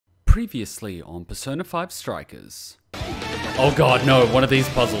Previously on Persona 5 Strikers. Oh god, no, one of these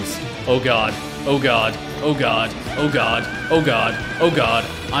puzzles. Oh god, oh god, oh god, oh god, oh god, oh god.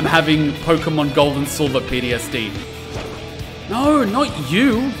 I'm having Pokemon Gold and Silver PTSD. No, not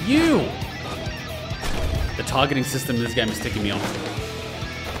you, you! The targeting system in this game is ticking me off.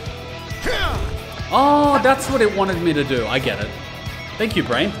 Oh, that's what it wanted me to do. I get it. Thank you,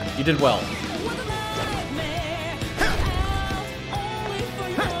 brain. You did well.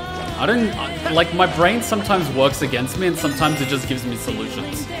 Like, my brain sometimes works against me and sometimes it just gives me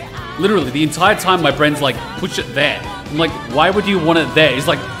solutions. Literally, the entire time my brain's like, push it there. I'm like, why would you want it there? He's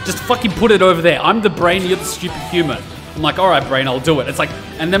like, just fucking put it over there. I'm the brain, you're the stupid human. I'm like, alright brain, I'll do it. It's like,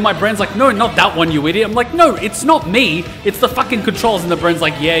 and then my brain's like, no, not that one, you idiot. I'm like, no, it's not me. It's the fucking controls. And the brain's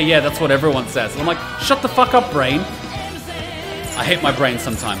like, yeah, that's what everyone says. And I'm like, shut the fuck up, brain. I hate my brain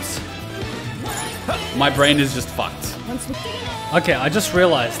sometimes. My brain is just fucked. Okay, I just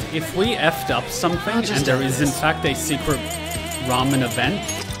realized, if we effed up something and there is in fact a secret ramen event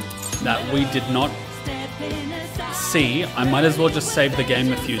that we did not see, I might as well just save the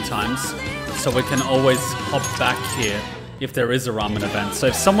game a few times so we can always hop back here if there is a ramen event. So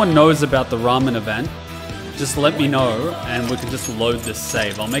if someone knows about the ramen event, just let me know and we can just load this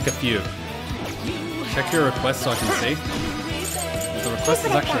save. I'll make a few. Check your request so I can see. The request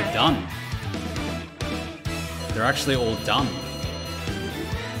is actually done. They're actually all done.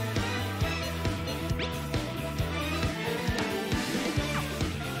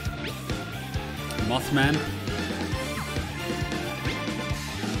 Mothman.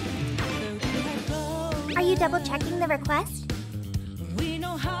 Are you double checking the request?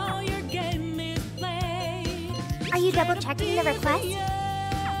 Are you double checking the request?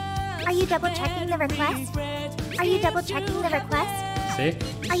 Are you double checking the request? Are you double checking the request? See?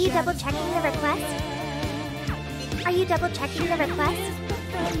 Are you double checking the request? Are you double checking the request?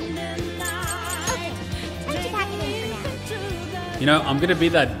 Okay, time to pack it in for now. You know, I'm gonna be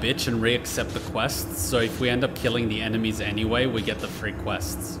that bitch and re-accept the quests, so if we end up killing the enemies anyway, we get the free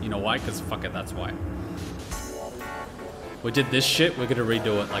quests. You know why? Because fuck it, that's why. We did this shit, we're gonna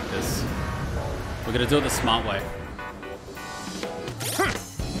redo it like this. We're gonna do it the smart way.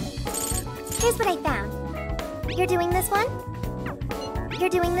 Here's what I found. You're doing this one? You're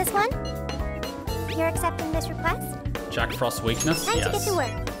doing this one? You're accepting this request? Jack Frost weakness? Time Yes. to get to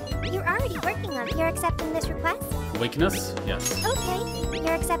work. You're already working on it. You're accepting this request? Weakness? Yes. Okay.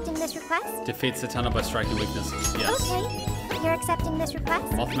 You're accepting this request? Defeat Satana by striking weaknesses? Yes. Okay. You're accepting this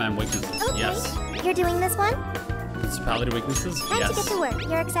request? Mothman weaknesses? Okay. Yes. You're doing this one? Principality weaknesses? Time Yes. to get to work.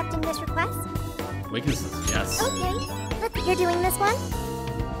 You're accepting this request? Weaknesses? Yes. Okay. You're doing this one?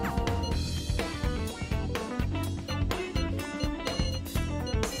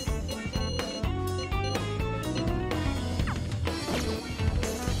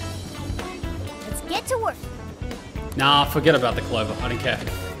 Let's get to work. Nah, forget about the clover. I don't care.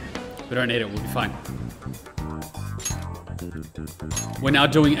 We don't need it. We'll be fine. We're now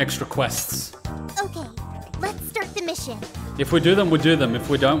doing extra quests. Okay. Let's start the mission. If we do them, we do them. If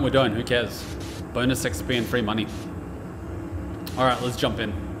we don't, we don't. Who cares? Bonus XP and free money. Alright, let's jump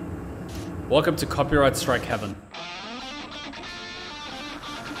in. Welcome to Copyright Strike Heaven.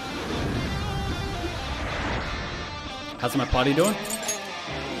 How's my party doing?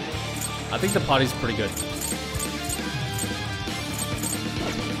 I think the party's pretty good.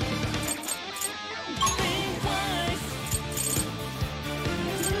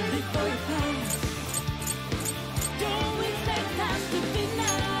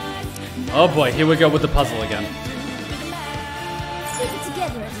 Oh boy, here we go with the puzzle again. Keep it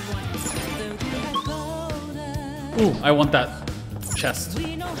together, everyone. Ooh, I want that chest.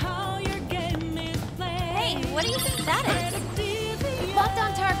 Hey, what do you think that is? Locked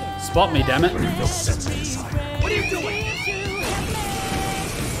on target. Spot me, damn it. What are you doing?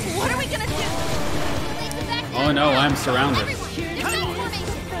 What are we gonna do? Oh no, I'm surrounded.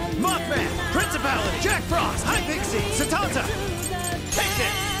 Mothman, Principality, Jack Frost, High Pixie, Satanta. Take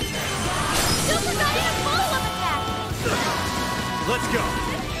it. Super Saiyan and follow-up attack! Let's go.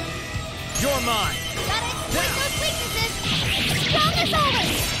 You're mine. Gotta exploit those weaknesses! Strong as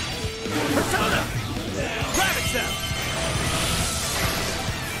always! Persona. Ravage them.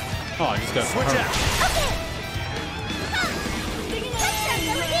 Oh, I just got Switch out. Okay! Touch them,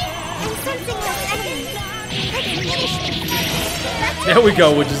 Melody! I'm sensing those enemies! Let's finish this! That's There we go,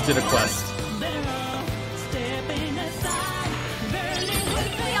 we just did a quest.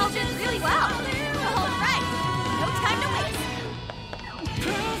 We all did really well! Alright! No time to waste!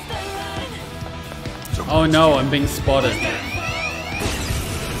 Oh no, I'm being spotted. Be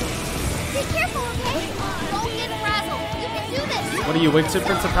careful, okay? Don't get frazzled! You can do this! What are you weak to,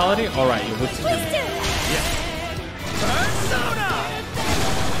 Principality? Alright, you're weak to him. Persona!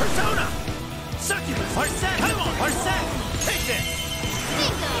 Persona! Succubus! Parset! Come on, Parset! Take this!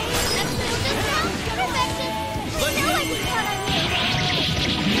 Bingo! That's little discount. Perfection. I know I can count on you.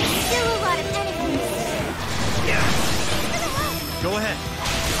 Still a lot of enemies. Yeah! Go ahead.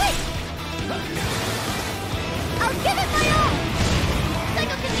 Wait! I'll give it my all!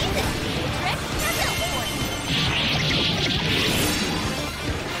 Psychokinesis! Trick? Now teleport!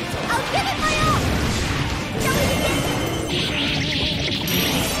 I'll give it my all! Shall we begin?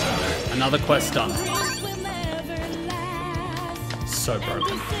 Another quest done. So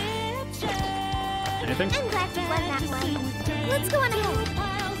broken. Anything? I'm glad you won that one. Let's go on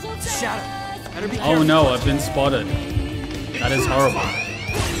ahead. Shadow! Better be careful. Oh no, I've been spotted. That is horrible.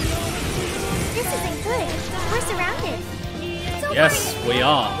 This isn't good. We're surrounded. So Yes, hurry. we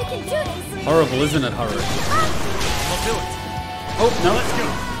are. We can do this. Horrible, isn't it, Haru? I'll do it. Oh, no. Let's go.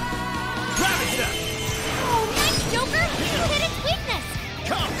 Grab it, Steph. Oh, nice, Joker. You hit its weakness.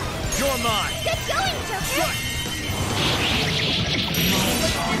 Come. You're mine. Get going, Joker.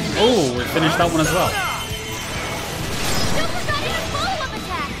 Oh, we finished that one as well. Joker got in a follow-up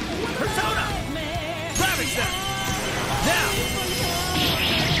attack. Persona! Grab it, Steph. Now.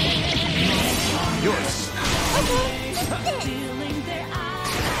 Yours. Okay, just this.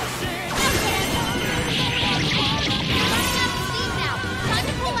 Time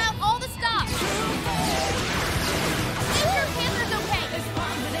to pull out all the stops. Make sure Panther's okay.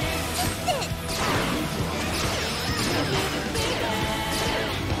 Just this.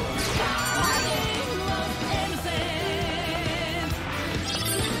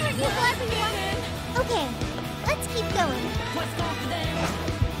 Aren't you glad we won? Okay, let's keep going.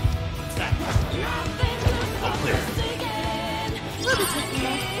 All clear. We'll be taking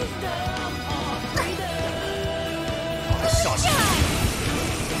this.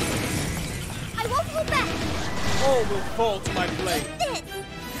 I won't hold back. All will fall to my blade. This.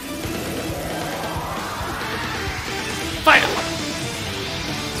 Fire!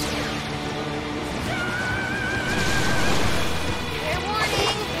 Fair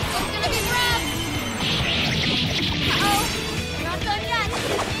warning. It's gonna get rough. Uh-oh. We're not done yet.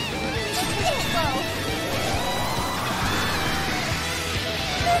 Let's go.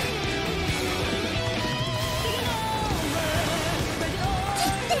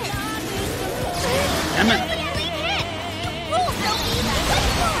 Damn it. Clean hit. Rules don't need that. Let's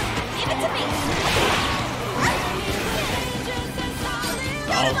go. Give it to me.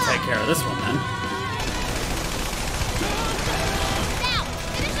 I'll take care of this one then. Now,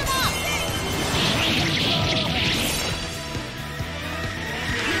 finish him off.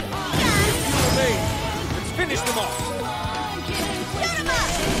 Let's finish them all. Shut him up.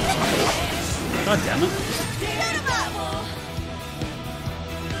 God damn it. Shut him up.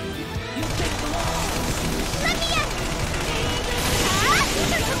 Let me in.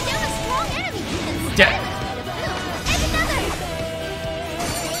 You took down a strong enemy. Dead. And another.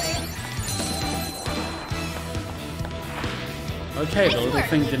 Okay, the little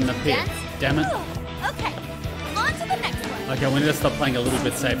thing didn't appear. Damn it. Okay. On to the next one. Okay, we need to stop playing a little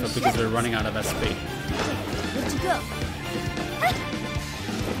bit safer because we're running out of SP. Good to go.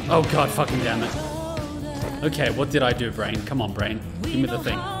 Oh god, fucking damn it. Okay, what did I do, Brain? Come on, Brain. Give me the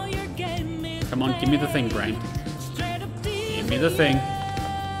thing. Come on, give me the thing, Brain. Give me the thing.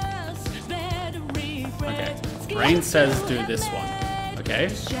 Okay. Brain says do this one. Okay?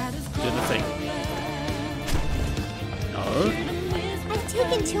 Do the thing. No. I've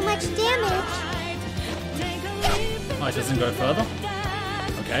taken too much damage. Oh, it doesn't go further?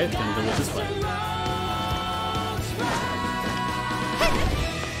 Okay, then do it this way.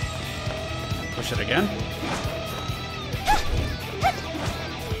 Push it again.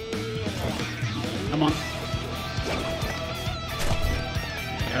 Come on.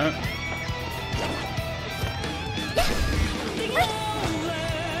 There you go.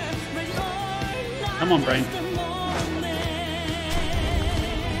 Come on, Brain.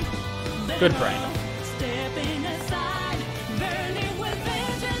 Good Brain.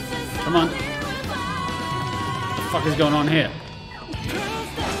 Come on. What the fuck is going on here?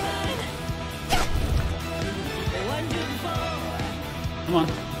 Come on.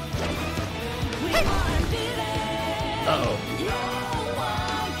 Uh-oh.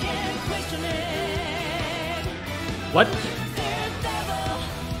 What?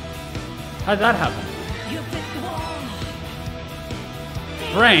 How'd that happen?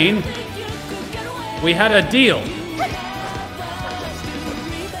 Brain? We had a deal.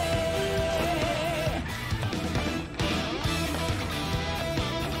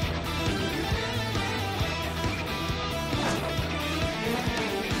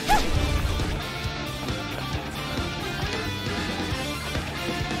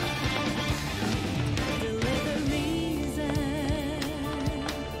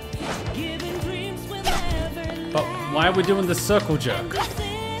 are we doing this circle jerk?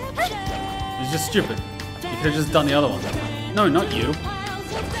 It's just stupid. You could have just done the other one. No, not you.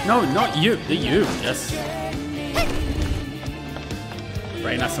 No, not you. The you. Yes.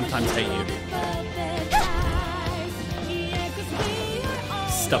 Rain, I sometimes hate you.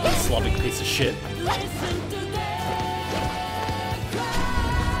 Stubborn Slavic piece of shit.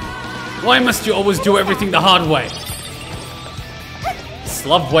 Why must you always do everything the hard way?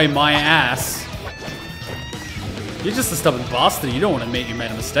 Slav way my ass. You're just a stubborn bastard. You don't want to admit you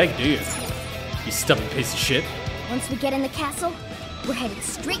made a mistake, do you? You stubborn piece of shit. Once we get in the castle, we're headed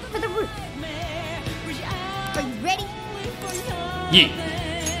straight for the roof. Are you ready? Yeah.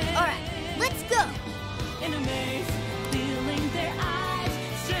 Alright, let's go!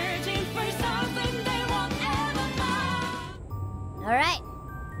 Alright,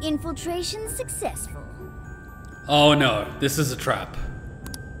 infiltration successful. Oh no, this is a trap.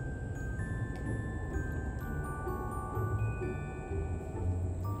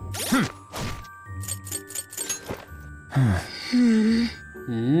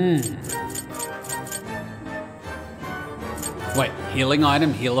 Wait, healing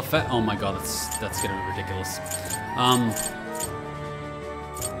item, heal effect. Oh my god, that's gonna be ridiculous.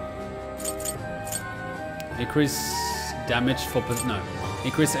 Increase damage for no.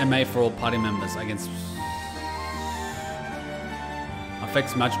 Increase MA for all party members against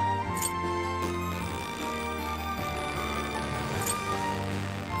affects magic.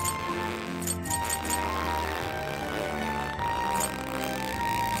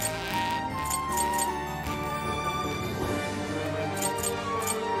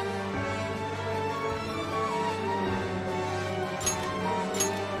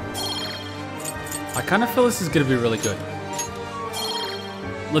 I kind of feel this is going to be really good.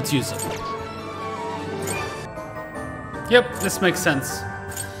 Let's use it. Yep, this makes sense.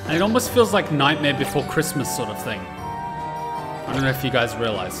 And it almost feels like Nightmare Before Christmas sort of thing. I don't know if you guys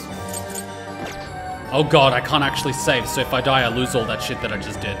realize. Oh god, I can't actually save, so if I die I lose all that shit that I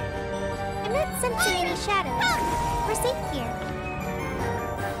just did. I'm not sensing any shadows. We're safe here.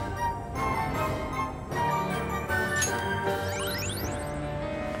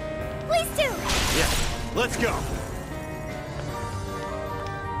 Please do! Yeah, let's go.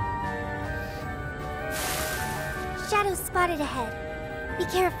 Shadows spotted ahead. Be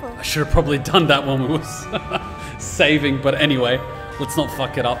careful. I should have probably done that when we was saving, but anyway, let's not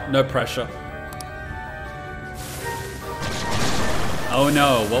fuck it up. No pressure. Oh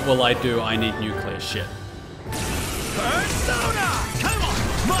no, what will I do? I need nuclear shit. Persona! Come on!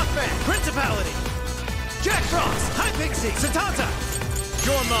 Mothman! Principality! Jack Frost! High Pixie! Satanta!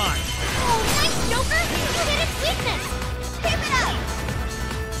 You're mine! Oh, nice, Joker! You hit its weakness! Keep it up!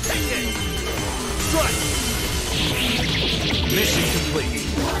 Take it! Strike! Mission complete.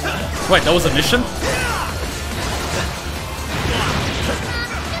 Wait, that was a mission?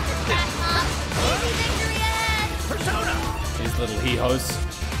 Easy victory ahead! Persona! These little hee-hoes.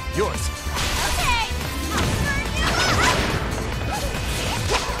 Yours. Okay!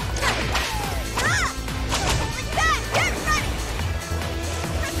 Like that! Get ready!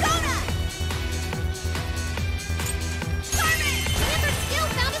 Persona! Carmen! Never still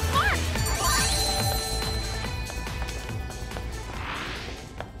found its mark!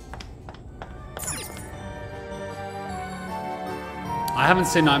 I haven't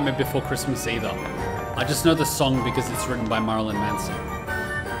seen Nightmare Before Christmas either. I just know the song because it's written by Marilyn Manson.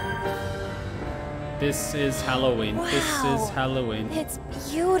 This is Halloween. Wow. This is Halloween. It's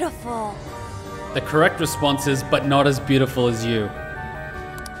beautiful. The correct response is, but not as beautiful as you.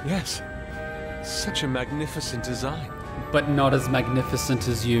 Yes. Such a magnificent design. But not as magnificent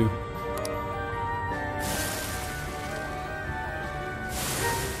as you.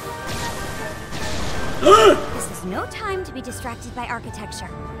 This is no time to be distracted by architecture.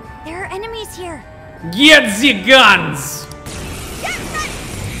 There are enemies here. Get the guns! Get ready!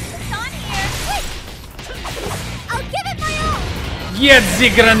 It's on here! Wait! I'll give it my all! Get the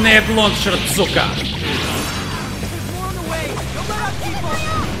grenade launcher, Zuka! There's more on the way! Don't let up, Give it people! my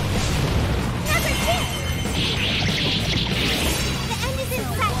all! Never did! The end is in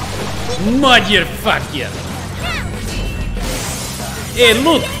sight. Motherfucker! Now! Hey,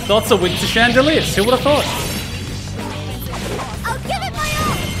 look! That's a wig to chandeliers. Who would have thought? I'll give it my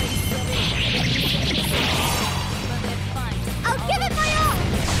all! I'll give it my all!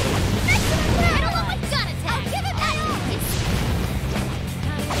 I don't know what's gonna take! I'll give it my all!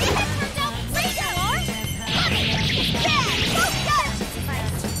 If it turns out great, you are! Love it! Yeah! Go, go!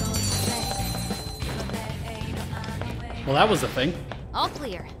 Well, that was a thing. All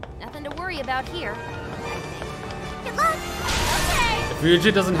clear. Nothing to worry about here. Good luck! Okay! If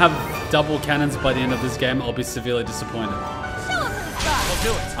Ryuji doesn't have double cannons by the end of this game, I'll be severely disappointed. Show him who's boss. I'll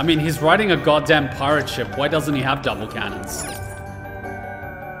do it. I mean, he's riding a goddamn pirate ship. Why doesn't he have double cannons?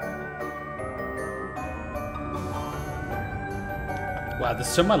 Wow, there's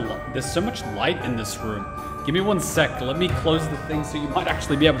so much light in this room. Give me 1 sec. Let me close the thing so you might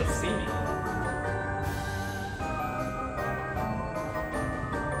actually be able to see me.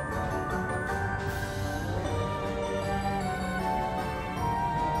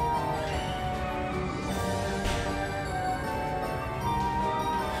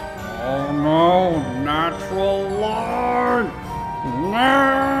 Oh no, natural light!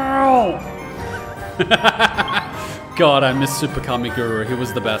 No! God, I miss Super Kami Guru. He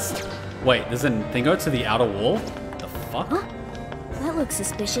was the best. Wait, does a thing go to the outer wall? The fuck? Huh? That looks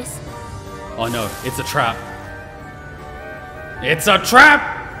suspicious. Oh no, it's a trap. It's a trap!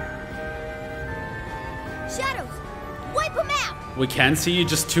 Shadows, wipe him out. We can see you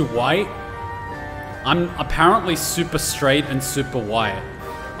just too white. I'm apparently super straight and super white.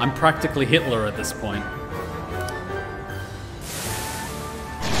 I'm practically Hitler at this point.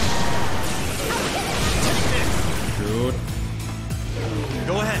 Dude.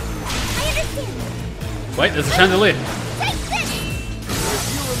 Go ahead. I understand. Wait, there's a chandelier. Take this.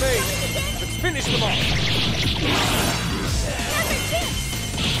 You remain. Let's finish them off. Another chance.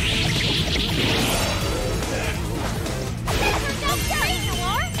 There's no great,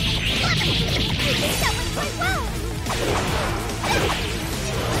 Noir. I think that went quite well.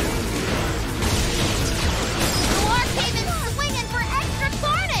 Noir came in swinging for extra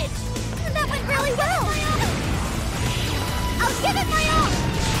carnage. That went really well. I'll give it my all.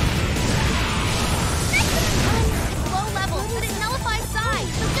 Low level, but it nullifies size,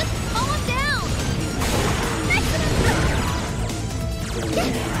 so just mow him down.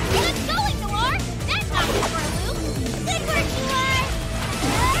 Get it going, Noir. That knocked him for a loop. Good work, Noir.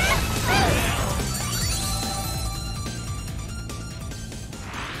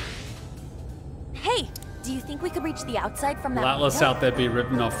 Hey, do you think we could reach the outside from that Atlas window? out there be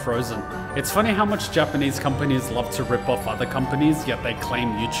ripping off Frozen. It's funny how much Japanese companies love to rip off other companies, yet they claim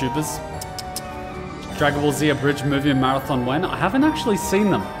YouTubers. Dragon Ball Z Abridged movie marathon when? I haven't actually seen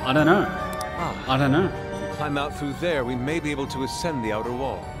them. I don't know. I don't know. If we climb out through there, we may be able to ascend the outer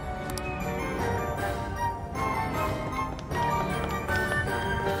wall.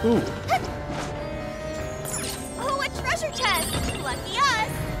 Ooh. Oh, a treasure chest. Lucky us.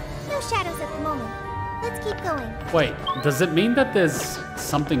 No shadows at the moment. Let's keep going. Wait, does it mean that there's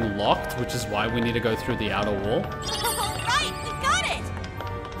something locked, which is why we need to go through the outer wall? All right, we got it.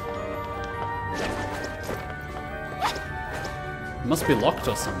 It must be locked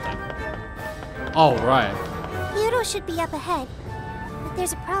or something. Oh, right. Yudo should be up ahead. But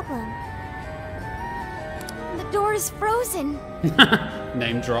there's a problem. The door is frozen.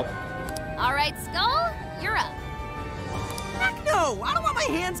 Name drop. All right, Skull, you're up. Heck no! I don't want my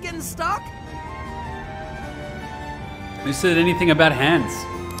hands getting stuck! Who said anything about hands?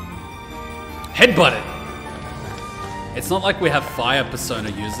 Headbutt it! It's not like we have fire persona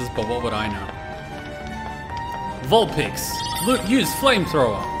users, but what would I know? Vulpix. Look, use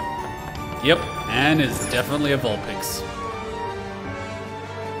flamethrower. Yep, Anne is definitely a Vulpix.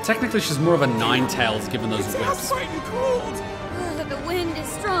 Technically, she's more of a Ninetales given those whips. Frostbite and cold! The wind is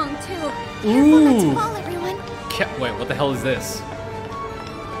strong, too. Careful not to Ooh. fall, everyone. Wait, what the hell is this?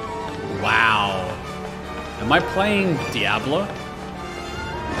 Wow. Am I playing Diablo?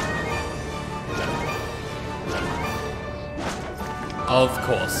 Of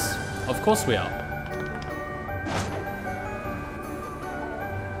course. Of course we are.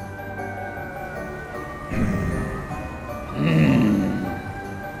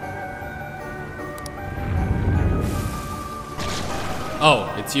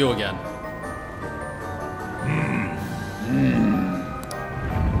 Oh, it's you again.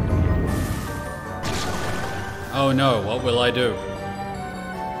 Oh no, what will I do?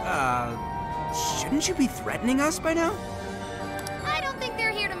 Shouldn't you be threatening us by now? I don't think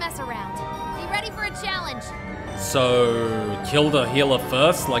they're here to mess around. Be ready for a challenge. So, kill the healer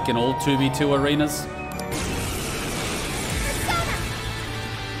first, like in all 2v2 arenas? Persona!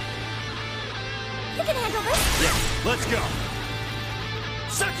 You can handle this. Yeah, let's go.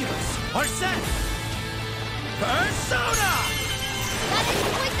 Succubus, Arsene, Persona! Gotta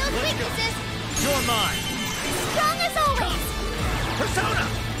exploit those Let's go. weaknesses. You're mine. Strong as always. Persona,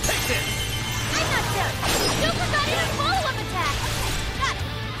 take this. I'm not done. You forgot your follow-up attack. Got it.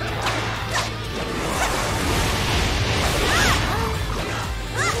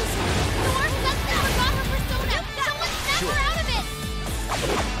 Thor suddenly forgot her persona. Someone snap her out of it.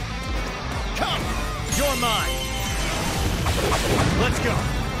 Come, you're mine. Let's go.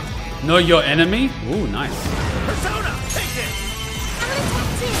 Know your enemy? Ooh, nice. Persona, take this.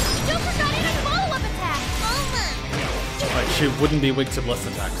 Joker got in a follow-up attack. Wait, she wouldn't be weak to blessed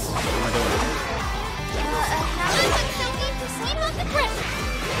attacks. What am I doing?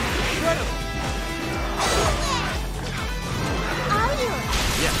 Are you?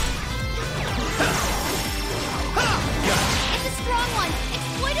 Yeah. It's a strong one.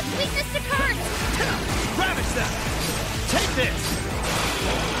 Exploit its weakness to current. Ravage them. Take this.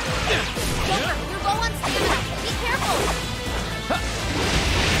 Joker, you're low on stamina. Be careful.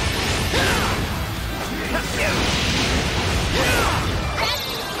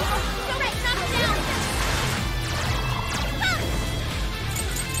 Correct, knock him down.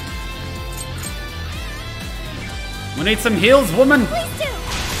 We need some heals, woman! Please do.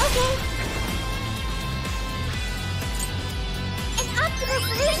 Okay. An Optimus,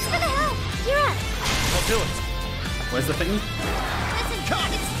 thanks for the help. You're up. I'll do it. Where's the thing? Listen, that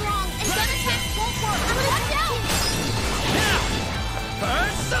is strong, and gun attacks won't work. Watch out!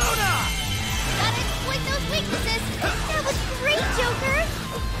 Persona! Gotta exploit those weaknesses. That was great, Joker.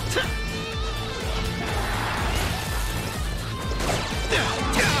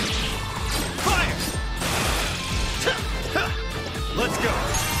 Fire! Let's go.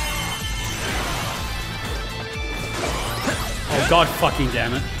 Oh god fucking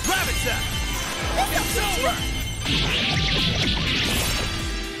damn it. Ravage them. It's over. It's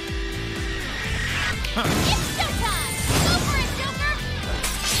showtime! Go for it, Joker!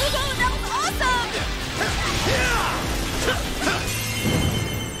 Oh, that was awesome!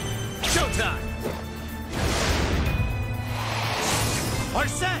 Showtime. Are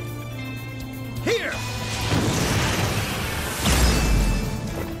set. Here.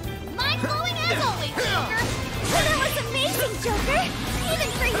 Mind-blowing as always, Joker! That was amazing, Joker. Even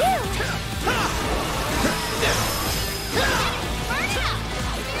for you. Burn it out!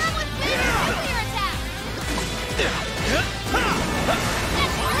 Fear with nuclear attack!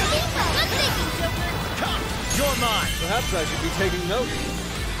 That's Mariko! Good thinking, Joker! You're mine. Perhaps I should be taking note.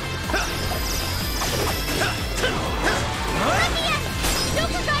 Let me in!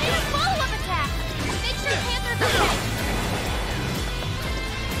 Joker got in a follow-up attack! Make sure Panther's okay!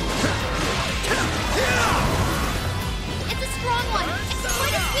 It's a strong one!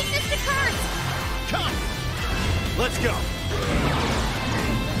 Exploit its weakness to current! Come. Let's go.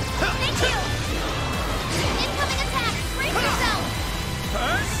 Thank you! Incoming attack! Brace yourself!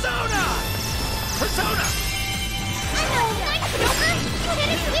 Persona. Persona. I know. Nice, Joker! You hit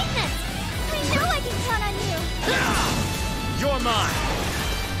its weakness! I know I can count on you. You're mine.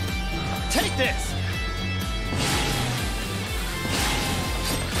 Take this.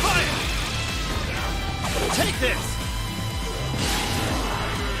 Fire. Take this.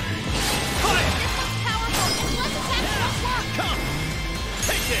 Fire. This one's powerful, and less attacks won't work! Come.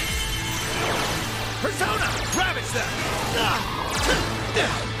 Take this. Persona. Ravage them.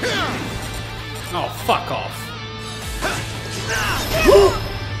 Oh, fuck off.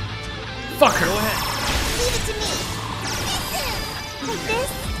 Fuck her. Go ahead. Leave it to me. Like this.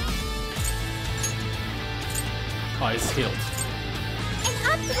 Oh, he's healed. An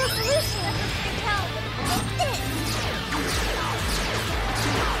Optimus solution. Like this.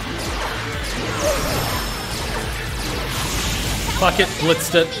 Fuck it,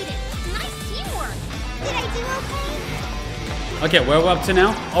 blitzed it. Nice teamwork! Did I do okay? Okay, where are we up to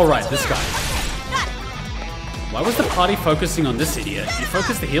now? Alright, this guy. Okay, got it! Why was the party focusing on this idiot? You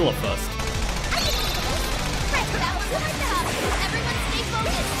focused the healer first. Right, that was my job! Everyone stay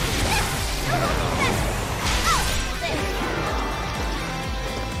focused!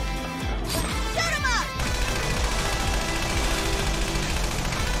 Shut him up!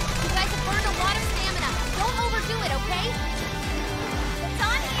 You guys have burned a lot of stamina. Don't overdo it, okay? It's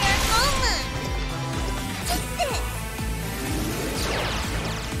on here!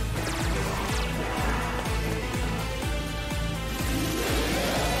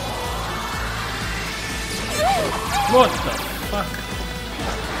 What the fuck?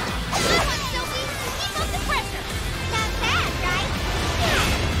 Come on, Sophie! Keep up the pressure! Not bad, right?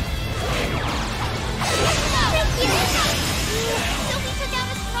 Thank you! Sophie took out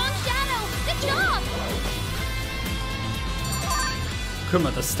a strong shadow! Good job! Kuma,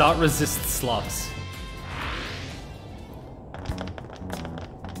 the start resists slobs.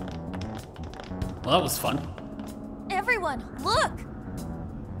 Well, that was fun. Everyone, look!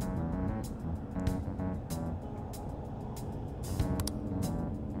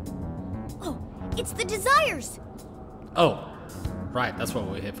 Oh, it's the Desires. Oh, right, that's what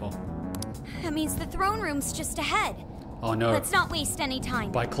we're here for. That means the throne room's just ahead. Oh no. Let's not waste any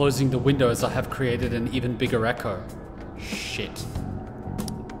time. By closing the windows, I have created an even bigger echo. Shit.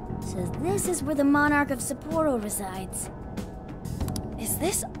 So this is where the monarch of Sapporo resides. Is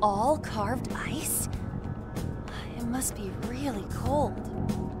this all carved ice? It must be really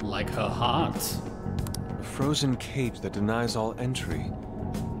cold. Like her heart. A frozen cage that denies all entry.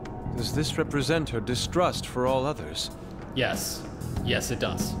 Does this represent her distrust for all others? Yes. Yes, it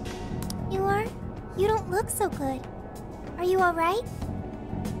does. You are? You don't look so good. Are you alright?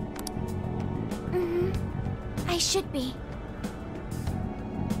 Mm-hmm. I should be.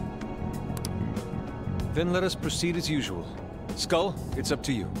 Then let us proceed as usual. Skull, it's up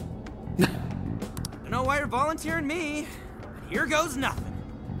to you. Don't know why you're volunteering me, but here goes nothing.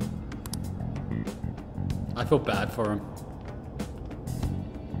 I feel bad for him.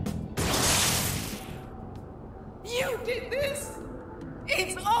 You did this!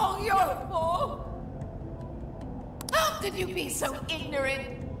 It's all your fault! How could you be so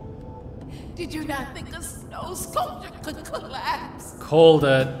ignorant? Did you not think a snow sculpture could collapse? Called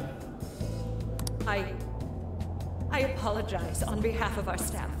it. I apologize on behalf of our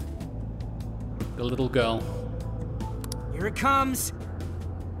staff. The little girl. Here it comes.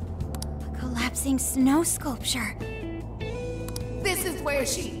 A collapsing snow sculpture. This is where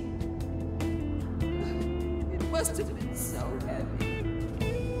she... It must have been so heavy.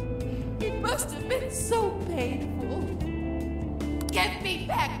 It must have been so painful. Get me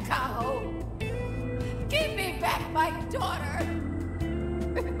back, Kaho. Give me back my daughter.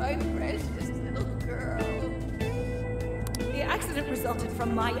 My precious little girl. The accident resulted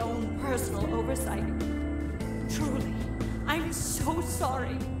from my own personal oversight. Truly, I'm so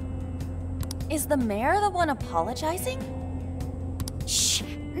sorry. Is the mayor the one apologizing? Shh!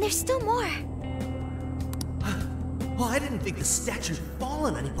 There's still more. Well, I didn't think the statue'd fall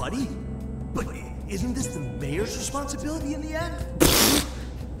on anybody. But isn't this the mayor's responsibility in the end?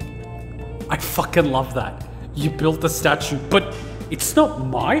 I fucking love that. You built the statue, but it's not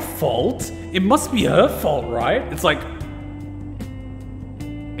my fault. It must be her fault, right? It's like...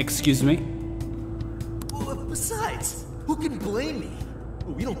 Excuse me? Well, besides, who can blame me?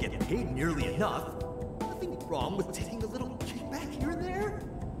 We don't get paid nearly enough. Nothing wrong with taking a little kickback here and there.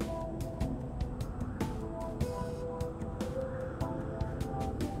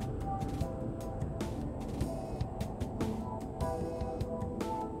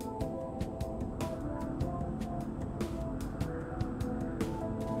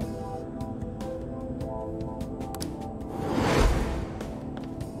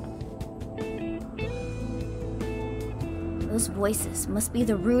 Those voices must be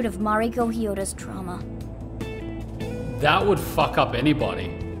the root of Mariko Hyoda's trauma. That would fuck up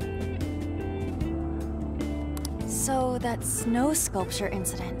anybody. So, that snow sculpture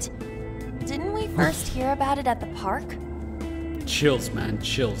incident. Didn't we first hear about it at the park? Chills, man,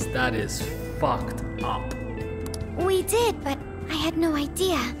 chills. That is fucked up. We did, but I had no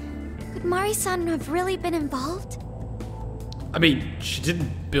idea. Could Mari-san have really been involved? I mean, she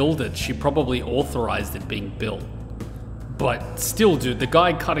didn't build it. She probably authorized it being built. But still, dude, the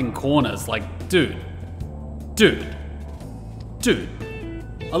guy cutting corners, like, dude.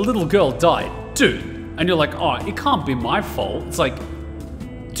 A little girl died, dude. And you're like, oh, it can't be my fault. It's like,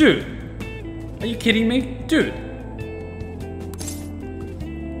 dude, are you kidding me? Dude.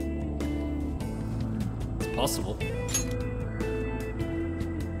 It's possible.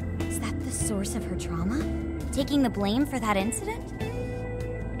 Is that the source of her trauma? Taking the blame for that incident?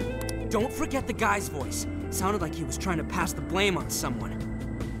 Don't forget the guy's voice. Sounded like he was trying to pass the blame on someone.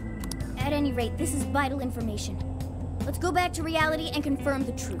 At any rate, this is vital information. Let's go back to reality and confirm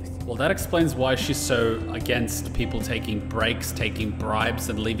the truth. Well, that explains why she's so against people taking breaks, taking bribes,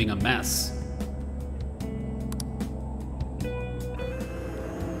 and leaving a mess.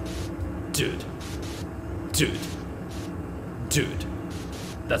 Dude.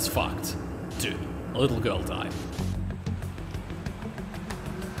 That's fucked. Dude, a little girl died.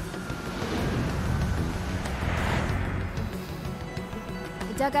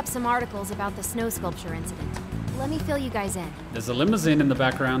 I dug up some articles about the snow sculpture incident. Let me fill you guys in. There's a limousine in the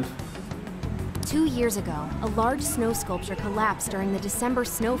background. 2 years ago, a large snow sculpture collapsed during the December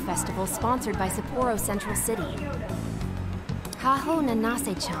Snow Festival sponsored by Sapporo Central City. Kaho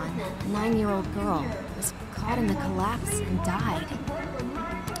Nanase-chan, a 9-year-old girl, was caught in the collapse and died.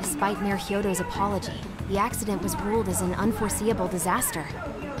 Despite Mayor Hyodo's apology, the accident was ruled as an unforeseeable disaster.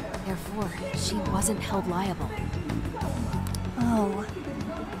 Therefore, she wasn't held liable. Oh,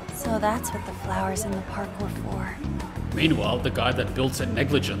 so that's what the flowers in the park were for. Meanwhile, the guy that built it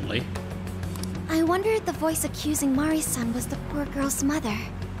negligently. I wonder if the voice accusing Mari-san was the poor girl's mother.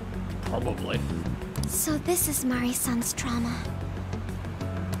 Probably. So this is Mari-san's trauma.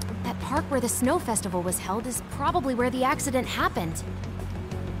 That park where the snow festival was held is probably where the accident happened.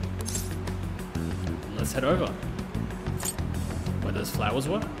 let's head over. Where those flowers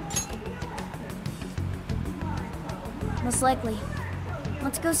were? Most likely.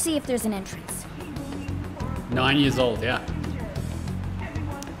 Let's go see if there's an entrance. 9 years old, yeah.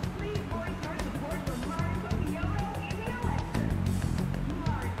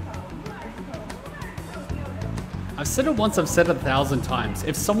 I've said it once, I've said it 1,000 times.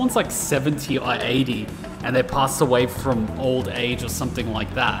 If someone's like 70 or 80 and they pass away from old age or something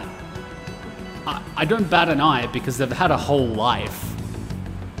like that, I don't bat an eye because they've had a whole life.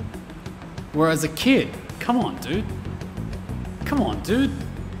 Whereas a kid, come on, dude. Come on, dude.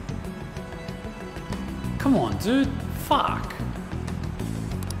 Come on, dude. Fuck.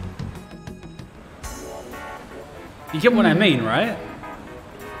 You get what I mean, right?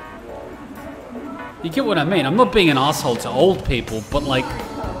 You get what I mean. I'm not being an asshole to old people, but like,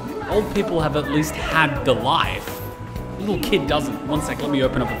 old people have at least had the life. A little kid doesn't. One sec, let me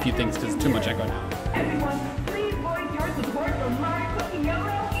open up a few things because it's too much echo now. Everyone, please voice your support for Mariko in the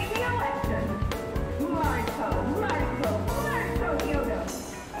election. Mariko Yodo.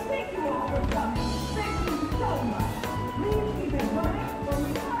 Thank you all for coming. Thank you so much. Please keep it voting for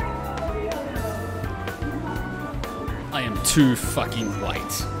Mariko Yodo. I am too fucking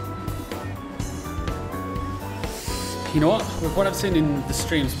white. You know what? With what I've seen in the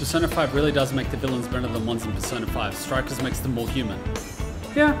streams, Persona 5 really does make the villains better than ones in Persona 5. Strikers makes them more human.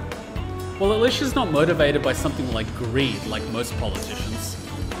 Yeah. Well, at least she's not motivated by something like greed, like most politicians.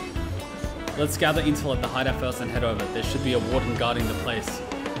 Let's gather intel at the hideout first and head over. There should be a warden guarding the place,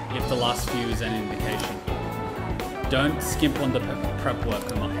 if the last few is any indication. Don't skimp on the prep work,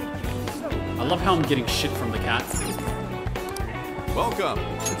 Kuma. I love how I'm getting shit from the cats. Welcome.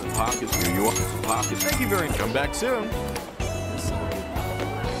 It's a pocket. New York. It's a pocket. Thank you very much. Come back soon.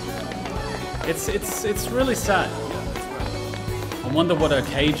 It's really sad. I wonder what her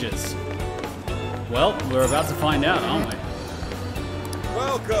cage is. Well, we're about to find out, aren't we?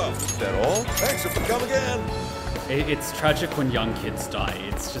 Welcome. Is that all? Thanks for coming again. It's tragic when young kids die.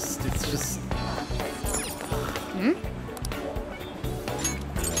 It's just. Hmm?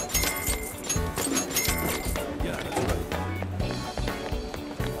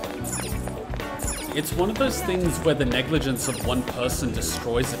 It's one of those things where the negligence of one person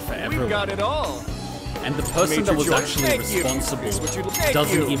destroys it for everyone. We got it all. And the person that was actually responsible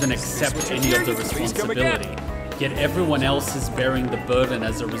doesn't even accept any of the responsibility. Yet everyone else is bearing the burden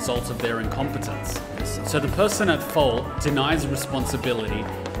as a result of their incompetence. So the person at fault denies responsibility,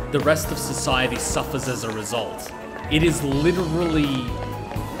 the rest of society suffers as a result. It is literally,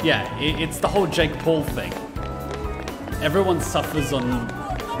 yeah, it's the whole Jake Paul thing. Everyone suffers on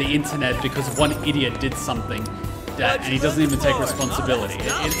the internet because one idiot did something and he doesn't even take responsibility.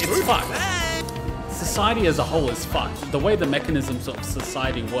 It's fucked. Society as a whole is fucked. The way the mechanisms of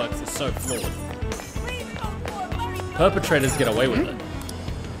society works is so flawed. Perpetrators get away with it.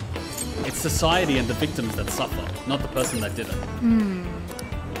 It's society and the victims that suffer, not the person that did it.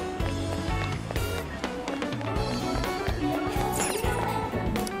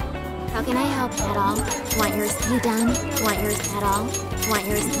 How can I help at all? Want yours to be done? Want yours at all? Want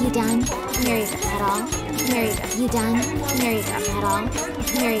yours to be done? Here you go, at all. Here you go, you done? Here you go, at all.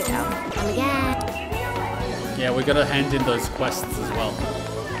 Here you go. Come again. Yeah, we gotta hand in those quests as well.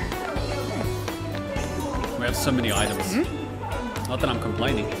 We have so many items. Not that I'm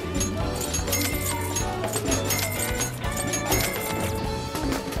complaining.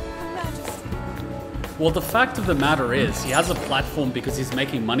 Well, the fact of the matter is, he has a platform because he's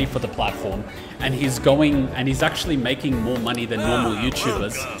making money for the platform, and he's actually making more money than normal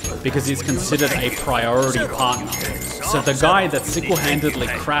YouTubers because he's considered a priority partner. So the guy that single-handedly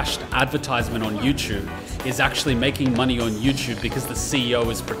crashed advertisement on YouTube is actually making money on YouTube because the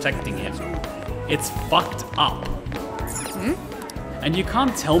CEO is protecting him. It's fucked up. And you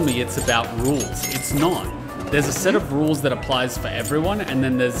can't tell me it's about rules. It's not. There's a set of rules that applies for everyone, and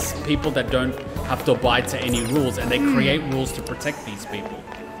then there's people that don't have to abide to any rules, and they create rules to protect these people.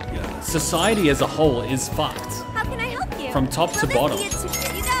 Society as a whole is fucked. How can I help you? From top to bottom. Here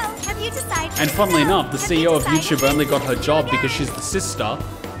you go. Have you decided? And funnily enough, the CEO of YouTube only got her job because she's the sister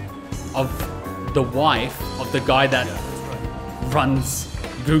of the wife of the guy that runs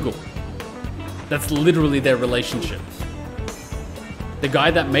Google. That's literally their relationship. The guy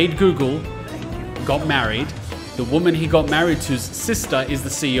that made Google got married. The woman he got married to's sister is the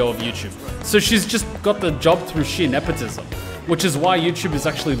CEO of YouTube. So she's just got the job through sheer nepotism, which is why YouTube is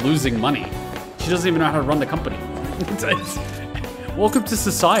actually losing money. She doesn't even know how to run the company. Welcome to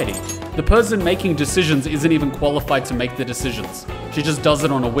society. The person making decisions isn't even qualified to make the decisions. She just does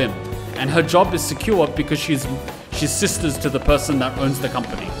it on a whim. And her job is secure because she's sisters to the person that owns the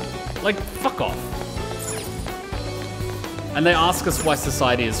company. Like, fuck off. And they ask us why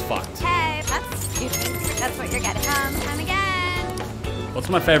society is fucked. Hey, that's what you're getting. Come again. What's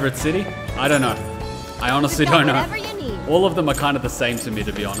my favorite city? I don't know. I honestly don't know. Whatever you need. All of them are kind of the same to me,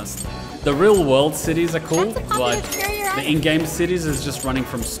 to be honest. The real world cities are cool, but the in-game cities is just running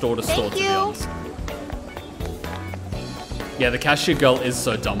from store to store, to be honest. Yeah, the cashier girl is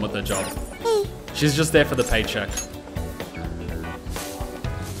so done with her job. She's just there for the paycheck.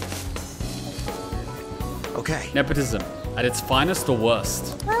 Okay. Nepotism, at its finest or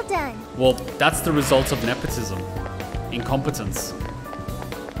worst? Well done. Well, that's the result of nepotism. Incompetence.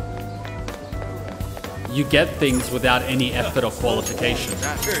 You get things without any effort or qualification.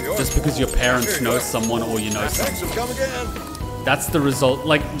 Just because your parents know someone or you know someone. That's the result.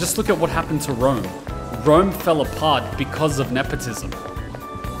 Like, just look at what happened to Rome. Rome fell apart because of nepotism.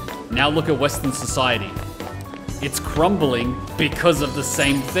 Now look at Western society. It's crumbling because of the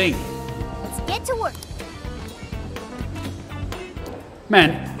same thing. Let's get to work.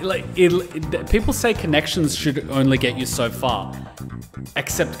 Man, like, people say connections should only get you so far.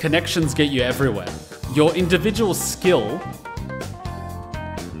 Except connections get you everywhere. Your individual skill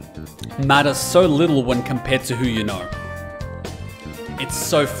matters so little when compared to who you know. It's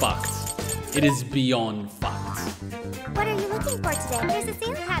so fucked. It is beyond fucked. What are you looking for today? There's a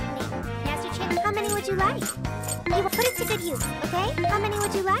sale happening. Master Champ, how many would you like? You will put it to good use, okay? How many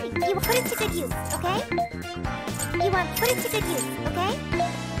would you like? You will put it to good use, okay? You want put it to good use, okay?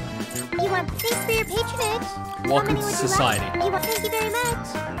 You want thanks for your patronage. Welcome to society. Like? You want thank you very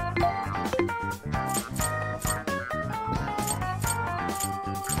much.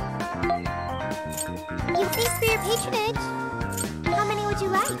 You thanks for your patronage. How many would you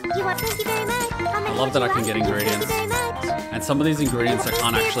like? You want thank you very much. How many I love that I can get ingredients. Thank you very much. And some of these ingredients I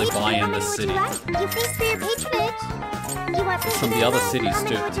can't actually buy in this city. You thanks for your patronage. You want From the other cities How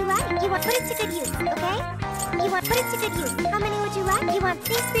many too. would you like? You want put it to good use, okay? You want put it to good use. How many would you like? You want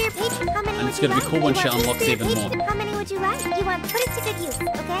thanks for your patron. How many And would it's you gonna like? be cool when You she want unlocks thanks for even your more. patron. How many would you like? You want put it to good use,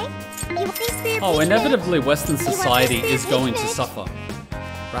 okay? You want thanks for your Oh, patronage. inevitably Western You want society thanks for is your going to patronage. suffer.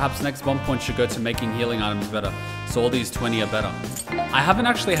 Perhaps next bomb point should go to making healing items better. So all these 20 are better. I haven't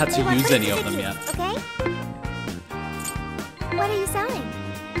actually had to You want use put it any to of good them use, yet. Okay? What are you selling?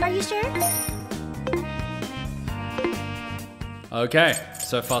 Are you sure? Okay,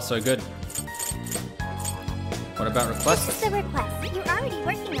 so far so good. What about This requests? is the request. You're already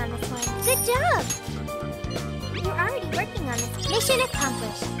working on this one. Good job! You're already working on this. Mission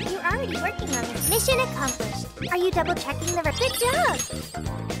accomplished. You're already working on this. Mission accomplished. Are you double checking the Good job!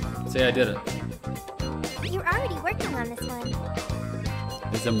 See, I did it. You're already working on this one.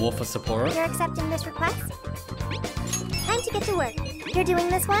 Is there more for Sapporo? You're accepting this request? Time to get to work. You're doing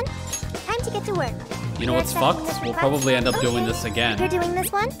this one? Time to get to work. You know You're what's accepting fucked? this We'll request? probably end up Okay. doing this again. You're doing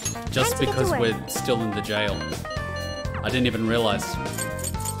this one? Just Time to get to because work. we're still in the jail. I didn't even realize.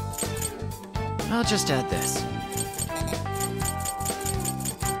 I'll just add this.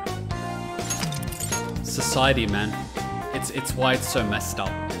 Society, man. It's why it's so messed up.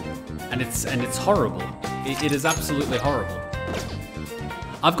 And it's horrible. It is absolutely horrible.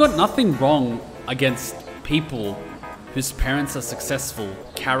 I've got nothing wrong against people whose parents are successful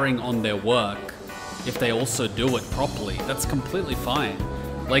carrying on their work if they also do it properly. That's completely fine.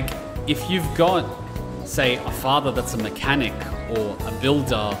 Like, if you've got, say, a father that's a mechanic or a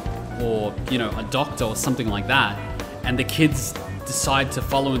builder or, you know, a doctor or something like that, and the kids decide to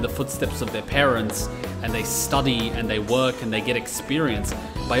follow in the footsteps of their parents and they study and they work and they get experience,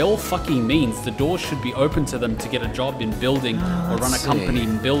 by all fucking means, the door should be open to them to get a job in building or run a company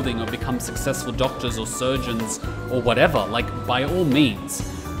in building or become successful doctors or surgeons or whatever, like, by all means.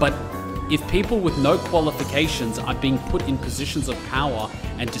 But if people with no qualifications are being put in positions of power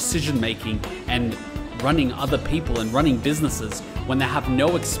and decision making and running other people and running businesses when they have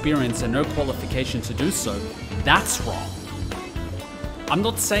no experience and no qualification to do so, that's wrong. I'm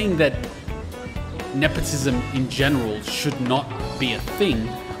not saying that nepotism in general should not be a thing.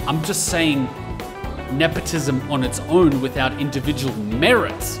 I'm just saying nepotism on its own without individual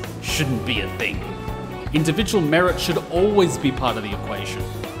merit shouldn't be a thing. Individual merit should always be part of the equation.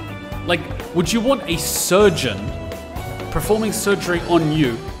 Like, would you want a surgeon performing surgery on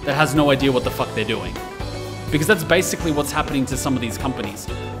you that has no idea what the fuck they're doing? Because that's basically what's happening to some of these companies.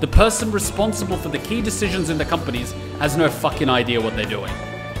 The person responsible for the key decisions in the companies has no fucking idea what they're doing.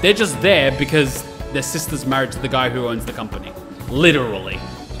 They're just there because their sister's married to the guy who owns the company. Literally.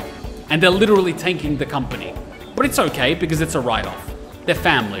 And they're literally tanking the company. But it's okay because it's a write-off. They're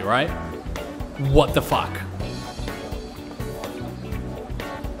family, right? What the fuck?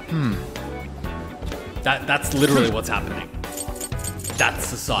 That's literally what's happening. That's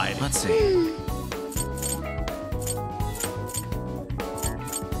society. Let's see.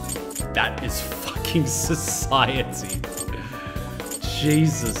 That is fucking society.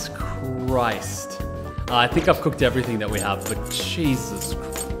 Jesus Christ. I think I've cooked everything that we have, but Jesus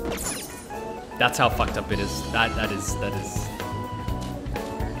Christ. That's how fucked up it is. That is.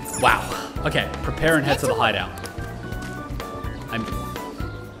 Wow. Okay, prepare and head to the hideout.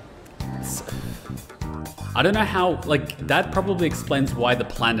 I don't know how, like, that probably explains why the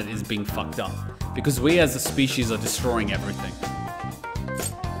planet is being fucked up. Because we as a species are destroying everything.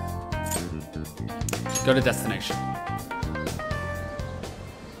 Go to destination.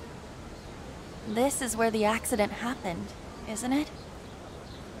 This is where the accident happened, isn't it?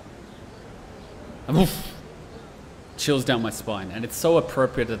 Oof. Chills down my spine, and it's so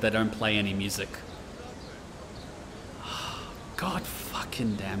appropriate that they don't play any music. God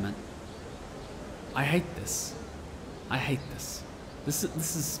fucking damn it. I hate this. I hate this. This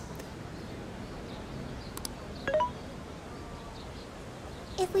is...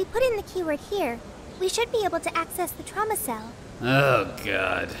 If we put in the keyword here, we should be able to access the trauma cell. Oh,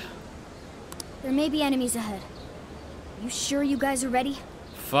 God. There may be enemies ahead. You sure you guys are ready?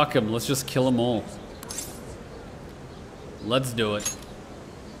 Fuck them. Let's just kill them all. Let's do it.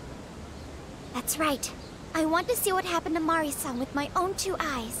 That's right. I want to see what happened to Mari-san with my own 2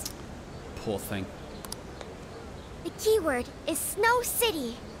 eyes. Poor thing. The keyword is Snow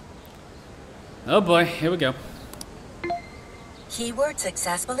City. Oh boy, here we go. Keyword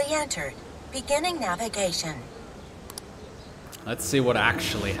successfully entered. Beginning navigation. Let's see what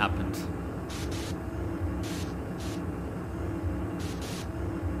actually happened.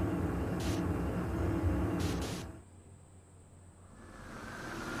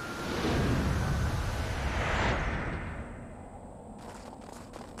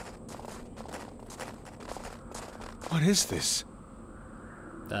 What is this?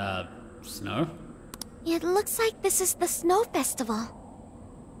 Snow? It looks like this is the Snow Festival.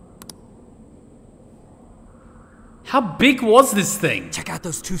 How big was this thing? Check out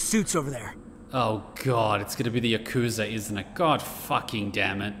those 2 suits over there. Oh God, it's gonna be the Yakuza, isn't it? God fucking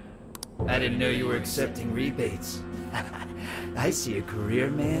damn it. I didn't know you were accepting rebates. I see a career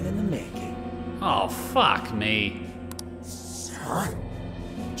man in the making. Oh, fuck me. Sir,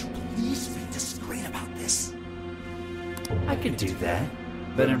 would you please be discreet about this? I could do that,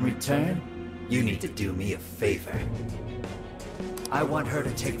 but in return, you need to do me a favor. I want her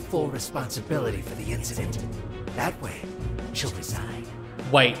to take full responsibility for the incident. That way, she'll resign.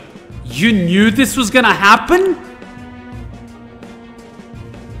 Wait, you knew this was gonna happen?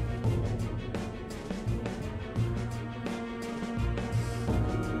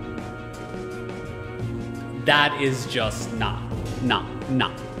 That is just nah.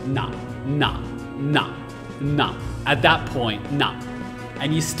 At that point, nah.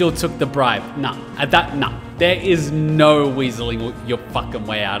 And you still took the bribe, nah. At that, nah. There is no weaseling your fucking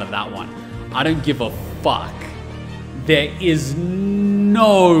way out of that one. I don't give a fuck. There is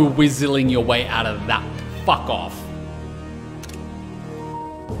no weaseling your way out of that. Fuck off.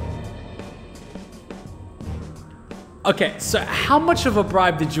 Okay, so how much of a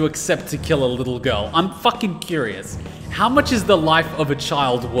bribe did you accept to kill a little girl? I'm fucking curious. How much is the life of a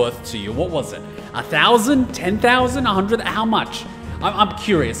child worth to you? What was it? 1,000? 10,000? 100? How much? I'm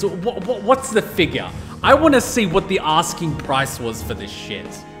curious. What's the figure? I want to see what the asking price was for this shit.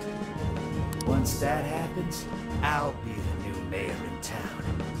 Once that happens, I'll be the new mayor in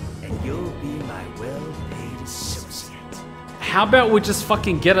town, and you'll be my well-paid associate. How about we just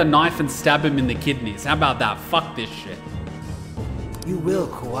fucking get a knife and stab him in the kidneys? How about that? Fuck this shit. You will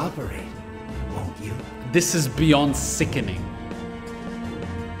cooperate, won't you? This is beyond sickening.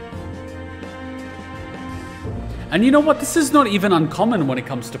 And you know what? This is not even uncommon when it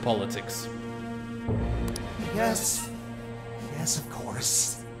comes to politics. Yes. Yes, of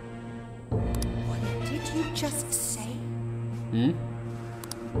course. What did you just say? Hmm?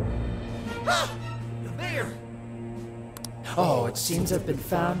 The mayor! Oh, it seems I've been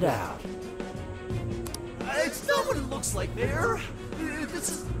found out. It's not what it looks like, Mayor. This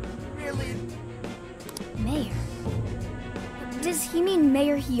is really... Mayor? Does he mean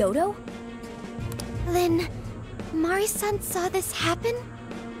Mayor Hyodo? Then, Mari-san saw this happen?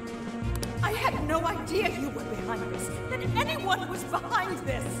 I had no idea you were behind this, that anyone was behind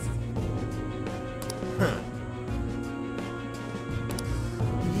this. Huh.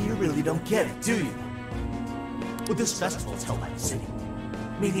 You really don't get it, do you? Well, this festival is held by the city,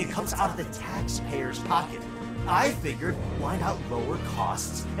 meaning it comes out of the taxpayer's pocket. I figured, why not lower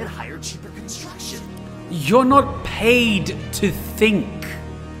costs and hire cheaper construction? You're not paid to think.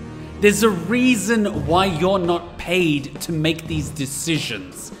 There's a reason why you're not paid to make these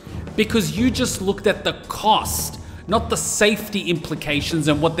decisions. Because you just looked at the cost.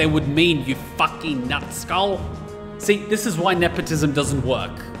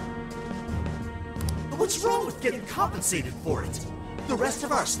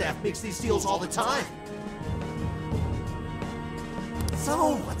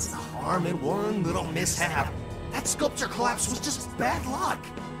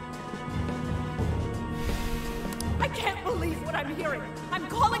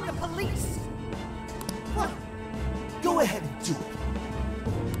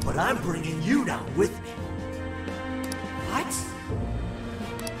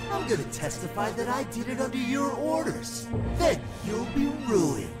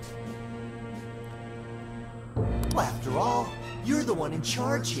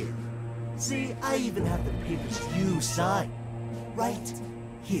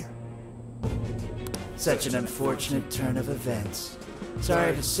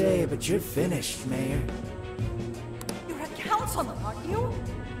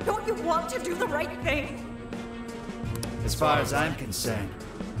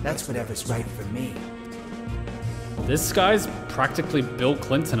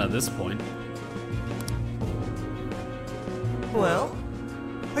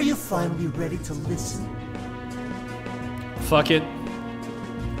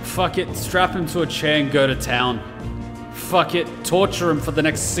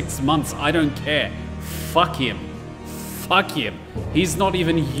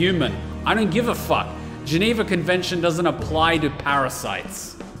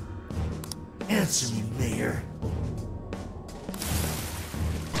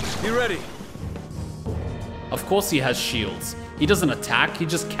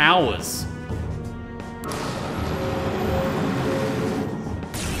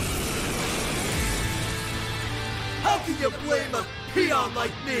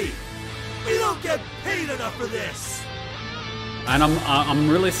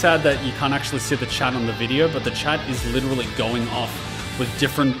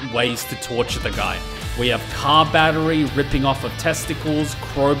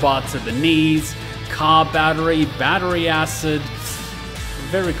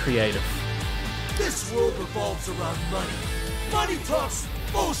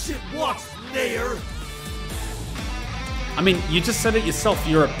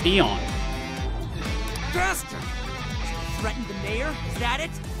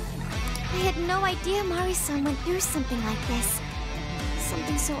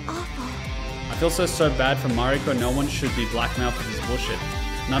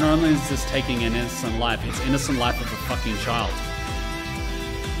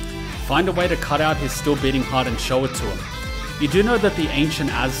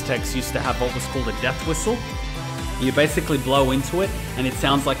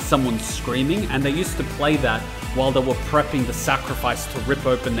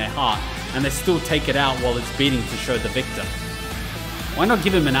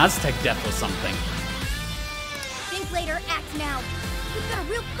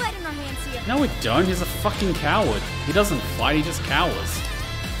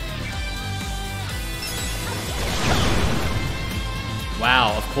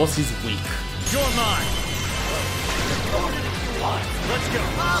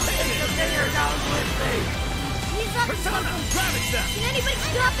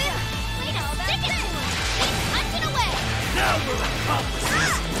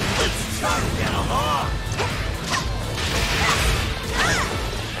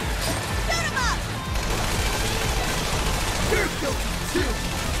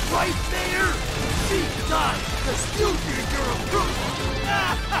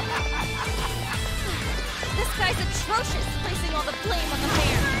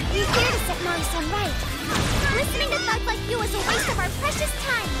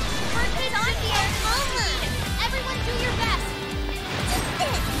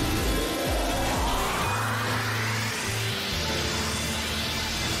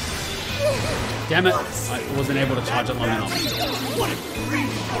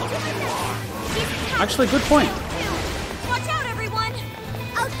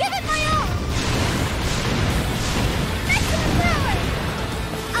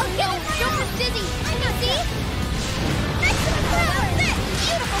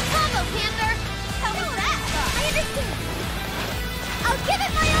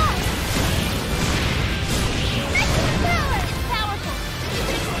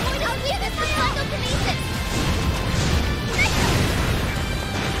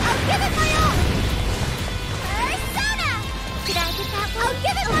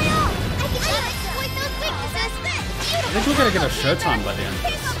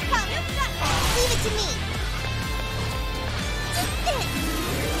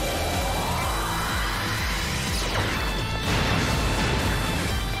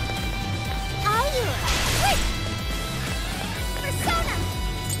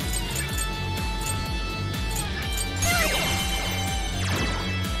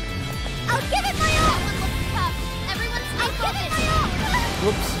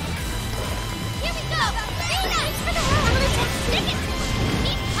 Whoops. Here we go! Very nice for the roll! I'm gonna just stick it to him!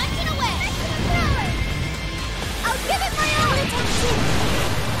 Keep punching away! I'll give it my all! I'm gonna take two!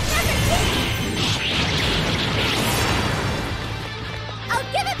 I'll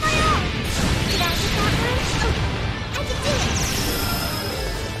give it my all! Did I get that one? Oh, I can do it!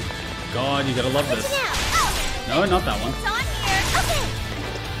 God, you gotta love this. No, not that one. It's on here! Okay!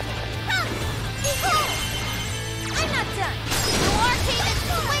 Come! Behold! I'm not done! You are even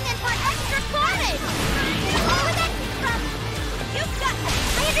swinging for extra carnage! Oh, where that came from? You've got it!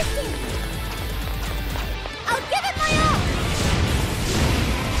 I understand! I'll give it my all!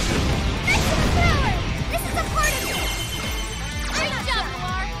 Excellent power! This is a part of me! Great job,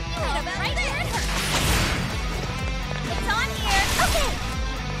 Lar! You hit him right where it hurts! It's on here! Okay!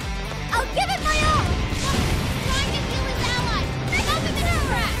 I'll give it my all! Trying to heal his ally! Nothing in his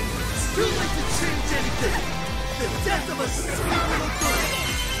track! Too late to change anything! The death of a simple little girl!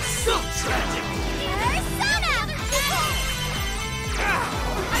 So tragic! Persona!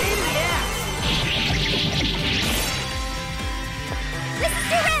 Pain in the ass! This is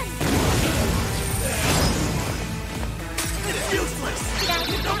your end! It's useless!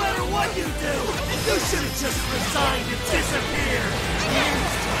 No matter what you do, you should have just resigned and disappeared!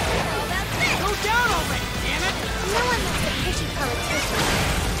 Go down already, damn it! No one likes a pushy politician.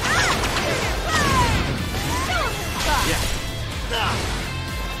 Yeah.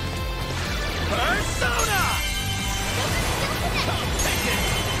 Persona!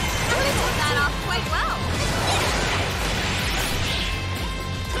 Really pulled that off quite well.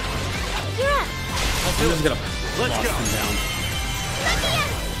 You're up. I'm just gonna blast him down. Let me in!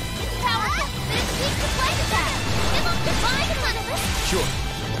 It's powerful, but it's weak to flight attack. Give him divine limitless. Sure.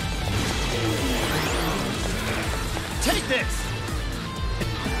 Take this!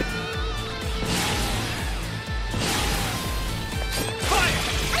 Fire!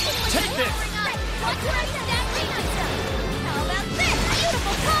 Take this! How about this?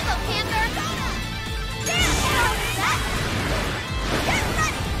 Beautiful combo, Panther! There! How's that? Get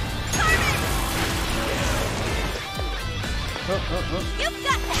ready! Carmen! You've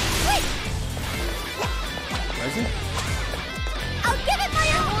got that! Wait! Where is he? I'll give it my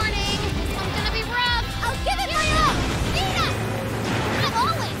all! Warning! I'm gonna be robbed! I'll give it my all! Nina! Not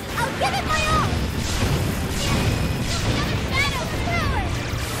always! I'll give it my all! Another shadow power!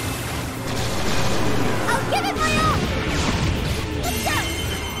 I'll give it my all! Let's go!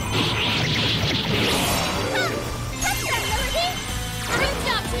 Come! Touch that, Melody! Great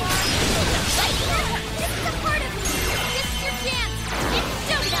job, Lar! This is a part of me! This is your chance! It's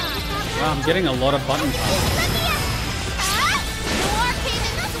showtime! Wow, I'm getting a lot of button powers. Let me in! War came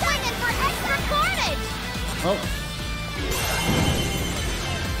in swinging for extra carnage! Oh,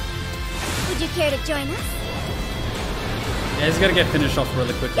 Would you care to join us? yeah, he's gotta get finished off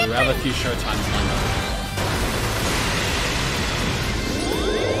really quickly. We have a few show times lined up.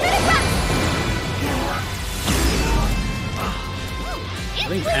 I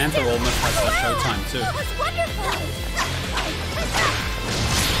think Panther almost has the show time too. That was wonderful!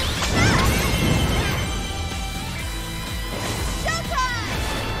 Showtime!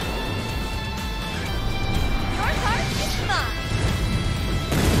 Your heart is mine!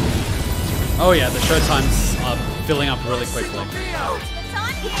 Oh yeah, the show times are filling up really quickly. It's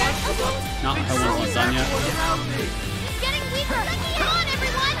on here! No, that one's not done yet. It's getting weaker! Come on,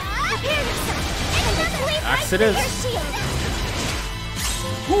 everyone! Prepare yourself! It's another leap Axe right it is. to your shield!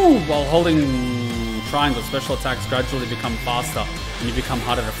 Woo! While holding triangle, special attacks gradually become faster and you become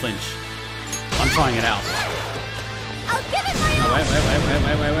harder to flinch. I'm trying it out. I'll give it my No, all! wait,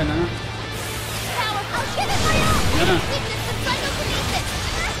 no. Power! I'll give it my all! No, no. Weakness and psychokinesis!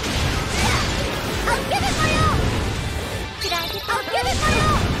 I'll give it my all! Did I get that? I'll give it my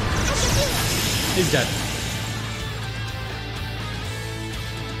all! I can do it! He's dead.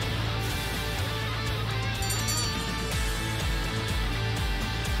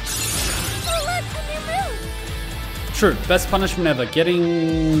 Oh look, a new move! True, best punishment ever.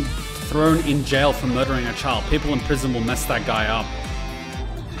 Getting thrown in jail for murdering a child. People in prison will mess that guy up.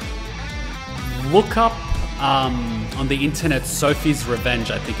 Look up on the internet Sophie's Revenge,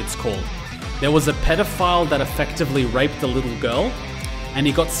 I think it's called. There was a pedophile that effectively raped a little girl and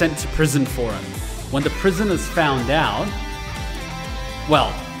he got sent to prison for it. When the prisoners found out,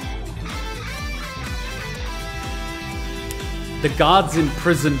 well, the guards in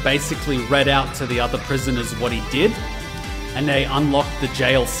prison basically read out to the other prisoners what he did, and they unlocked the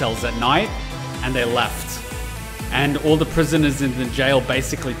jail cells at night and they left. And all the prisoners in the jail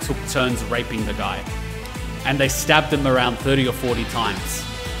basically took turns raping the guy. And they stabbed him around 30 or 40 times.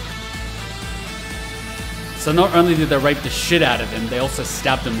 So not only did they rape the shit out of him, they also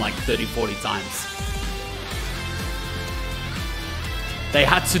stabbed him like 30, 40 times. They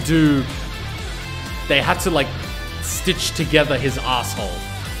had to like stitch together his asshole.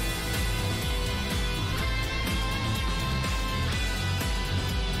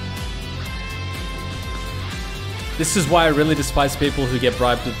 This is why I really despise people who get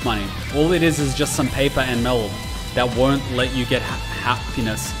bribed with money. All it is just some paper and metal that won't let you get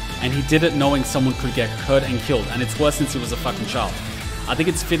happiness. And he did it knowing someone could get hurt and killed. And it's worse since he was a fucking child. I think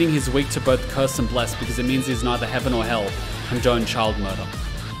it's fitting he's weak to both curse and bless because it means he's neither heaven or hell condone child murder.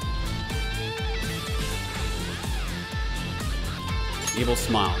 Evil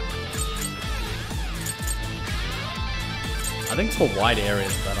smile. I think to a wide area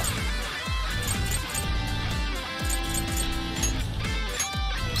is better.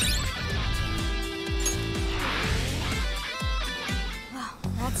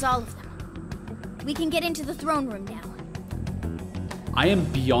 That's all of them. We can get into the throne room now. I am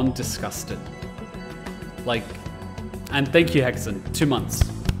beyond disgusted. Like, and thank you, Hexen. 2 months.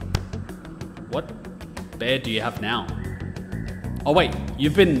 What bear do you have now? Oh wait,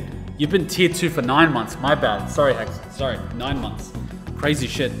 you've been tier 2 for 9 months. My bad. Sorry, Hexen. Sorry, 9 months. Crazy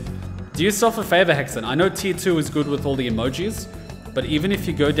shit. Do yourself a favor, Hexen. I know tier 2 is good with all the emojis, but even if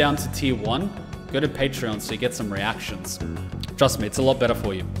you go down to tier 1, go to Patreon so you get some reactions. Trust me, it's a lot better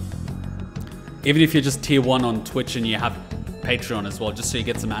for you. Even if you're just tier 1 on Twitch and you have Patreon as well, just so you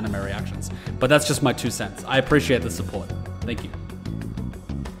get some anime reactions. But that's just my 2 cents. I appreciate the support. Thank you.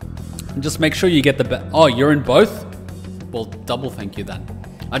 And just make sure you get the best. Oh, you're in both? Well, double thank you then.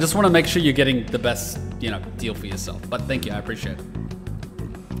 I just want to make sure you're getting the best, deal for yourself. But thank you, I appreciate it.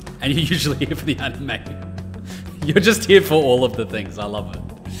 And you're usually here for the anime. You're just here for all of the things. I love it.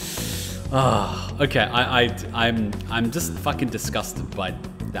 Ah, okay. I'm just fucking disgusted by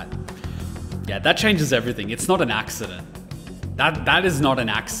that. Yeah, that changes everything. It's not an accident. That is not an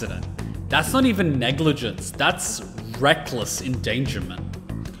accident. That's not even negligence. That's reckless endangerment.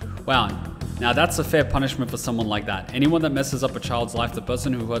 Wow. Now that's a fair punishment for someone like that. Anyone that messes up a child's life, the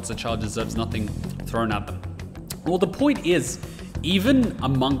person who hurts a child deserves nothing thrown at them. Well, the point is, even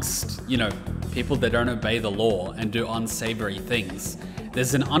amongst, people that don't obey the law and do unsavory things,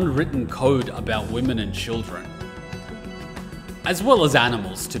 there's an unwritten code about women and children. As well as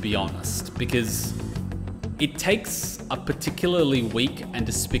animals, to be honest, because it takes a particularly weak and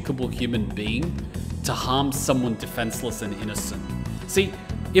despicable human being to harm someone defenseless and innocent. See,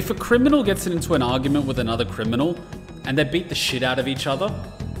 if a criminal gets into an argument with another criminal and they beat the shit out of each other,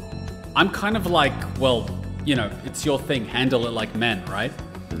 I'm kind of like, well, it's your thing, handle it like men, right?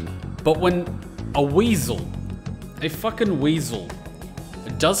 But when a fucking weasel,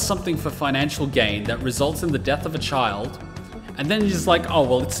 does something for financial gain that results in the death of a child, and then you're just like, oh,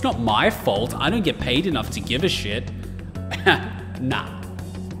 well, it's not my fault. I don't get paid enough to give a shit. Nah.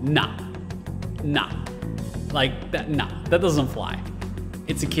 Like, that doesn't fly.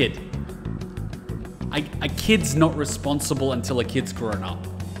 It's a kid. A kid's not responsible until a kid's grown up.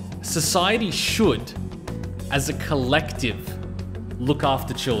 Society should, as a collective, look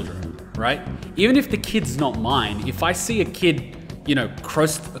after children, right? Even if the kid's not mine, if I see a kid,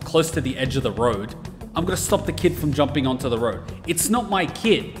 close to the edge of the road, I'm gonna stop the kid from jumping onto the road. It's not my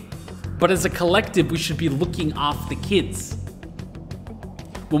kid, but as a collective, we should be looking after kids.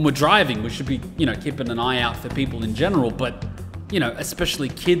 When we're driving, we should be, keeping an eye out for people in general, but, especially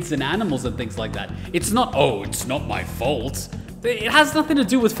kids and animals and things like that. It's not, oh, it's not my fault. It has nothing to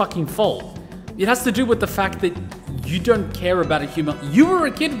do with fucking fault. It has to do with the fact that you don't care about a human. You were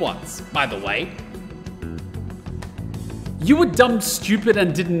a kid once, by the way. You were dumb, stupid,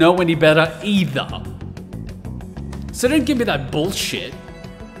 and didn't know any better either. So don't give me that bullshit.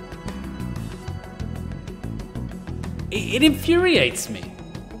 It infuriates me.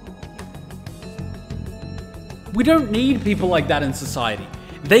 We don't need people like that in society.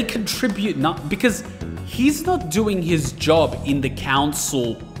 They contribute because he's not doing his job in the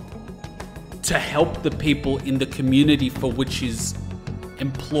council to help the people in the community for which he's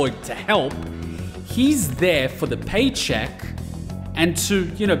employed to help. He's there for the paycheck and to,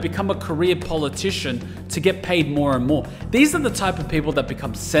 become a career politician to get paid more and more. These are the type of people that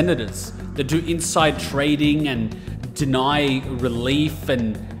become senators, that do inside trading and deny relief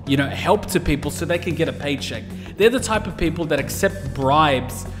and, help to people so they can get a paycheck. They're the type of people that accept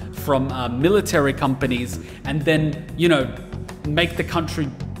bribes from military companies and then, make the country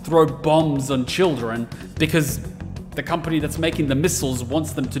throw bombs on children because the company that's making the missiles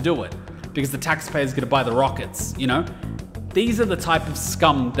wants them to do it. Because the taxpayer's gonna buy the rockets, These are the type of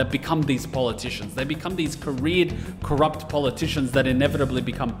scum that become these politicians. They become these careered, corrupt politicians that inevitably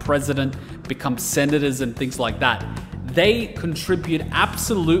become president, become senators and things like that. They contribute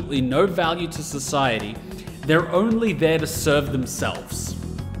absolutely no value to society. They're only there to serve themselves.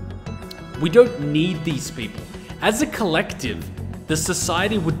 We don't need these people. As a collective, the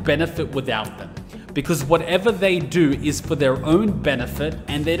society would benefit without them, because whatever they do is for their own benefit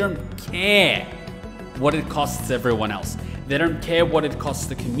and they don't care what it costs everyone else. They don't care what it costs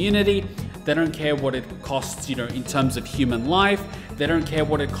the community. They don't care what it costs, in terms of human life. They don't care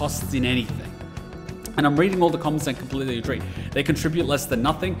what it costs in anything. And I'm reading all the comments and completely agree. They contribute less than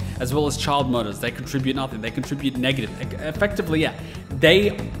nothing, as well as child murders. They contribute nothing. They contribute negative. Effectively, yeah.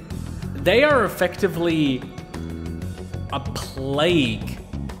 They are effectively a plague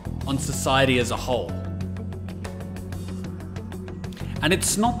on society as a whole. And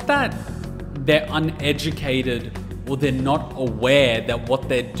it's not that they're uneducated or they're not aware that what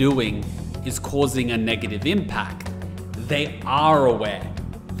they're doing is causing a negative impact. They are aware.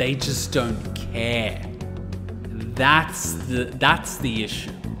 They just don't care. That's the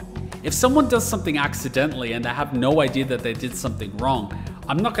issue. If someone does something accidentally and they have no idea that they did something wrong,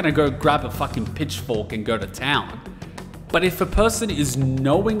 I'm not gonna go grab a fucking pitchfork and go to town. But if a person is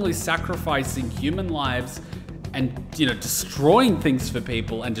knowingly sacrificing human lives and, destroying things for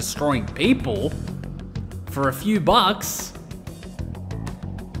people and destroying people for a few bucks,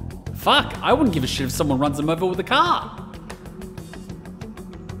 fuck, I wouldn't give a shit if someone runs them over with a car.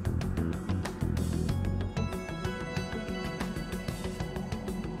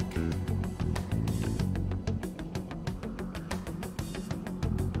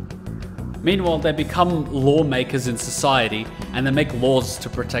 Meanwhile, they become lawmakers in society and they make laws to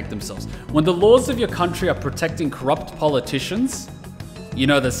protect themselves. When the laws of your country are protecting corrupt politicians, you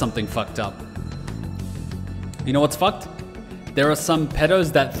know there's something fucked up. You know what's fucked? There are some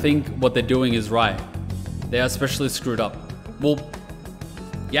pedos that think what they're doing is right. They are especially screwed up. Well,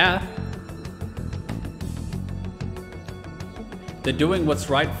 yeah. They're doing what's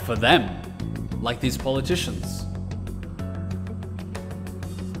right for them, like these politicians.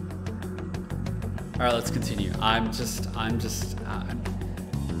 All right, let's continue. I'm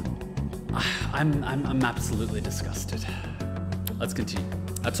absolutely disgusted. Let's continue.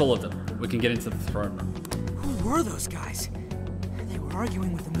 That's all of them. We can get into the throne room. Who were those guys? They were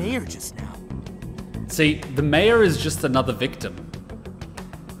arguing with the mayor just now. See, the mayor is just another victim.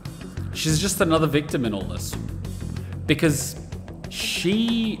 She's just another victim in all this. Because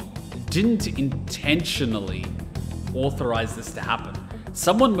she didn't intentionally authorize this to happen.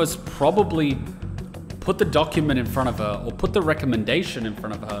 Someone most probably put the document in front of her or put the recommendation in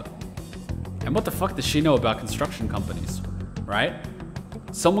front of her. And what the fuck does she know about construction companies, right?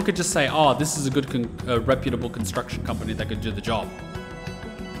 Someone could just say, oh, this is a good, reputable construction company that could do the job.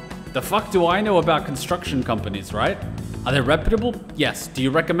 The fuck do I know about construction companies, right? Are they reputable? Yes. Do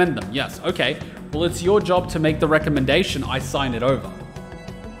you recommend them? Yes. Okay. Well, it's your job to make the recommendation. I sign it over.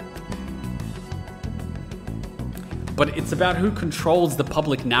 But it's about who controls the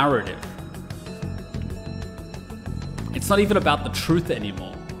public narrative. It's not even about the truth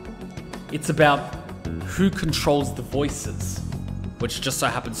anymore. It's about who controls the voices, which just so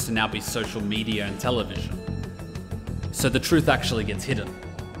happens to now be social media and television. So the truth actually gets hidden.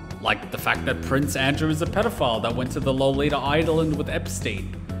 Like the fact that Prince Andrew is a pedophile that went to the Lolita Island with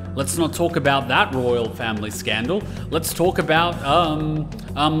Epstein. Let's not talk about that royal family scandal. Let's talk about,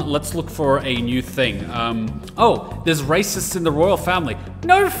 let's look for a new thing. Oh, there's racists in the royal family.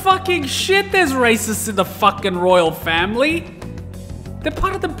 No fucking shit, there's racists in the fucking royal family. They're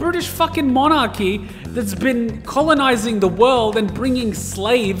part of the British fucking monarchy that's been colonizing the world and bringing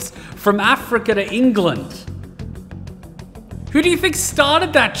slaves from Africa to England. Who do you think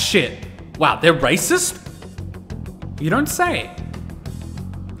started that shit? Wow, they're racist? You don't say.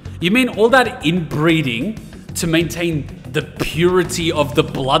 You mean all that inbreeding to maintain the purity of the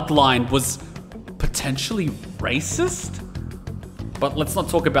bloodline was potentially racist? But let's not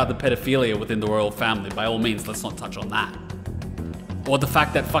talk about the pedophilia within the royal family. By all means, let's not touch on that. Or the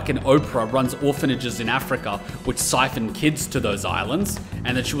fact that fucking Oprah runs orphanages in Africa which siphon kids to those islands,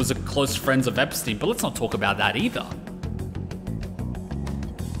 and that she was a close friend of Epstein. But let's not talk about that either.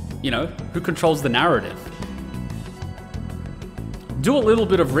 You know, who controls the narrative? Do a little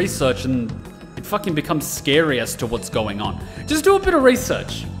bit of research and it fucking becomes scary as to what's going on. Just do a bit of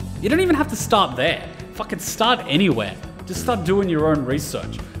research. You don't even have to start there. Fucking start anywhere. Just start doing your own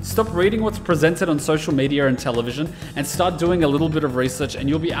research. Stop reading what's presented on social media and television and start doing a little bit of research, and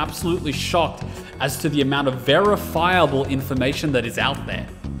you'll be absolutely shocked as to the amount of verifiable information that is out there.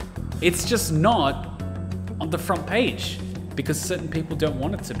 It's just not on the front page. because certain people don't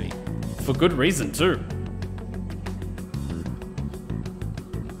want it to be. For good reason, too.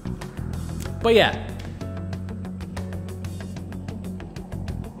 But yeah.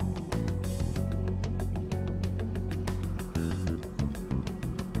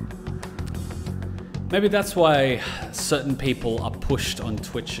 Maybe that's why certain people are pushed on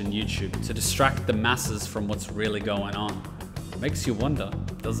Twitch and YouTube, to distract the masses from what's really going on. Makes you wonder,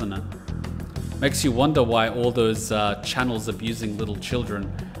 doesn't it? Makes you wonder why all those channels abusing little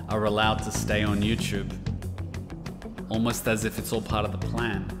children are allowed to stay on YouTube. Almost as if it's all part of the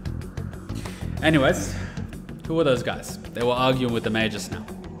plan. Anyways, who are those guys? They were arguing with the mayor just now.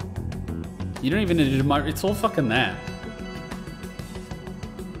 You don't even need to, it's all fucking there.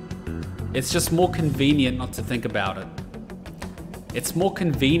 It's just more convenient not to think about it. It's more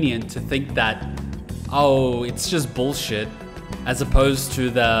convenient to think that, oh, it's just bullshit, as opposed to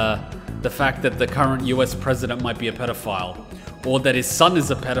the fact that the current US president might be a pedophile, or that his son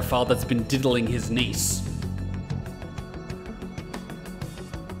is a pedophile that's been diddling his niece.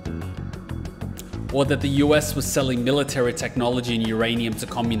 Or that the US was selling military technology and uranium to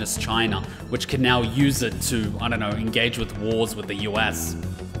communist China, which can now use it to, I don't know, engage with wars with the US.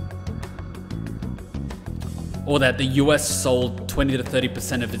 Or that the US sold 20 to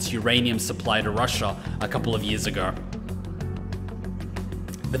 30% of its uranium supply to Russia a couple of years ago.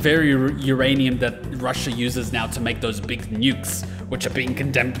 The very uranium that Russia uses now to make those big nukes, which are being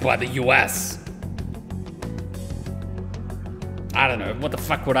condemned by the US. I don't know, what the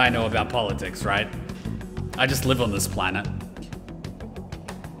fuck would I know about politics, right? I just live on this planet.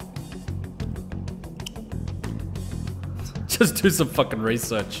 Just do some fucking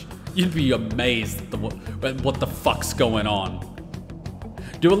research. You'd be amazed at what the fuck's going on.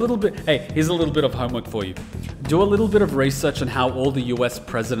 Do a little bit, hey, here's a little bit of homework for you. Do a little bit of research on how all the US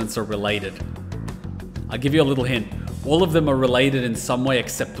presidents are related. I'll give you a little hint. All of them are related in some way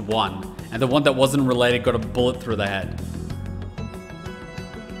except one. And the one that wasn't related got a bullet through the head.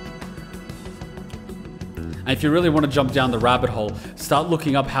 And if you really want to jump down the rabbit hole, start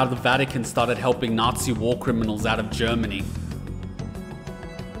looking up how the Vatican started helping Nazi war criminals out of Germany.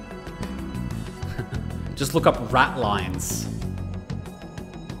 Just look up rat lines.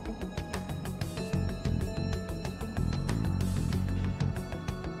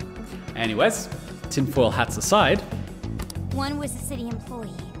 Anyways, tinfoil hats aside. One was a city employee.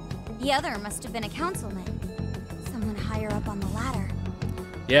 The other must have been a councilman. Someone higher up on the ladder.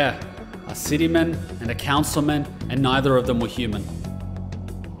 Yeah, a cityman and a councilman, and neither of them were human.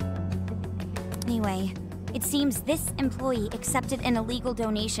 Anyway, it seems this employee accepted an illegal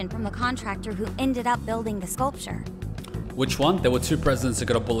donation from the contractor who ended up building the sculpture. Which one? There were two presidents that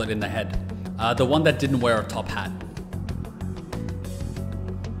got a bullet in the head. The one that didn't wear a top hat.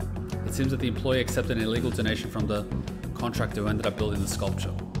 It seems that the employee accepted an illegal donation from the contractor who ended up building the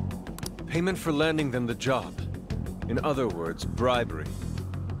sculpture. Payment for landing them the job. In other words, bribery.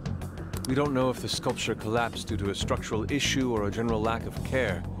 We don't know if the sculpture collapsed due to a structural issue or a general lack of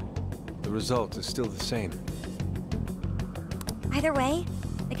care. The result is still the same. Either way,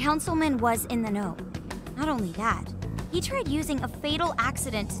 the councilman was in the know. Not only that, he tried using a fatal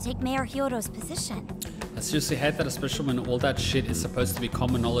accident to take Mayor Hyodo's position. I seriously hate that, especially when all that shit is supposed to be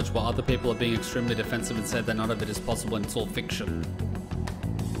common knowledge while other people are being extremely defensive and say that none of it is possible and it's all fiction.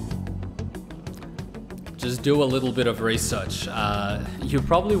 Just do a little bit of research. You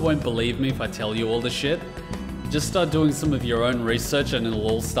probably won't believe me if I tell you all the shit. Just start doing some of your own research and it'll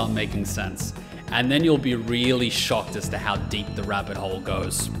all start making sense. And then you'll be really shocked as to how deep the rabbit hole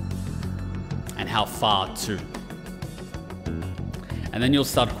goes. And how far too. And then you'll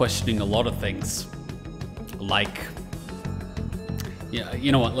start questioning a lot of things. Like, yeah,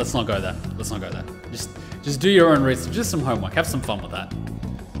 you know what, let's not go there. Let's not go there. Just do your own research, just some homework, have some fun with that.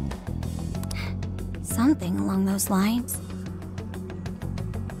 Something along those lines.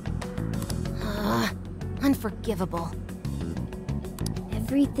 Unforgivable.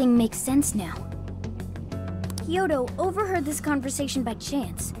 Everything makes sense now. Hyodo overheard this conversation by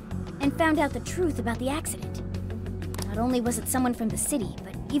chance, and found out the truth about the accident. Not only was it someone from the city,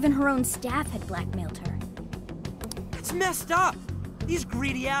 but even her own staff had blackmailed her. It's messed up! These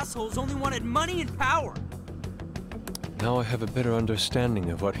greedy assholes only wanted money and power! Now I have a better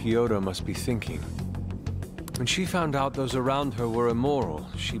understanding of what Hyodo must be thinking. When she found out those around her were immoral,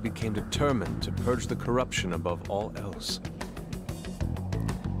 she became determined to purge the corruption above all else.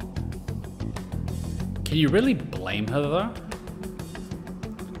 Can you really blame her though?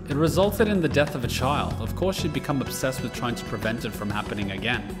 It resulted in the death of a child. Of course she'd become obsessed with trying to prevent it from happening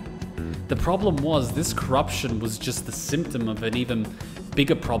again. The problem was this corruption was just the symptom of an even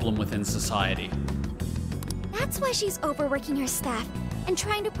bigger problem within society. That's why she's overworking her staff and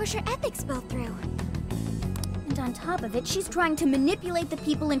trying to push her ethics bill through. And on top of it, she's trying to manipulate the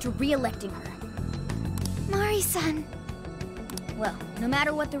people into re-electing her. Mari-san. Well, no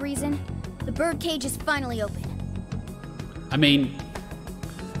matter what the reason, the birdcage is finally open. I mean,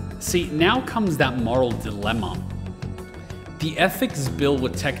 see, now comes that moral dilemma. The ethics bill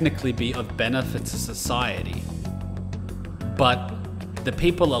would technically be of benefit to society, but the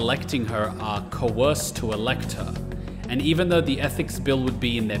people electing her are coerced to elect her. And even though the ethics bill would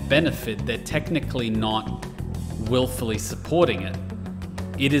be in their benefit, they're technically not willfully supporting it.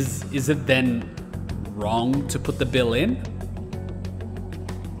 Is it then wrong to put the bill in?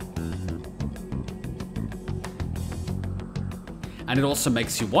 And it also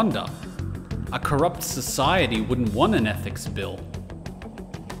makes you wonder, a corrupt society wouldn't want an ethics bill.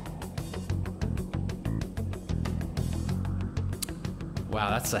 Wow,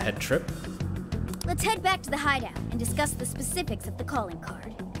 that's a head trip. Let's head back to the hideout and discuss the specifics of the calling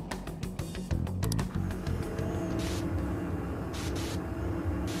card.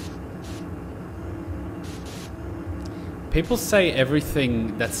 People say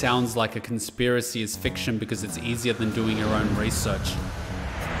everything that sounds like a conspiracy is fiction because it's easier than doing your own research.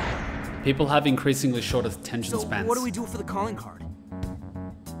 People have increasingly short attention spans. So what do we do for the calling card?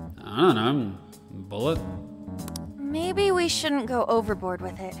 I don't know. Bullet? Maybe we shouldn't go overboard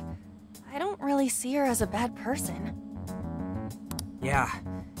with it. I don't really see her as a bad person. Yeah,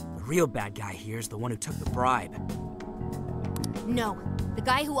 the real bad guy here is the one who took the bribe. No, the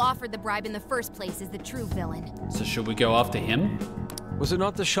guy who offered the bribe in the first place is the true villain. So should we go after him? Was it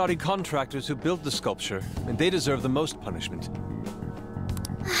not the shoddy contractors who built the sculpture? And they deserve the most punishment.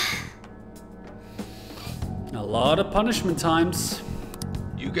 A lot of punishment times.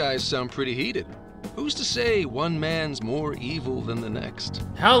 You guys sound pretty heated. Who's to say one man's more evil than the next?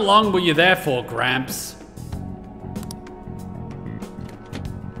 How long were you there for, Gramps?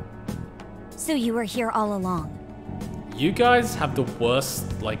 So you were here all along? You guys have the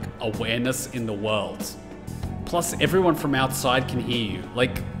worst, like, awareness in the world. Plus, everyone from outside can hear you.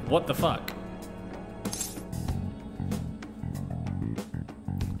 Like, what the fuck?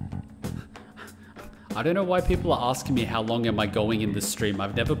 I don't know why people are asking me how long am I going in this stream.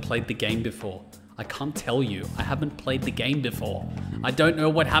 I've never played the game before. I can't tell you. I haven't played the game before. I don't know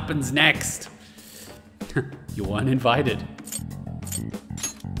what happens next. You weren't invited.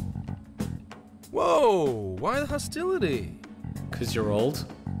 Whoa, why the hostility? 'Cause you're old?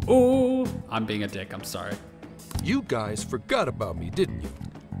 Ooh, I'm being a dick, I'm sorry. You guys forgot about me, didn't you?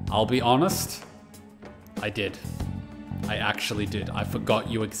 I'll be honest, I did. I actually did. I forgot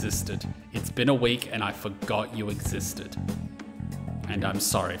you existed. It's been a week and I forgot you existed. And I'm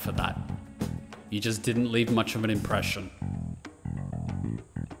sorry for that. You just didn't leave much of an impression.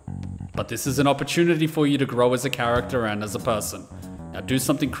 But this is an opportunity for you to grow as a character and as a person. Now do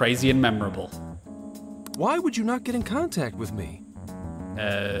something crazy and memorable. Why would you not get in contact with me?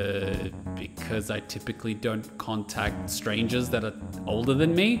 Because I typically don't contact strangers that are older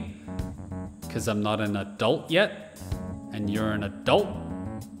than me. Because I'm not an adult yet. And you're an adult.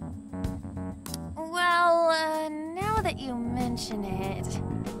 Well, now that you mention it...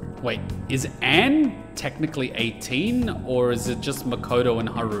 Wait, is Anne technically 18? Or is it just Makoto and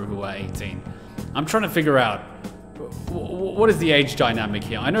Haru who are 18? I'm trying to figure out, what is the age dynamic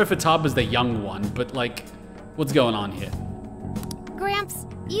here? I know Futaba's the young one, but like, what's going on here? Gramps,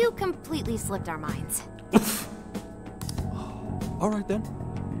 you completely slipped our minds. All right then.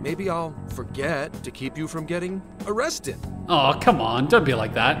 Maybe I'll forget to keep you from getting arrested. Oh, come on, don't be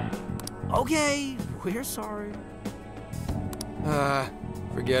like that. Okay, we're sorry.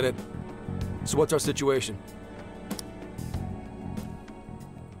 Forget it. So what's our situation?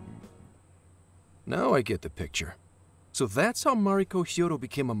 Now I get the picture. So that's how Mariko Hyodo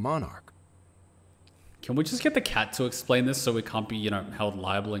became a monarch. Can we just get the cat to explain this so we can't be, held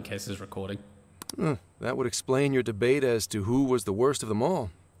liable in case he's recording? That would explain your debate as to who was the worst of them all.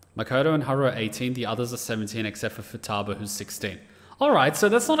 Makoto and Haru are 18, the others are 17 except for Futaba who's 16. Alright, so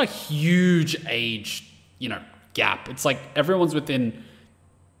that's not a huge age, gap. It's like everyone's within,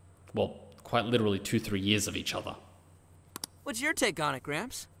 well, quite literally 2-3 years of each other. What's your take on it,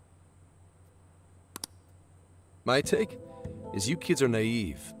 Gramps? My take is you kids are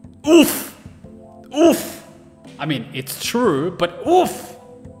naive. Oof! Oof! I mean, it's true, but oof!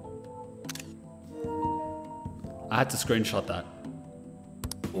 I had to screenshot that.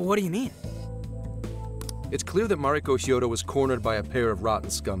 What do you mean? It's clear that Mariko Hyodo was cornered by a pair of rotten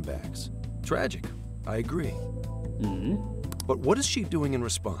scumbags. Tragic, I agree. But what is she doing in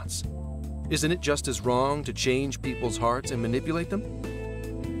response? Isn't it just as wrong to change people's hearts and manipulate them?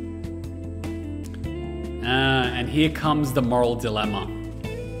 and here comes the moral dilemma.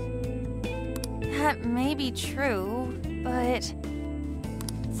 That may be true, but...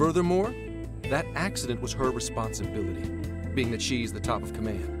 Furthermore, that accident was her responsibility, being that she's the top of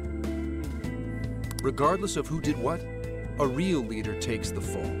command. Regardless of who did what, a real leader takes the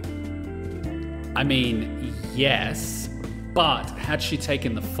fall. I mean, yes, but had she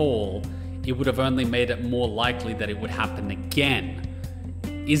taken the fall, it would have only made it more likely that it would happen again.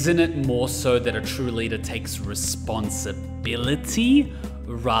 Isn't it more so that a true leader takes responsibility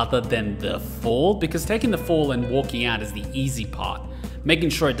rather than the fall? Because taking the fall and walking out is the easy part.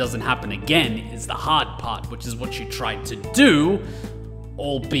 Making sure it doesn't happen again is the hard part, which is what she tried to do,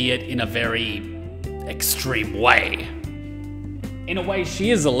 albeit in a very extreme way. In a way,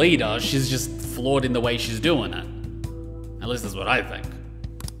 she is a leader, she's just flawed in the way she's doing it. At least that's what I think.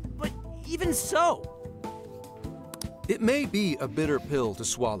 But even so... It may be a bitter pill to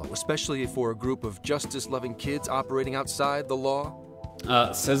swallow, especially for a group of justice-loving kids operating outside the law.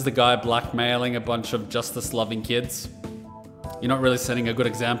 Says the guy blackmailing a bunch of justice-loving kids. You're not really setting a good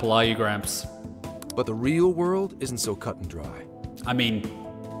example, are you, Gramps? But the real world isn't so cut and dry. I mean,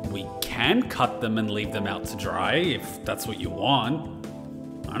 we can cut them and leave them out to dry, if that's what you want.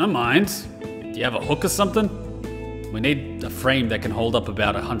 I don't mind. Do you have a hook or something? We need a frame that can hold up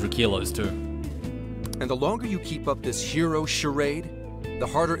about 100 kilos, too. And the longer you keep up this hero charade, the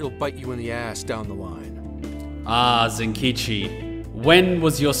harder it'll bite you in the ass down the line. Ah, Zenkichi. When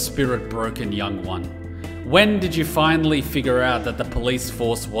was your spirit broken, young one? When did you finally figure out that the police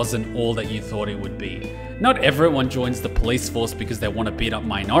force wasn't all that you thought it would be? Not everyone joins the police force because they want to beat up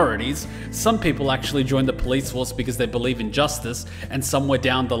minorities. Some people actually join the police force because they believe in justice, and somewhere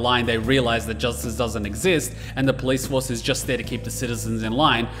down the line they realize that justice doesn't exist and the police force is just there to keep the citizens in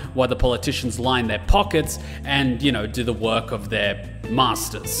line while the politicians line their pockets and, you know, do the work of their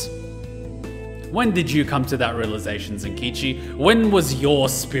masters. When did you come to that realization, Zenkichi? When was your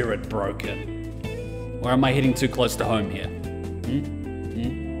spirit broken? Or am I hitting too close to home here?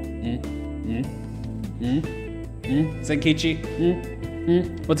 Zenkichi?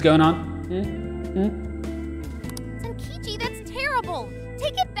 What's going on? Zenkichi, that's terrible!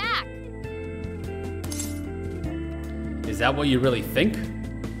 Take it back! Is that what you really think?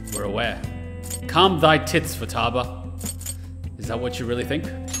 We're aware. Calm thy tits, Futaba. Is that what you really think?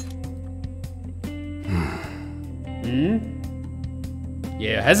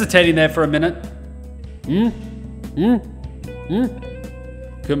 Yeah, hesitating there for a minute.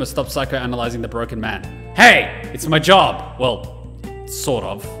 Kuma, stop psychoanalyzing the broken man. Hey! It's my job! Well, sort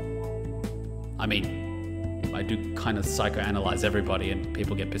of. I mean, I do kind of psychoanalyze everybody and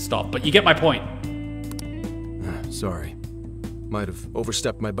people get pissed off, but you get my point. Sorry. Might have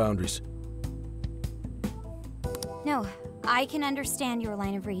overstepped my boundaries. No, I can understand your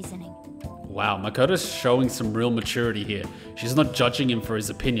line of reasoning. Wow, Makoto's showing some real maturity here. She's not judging him for his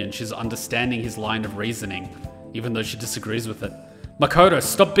opinion, she's understanding his line of reasoning, even though she disagrees with it. Makoto,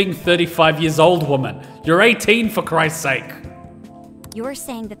 stop being 35 years old, woman. You're 18, for Christ's sake. You're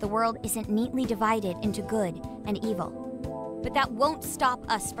saying that the world isn't neatly divided into good and evil. But that won't stop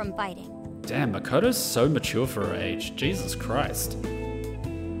us from fighting. Damn, Makoto's so mature for her age. Jesus Christ.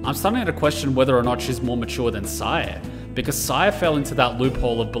 I'm starting to question whether or not she's more mature than Saya, because Saya fell into that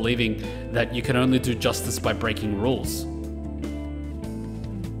loophole of believing that you can only do justice by breaking rules.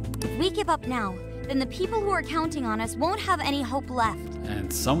 If we give up now, then the people who are counting on us won't have any hope left.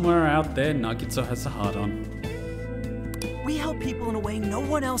 And somewhere out there, Nagito has a heart on. We help people in a way no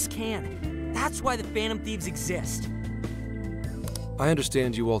one else can. That's why the Phantom Thieves exist. I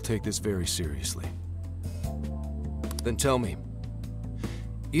understand you all take this very seriously. Then tell me,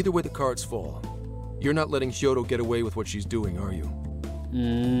 either way the cards fall, you're not letting Hyodo get away with what she's doing, are you?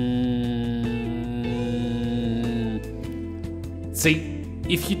 See,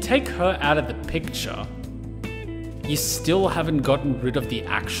 if you take her out of the picture, you still haven't gotten rid of the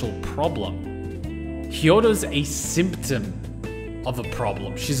actual problem. Hyodo's a symptom of a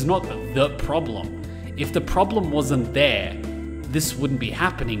problem. She's not the problem. If the problem wasn't there, this wouldn't be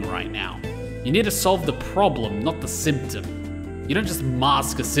happening right now. You need to solve the problem, not the symptom. You don't just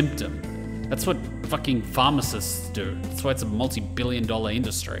mask a symptom. That's what fucking pharmacists do. That's why it's a multi-billion-dollar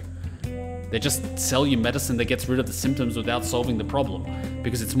industry. They just sell you medicine that gets rid of the symptoms without solving the problem,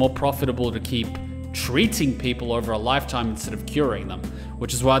 because it's more profitable to keep treating people over a lifetime instead of curing them,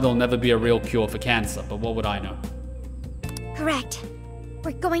 which is why there'll never be a real cure for cancer, but what would I know? Correct.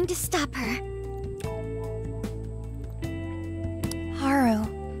 We're going to stop her. Haru.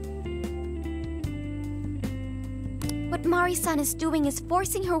 What Mari-san is doing is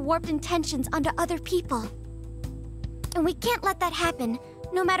forcing her warped intentions onto other people. And we can't let that happen,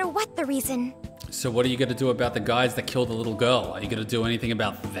 no matter what the reason. So what are you gonna do about the guys that killed the little girl? Are you gonna do anything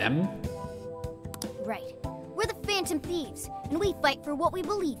about them? Right. We're the Phantom Thieves, and we fight for what we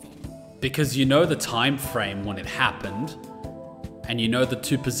believe in. Because you know the time frame when it happened, and you know the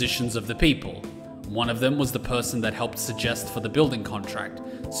two positions of the people. One of them was the person that helped suggest for the building contract,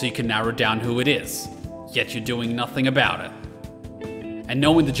 so you can narrow down who it is. Yet you're doing nothing about it. And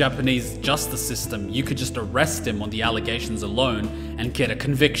knowing the Japanese justice system, you could just arrest him on the allegations alone and get a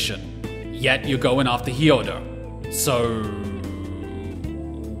conviction. Yet you're going after Hyodo. So,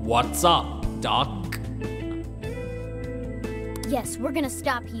 what's up, Doc? Yes, we're gonna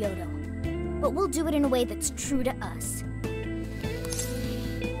stop Hyodo. But we'll do it in a way that's true to us.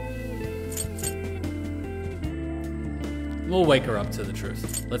 We'll wake her up to the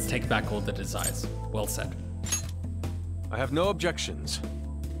truth. Let's take back all the desires. Well said. I have no objections.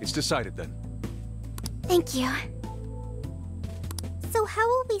 It's decided then. Thank you. So how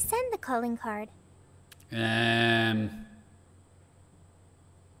will we send the calling card?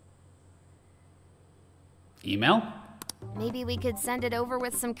 Email? Maybe we could send it over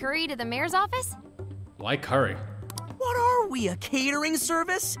with some curry to the mayor's office? Why curry? What are we, a catering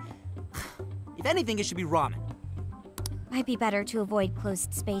service? If anything, it should be ramen. Might be better to avoid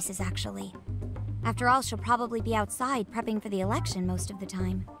closed spaces, actually. After all, she'll probably be outside prepping for the election most of the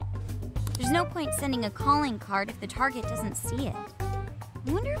time. There's no point sending a calling card if the target doesn't see it.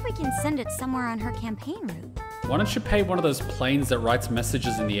 I wonder if we can send it somewhere on her campaign route. Why don't you pay one of those planes that writes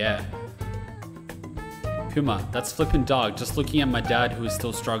messages in the air? Kuma, that's flippin' dog. Just looking at my dad who is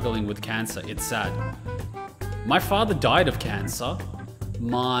still struggling with cancer. It's sad. My father died of cancer.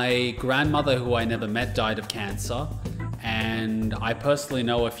 My grandmother, who I never met, died of cancer. And I personally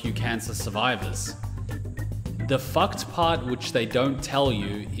know a few cancer survivors. The fucked part which they don't tell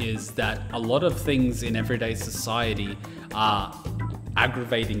you is that a lot of things in everyday society are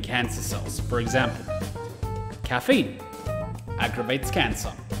aggravating cancer cells. For example, caffeine aggravates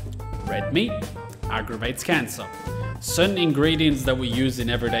cancer. Red meat aggravates cancer. Certain ingredients that we use in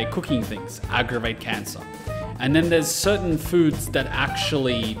everyday cooking things aggravate cancer. And then there's certain foods that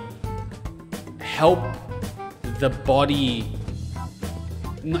actually help the body,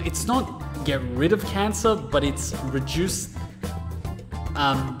 it's not get rid of cancer, but it's reduce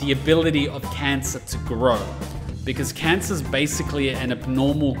the ability of cancer to grow. Because cancer is basically an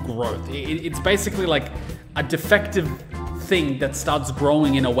abnormal growth. It's basically like a defective thing that starts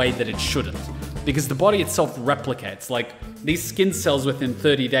growing in a way that it shouldn't. Because the body itself replicates. Like, these skin cells within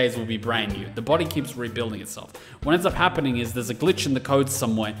 30 days will be brand new. The body keeps rebuilding itself. What ends up happening is there's a glitch in the code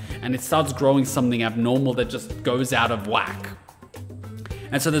somewhere and it starts growing something abnormal that just goes out of whack.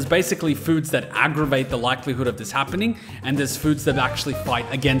 And so there's basically foods that aggravate the likelihood of this happening, and there's foods that actually fight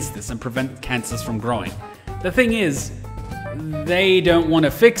against this and prevent cancers from growing. The thing is, they don't want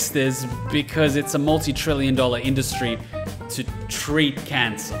to fix this because it's a multi-trillion-dollar industry to treat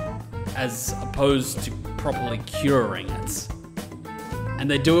cancer, as opposed to properly curing it.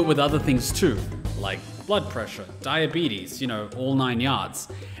 And they do it with other things too, like blood pressure, diabetes, you know, all 9 yards.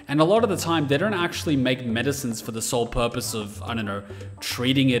 And a lot of the time, they don't actually make medicines for the sole purpose of, I don't know,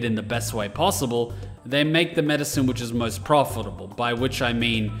 treating it in the best way possible. They make the medicine which is most profitable, by which I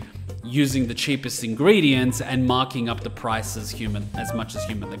mean using the cheapest ingredients and marking up the price as much as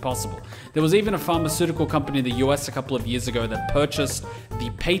humanly possible. There was even a pharmaceutical company in the US a couple of years ago that purchased the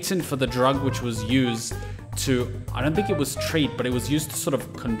patent for the drug which was used to, I don't think it was treat, but it was used to sort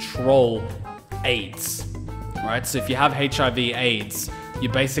of control AIDS, right? So if you have HIV/AIDS, you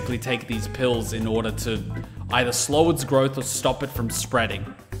basically take these pills in order to either slow its growth or stop it from spreading.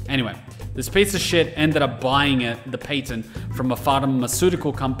 Anyway, this piece of shit ended up buying the patent from a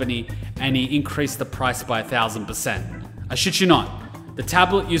pharmaceutical company, and he increased the price by 1,000%. I shit you not. The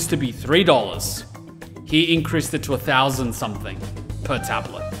tablet used to be $3. He increased it to 1,000 something per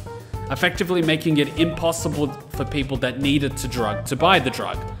tablet, effectively making it impossible for people that needed to buy the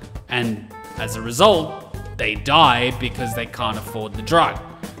drug. And as a result, they die because they can't afford the drug.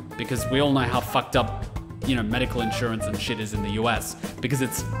 Because we all know how fucked up, you know, medical insurance and shit is in the US, because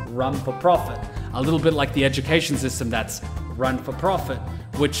it's run for profit. A little bit like the education system that's run for profit,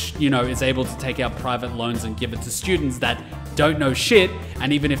 which, you know, is able to take out private loans and give it to students that don't know shit,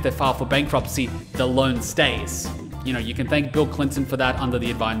 and even if they file for bankruptcy, the loan stays. You know, you can thank Bill Clinton for that under the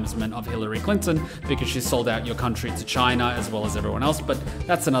advisement of Hillary Clinton, because she sold out your country to China as well as everyone else, but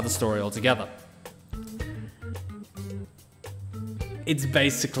that's another story altogether. It's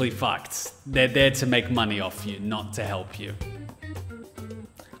basically fucked. They're there to make money off you, not to help you.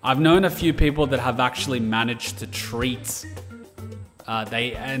 I've known a few people that have actually managed to treat,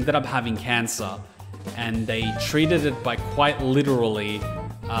 they ended up having cancer, and they treated it by quite literally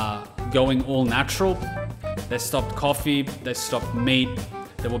going all natural. They stopped coffee, they stopped meat.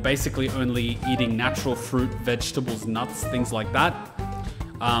 They were basically only eating natural fruit, vegetables, nuts, things like that.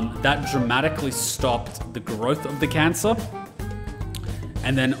 That dramatically stopped the growth of the cancer.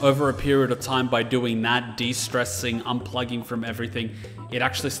 And then over a period of time, by doing that, de-stressing, unplugging from everything, it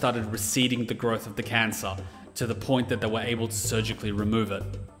actually started receding the growth of the cancer to the point that they were able to surgically remove it,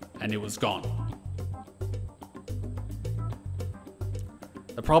 and it was gone.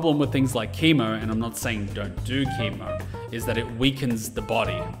 The problem with things like chemo, and I'm not saying don't do chemo, is that it weakens the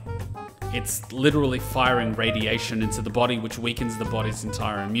body. It's literally firing radiation into the body, which weakens the body's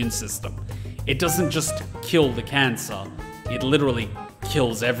entire immune system. It doesn't just kill the cancer, it literally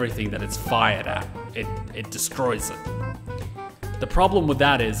kills everything that it's fired at. It destroys it. The problem with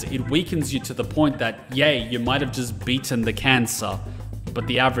that is it weakens you to the point that, yay, you might have just beaten the cancer, but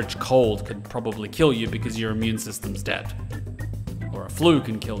the average cold could probably kill you because your immune system's dead. Or a flu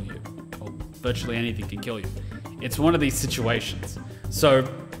can kill you, or virtually anything can kill you. It's one of these situations. So,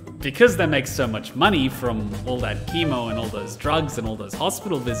 because they make so much money from all that chemo and all those drugs and all those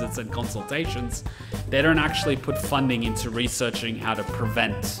hospital visits and consultations, they don't actually put funding into researching how to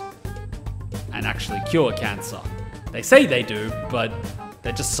prevent and actually cure cancer. They say they do, but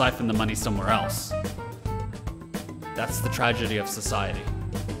they just siphon the money somewhere else. That's the tragedy of society.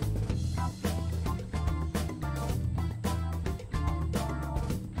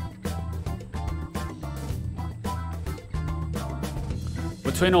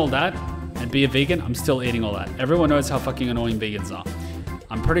 Between all that and be a vegan, I'm still eating all that. Everyone knows how fucking annoying vegans are.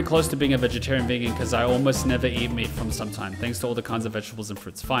 I'm pretty close to being a vegetarian vegan because I almost never eat meat from some time, thanks to all the kinds of vegetables and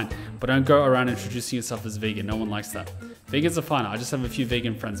fruits. Fine, but don't go around introducing yourself as vegan. No one likes that. Vegans are fine. I just have a few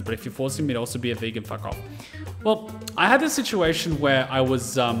vegan friends, but if you're forcing me to also be a vegan, fuck off. Well, I had this situation where I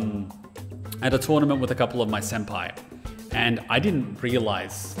was at a tournament with a couple of my senpai, and I didn't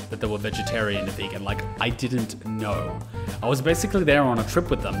realize that they were vegetarian and vegan. Like, I didn't know. I was basically there on a trip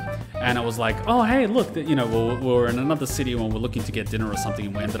with them, and I was like, oh, hey, look, you know, we were in another city when we were looking to get dinner or something,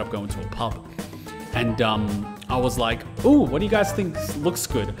 and we ended up going to a pub. And I was like, ooh, what do you guys think looks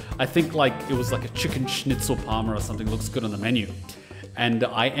good? I think like it was like a chicken schnitzel parma or something looks good on the menu. And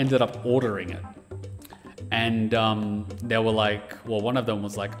I ended up ordering it. And they were like, well, one of them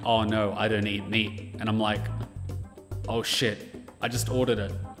was like, oh no, I don't eat meat. And I'm like, oh shit, I just ordered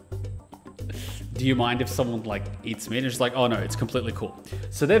it. Do you mind if someone like eats meat? And she's like, oh no, it's completely cool.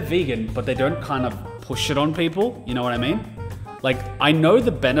 So they're vegan, but they don't kind of push it on people. You know what I mean? Like, I know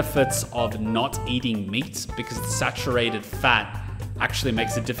the benefits of not eating meat because the saturated fat actually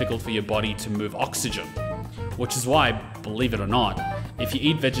makes it difficult for your body to move oxygen, which is why, believe it or not, if you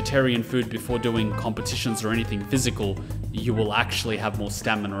eat vegetarian food before doing competitions or anything physical, you will actually have more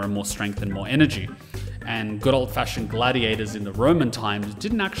stamina and more strength and more energy. And good old-fashioned gladiators in the Roman times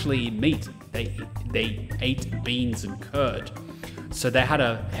didn't actually eat meat. They ate beans and curd. So they had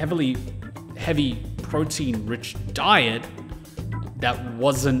a heavy protein-rich diet that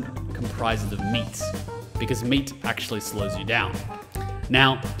wasn't comprised of meat, because meat actually slows you down.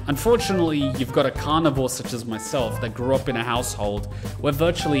 Now, unfortunately, you've got a carnivore such as myself that grew up in a household where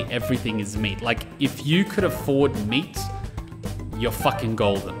virtually everything is meat. Like, if you could afford meat, you're fucking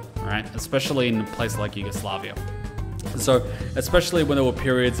golden, right? Especially in a place like Yugoslavia. So, especially when there were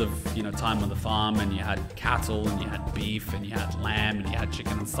periods of, you know, time on the farm and you had cattle and you had beef and you had lamb and you had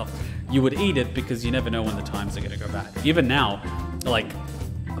chicken and stuff, you would eat it because you never know when the times are gonna go bad. Even now, like,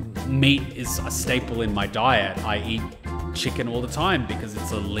 meat is a staple in my diet. I eat chicken all the time because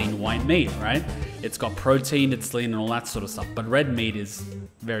it's a lean white meat, right? It's got protein, it's lean and all that sort of stuff. But red meat is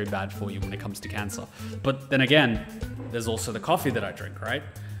very bad for you when it comes to cancer. But then again, there's also the coffee that I drink, right?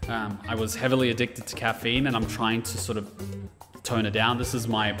 I was heavily addicted to caffeine and I'm trying to sort of tone it down. This is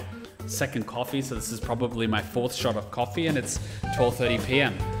my second coffee, so this is probably my fourth shot of coffee and it's 12:30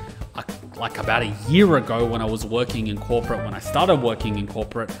 p.m. Like about a year ago when I was working in corporate, when I started working in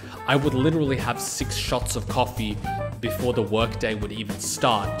corporate, I would literally have 6 shots of coffee before the workday would even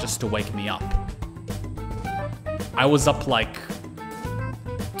start just to wake me up. I was up like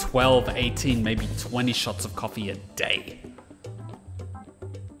 12, 18, maybe 20 shots of coffee a day.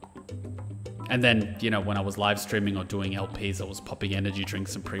 And then, you know, when I was live streaming or doing LPs, I was popping energy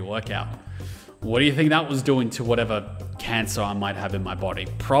drinks and pre-workout. What do you think that was doing to whatever cancer I might have in my body?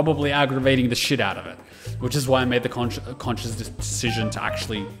 Probably aggravating the shit out of it, which is why I made the conscious decision to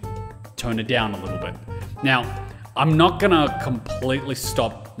actually tone it down a little bit. Now, I'm not gonna completely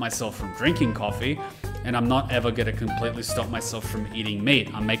stop myself from drinking coffee, and I'm not ever gonna completely stop myself from eating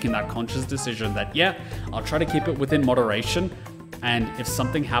meat. I'm making that conscious decision that, yeah, I'll try to keep it within moderation, and if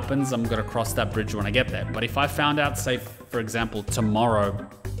something happens, I'm gonna cross that bridge when I get there. But if I found out, say, for example, tomorrow,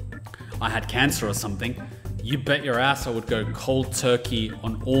 I had cancer or something, you bet your ass I would go cold turkey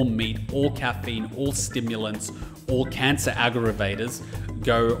on all meat, all caffeine, all stimulants, all cancer aggravators,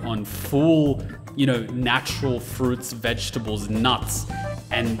 go on full, you know, natural fruits, vegetables, nuts,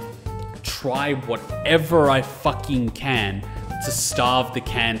 and try whatever I fucking can to starve the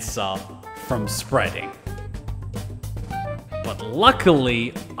cancer from spreading. But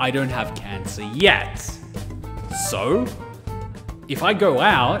luckily, I don't have cancer yet. So, if I go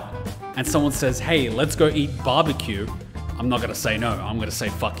out and someone says, hey, let's go eat barbecue, I'm not gonna say no, I'm gonna say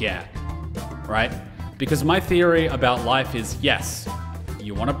fuck yeah, right? Because my theory about life is, yes,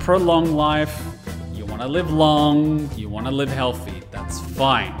 you wanna prolong life, you wanna live long, you wanna live healthy, that's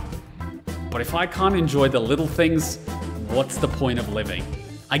fine. But if I can't enjoy the little things, what's the point of living?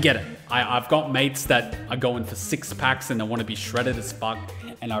 I get it. I've got mates that are going for 6-packs and they want to be shredded as fuck,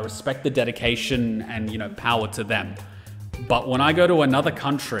 and I respect the dedication and, you know, power to them. But when I go to another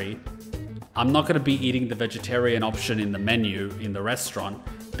country, I'm not going to be eating the vegetarian option in the menu in the restaurant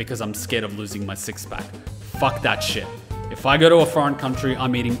because I'm scared of losing my 6-pack. Fuck that shit. If I go to a foreign country,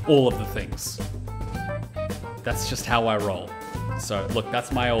 I'm eating all of the things. That's just how I roll. So look,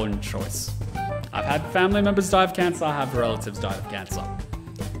 that's my own choice. I've had family members die of cancer, I have relatives die of cancer.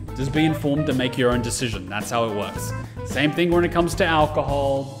 Just be informed and make your own decision. That's how it works. Same thing when it comes to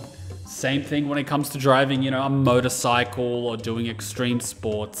alcohol. Same thing when it comes to driving, you know, a motorcycle or doing extreme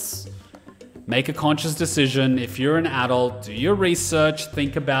sports. Make a conscious decision. If you're an adult, do your research,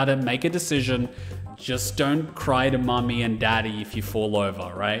 think about it, make a decision. Just don't cry to mommy and daddy if you fall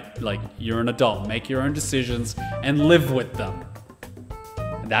over, right? Like, you're an adult. Make your own decisions and live with them.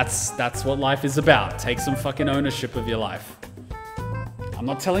 That's what life is about. Take some fucking ownership of your life. I'm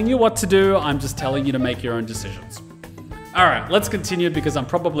not telling you what to do, I'm just telling you to make your own decisions. Alright, let's continue because I'm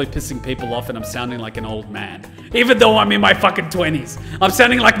probably pissing people off and I'm sounding like an old man. Even though I'm in my fucking 20s. I'm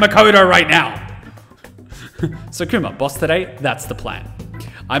sounding like Makoto right now. So Kuma, boss today, that's the plan.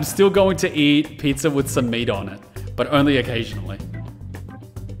 I'm still going to eat pizza with some meat on it, but only occasionally.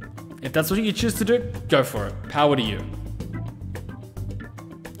 If that's what you choose to do, go for it. Power to you.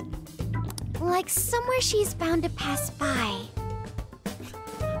 Like somewhere she's bound to pass by.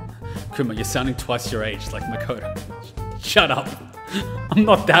 Kuma, you're sounding twice your age, like Makoto. Shut up. I'm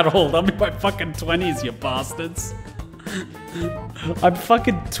not that old. I'm in my fucking 20s, you bastards. I'm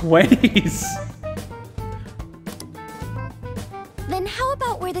fucking 20s. Then how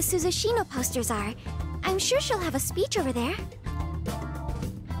about where the Suzushino posters are? I'm sure she'll have a speech over there.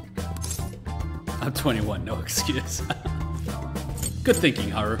 I'm 21, no excuse. Good thinking,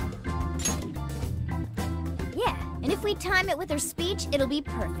 Haru. Yeah, and if we time it with her speech, it'll be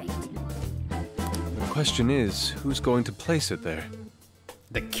perfect. The question is, who's going to place it there?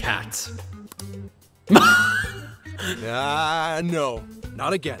 The cat. No,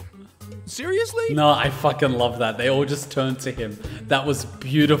 not again. Seriously? No, I fucking love that. They all just turned to him. That was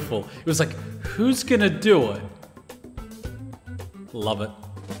beautiful. It was like, who's gonna do it? Love it.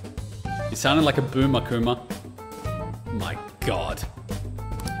 You sounded like a boomer, Kuma. My god.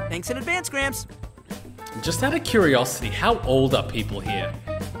 Thanks in advance, Gramps. Just out of curiosity, how old are people here?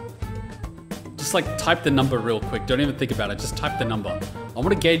 Just like type the number real quick. Don't even think about it. Just type the number. I want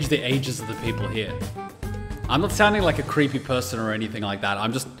to gauge the ages of the people here. I'm not sounding like a creepy person or anything like that.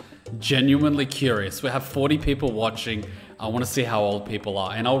 I'm just genuinely curious. We have 40 people watching. I want to see how old people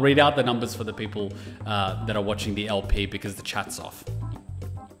are. And I'll read out the numbers for the people that are watching the LP because the chat's off.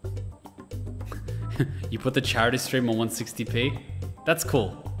 You put the charity stream on 160p? That's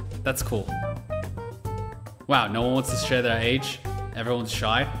cool. That's cool. Wow, no one wants to share their age? Everyone's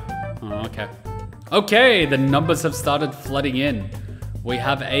shy? Oh, okay. Okay, the numbers have started flooding in. We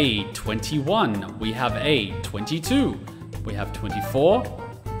have a 21. We have a 22. We have 24.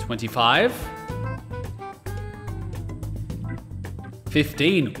 25.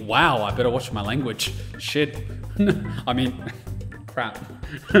 15. Wow, I better watch my language. Shit. I mean, crap.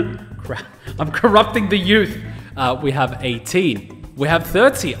 Crap. I'm corrupting the youth. We have 18. We have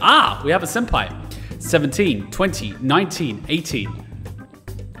 30. Ah, we have a senpai. 17, 20, 19, 18.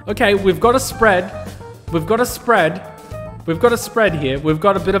 Okay, we've got a spread. We've got a spread. We've got a spread here. We've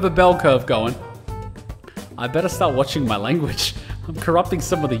got a bit of a bell curve going. I better start watching my language. I'm corrupting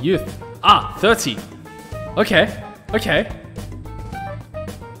some of the youth. Ah, 30. Okay, okay.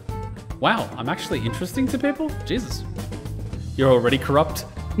 Wow, I'm actually interesting to people? Jesus. You're already corrupt?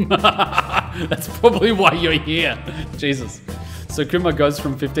 That's probably why you're here. Jesus. So Kuma goes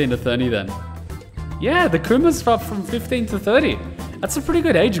from 15 to 30 then. Yeah, the Kumas from 15 to 30. That's a pretty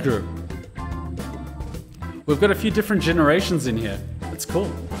good age group. We've got a few different generations in here. That's cool.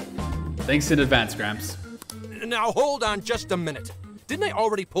 Thanks in advance, Gramps. Now hold on just a minute. Didn't I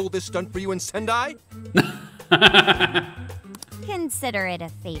already pull this stunt for you in Sendai? Consider it a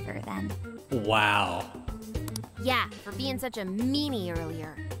favor, then. Wow. Yeah, for being such a meanie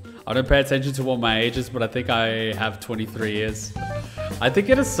earlier. I don't pay attention to what my age is, but I think I have 23 years. I think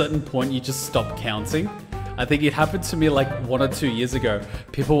at a certain point you just stop counting. I think it happened to me like 1 or 2 years ago.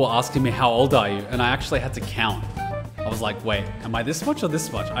 People were asking me, how old are you? And I actually had to count. I was like, wait, am I this much or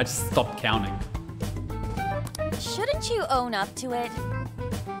this much? I just stopped counting. Shouldn't you own up to it?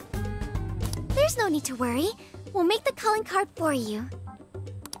 There's no need to worry. We'll make the calling card for you.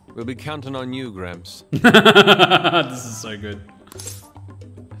 We'll be counting on you, Gramps. This is so good.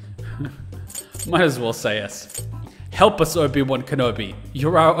 Might as well say yes. Help us, Obi-Wan Kenobi.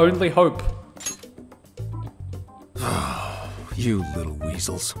 You're our only hope. You little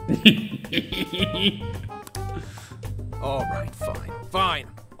weasels. All right, fine. Fine.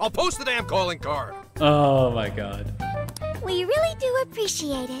 I'll post the damn calling card. Oh my god. We really do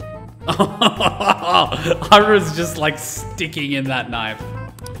appreciate it. Haru's just like sticking in that knife.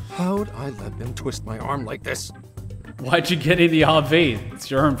 How'd I let them twist my arm like this? Why'd you get in the RV?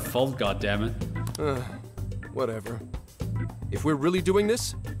 It's your own fault, goddammit. Whatever. If we're really doing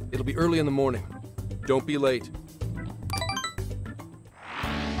this, it'll be early in the morning. Don't be late.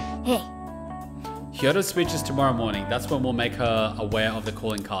 Hey. Hyodo's speech is tomorrow morning. That's when we'll make her aware of the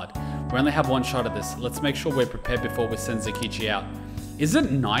calling card. We only have one shot at this. Let's make sure we're prepared before we send Zekichi out. Is it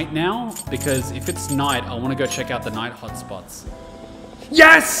night now? Because if it's night, I want to go check out the night hotspots.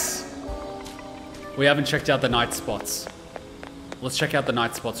 Yes! We haven't checked out the night spots. Let's check out the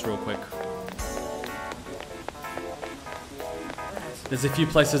night spots real quick. There's a few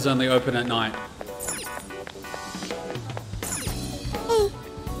places only open at night.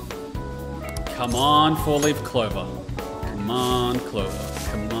 Come on, four-leaf clover. Come on, clover.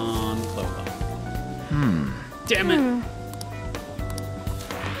 Come on, clover. Damn it.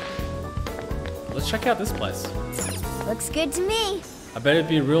 Let's check out this place. Looks good to me. I bet it'd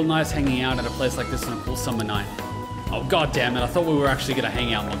be real nice hanging out at a place like this on a cool summer night. Oh god damn it, I thought we were actually gonna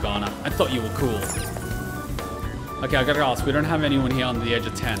hang out, Morgana. I thought you were cool. Okay, I gotta ask, we don't have anyone here under the age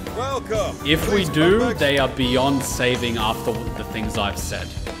of 10. Welcome. If we do, they are beyond saving after the things I've said.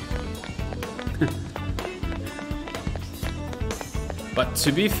 But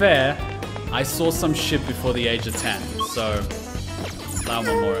to be fair, I saw some shit before the age of 10, so Flower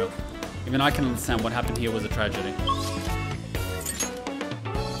Memorial. Even I can understand what happened here was a tragedy.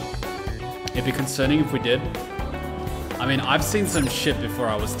 It'd be concerning if we did. I mean, I've seen some shit before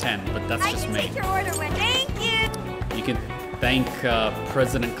I was 10, but that's just me. Take your order when. Thank you. You can thank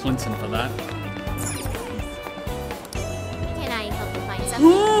President Clinton for that. Can I help you find something?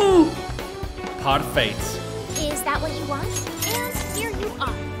 Ooh! Part of fate. Is that what you want? And here you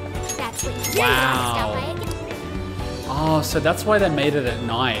are. That's what you Wow. want to stop by. Oh, so that's why they made it at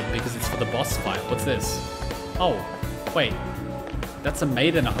night, because it's for the boss fight. What's this? Oh, wait. That's a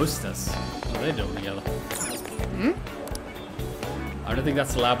maid and a hostess. What are they doing together? I don't think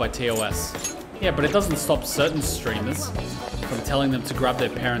that's allowed by TOS. Yeah, but it doesn't stop certain streamers from telling them to grab their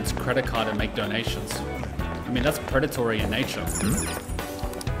parents' credit card and make donations. I mean, that's predatory in nature.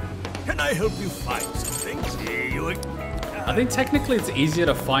 Can I help you find something? I think technically it's easier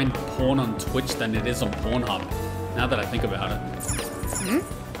to find porn on Twitch than it is on Pornhub, now that I think about it.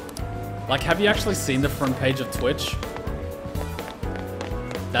 Like, have you actually seen the front page of Twitch?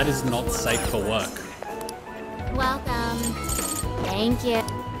 That is not safe for work. Welcome. Thank you.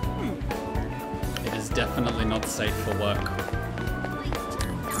 It is definitely not safe for work.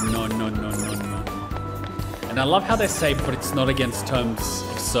 No, no, no, no, no. And I love how they say, but it's not against terms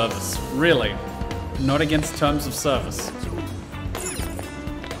of service. Really? Not against terms of service.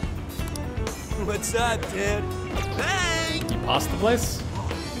 What's up, dude? Hey! You passed the place?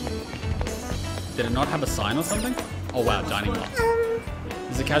 Did it not have a sign or something? Oh wow, dining bar.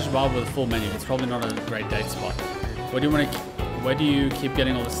 There's a casual bar with a full menu. It's probably not a great date spot. Where do you keep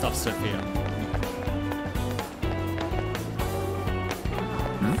getting all this stuff, Sophia?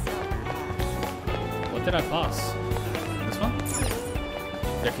 What did I pass? This one?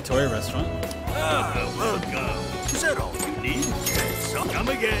 Yakitori restaurant. Ah, welcome. Is that all you need? Yes, I'll come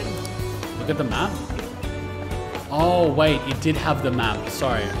again. Look at the map. Oh wait, it did have the map.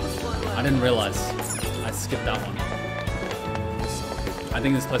 Sorry, I didn't realize. I skipped that one. I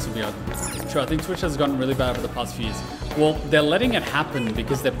think this place will be open. Sure, I think Twitch has gotten really bad over the past few years. Well, they're letting it happen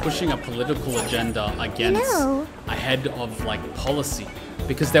because they're pushing a political agenda against ahead of like policy.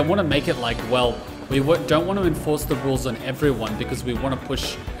 Because they want to make it like, well, we don't want to enforce the rules on everyone because we want to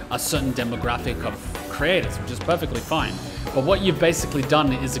push a certain demographic of creators, which is perfectly fine. But what you've basically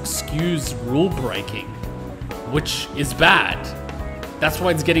done is excuse rule breaking, which is bad. That's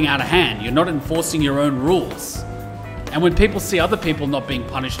why it's getting out of hand. You're not enforcing your own rules. And when people see other people not being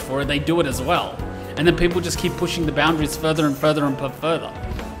punished for it, they do it as well. And then people just keep pushing the boundaries further and further and further.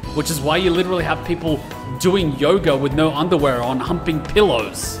 Which is why you literally have people doing yoga with no underwear on, humping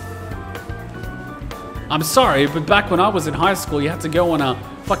pillows. I'm sorry, but back when I was in high school, you had to go on a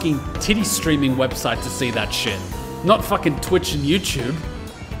fucking titty streaming website to see that shit. Not fucking Twitch and YouTube.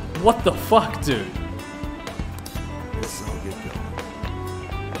 What the fuck, dude? This all get going.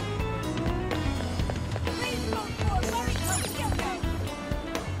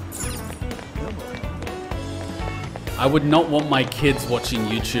 I would not want my kids watching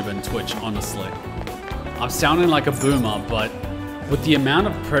YouTube and Twitch, honestly. I'm sounding like a boomer, but with the amount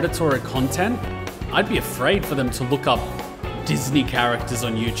of predatory content, I'd be afraid for them to look up Disney characters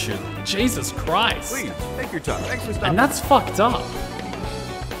on YouTube. Jesus Christ. Please, take your time. Thanks for stopping. And that's fucked up.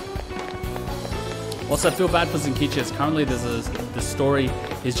 Also, I feel bad for Zenkichi, as currently the story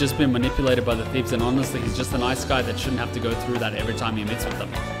has just been manipulated by the thieves, and honestly, he's just a nice guy that shouldn't have to go through that every time he meets with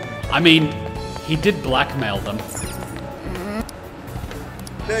them. I mean, he did blackmail them.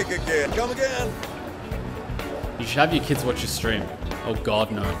 Take again. Come again. You should have your kids watch your stream. Oh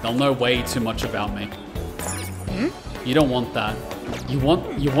god, no. They'll know way too much about me. You don't want that. You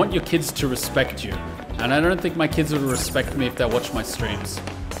want your kids to respect you. And I don't think my kids would respect me if they watch my streams.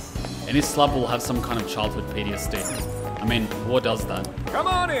 Any slub will have some kind of childhood PTSD. I mean, war does that. Come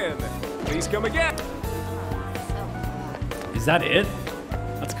on in. Please come again. Is that it?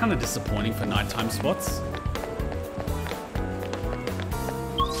 That's kind of disappointing for nighttime spots.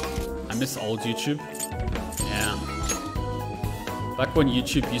 I miss old YouTube. Yeah. Back when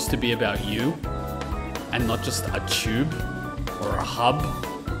YouTube used to be about you and not just a tube or a hub.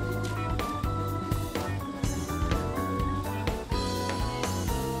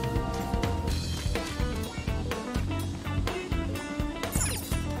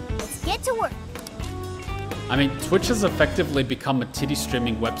 Let's get to work. I mean, Twitch has effectively become a titty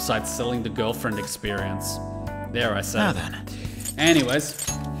streaming website selling the girlfriend experience. There, I said Now it. then. Anyways,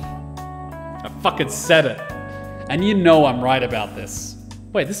 I fucking said it. And you know I'm right about this.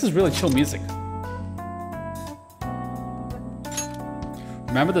 Wait, this is really chill music.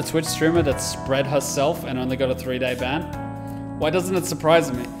 Remember the Twitch streamer that spread herself and only got a 3-day ban? Why doesn't it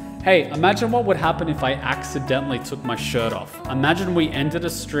surprise me? Hey, imagine what would happen if I accidentally took my shirt off. Imagine we ended a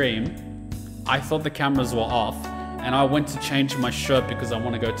stream, I thought the cameras were off, and I went to change my shirt because I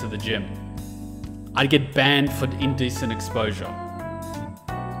want to go to the gym. I'd get banned for indecent exposure.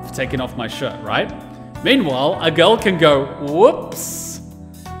 For taking off my shirt, right? Meanwhile, a girl can go, whoops,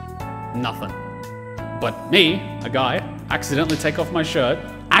 nothing. But me, a guy, accidentally take off my shirt,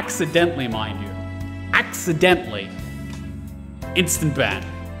 accidentally, mind you, accidentally, instant ban.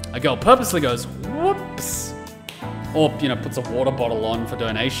 A girl purposely goes, whoops, or, you know, puts a water bottle on for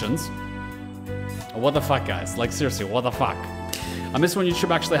donations. What the fuck, guys? Like, seriously, what the fuck? I miss when YouTube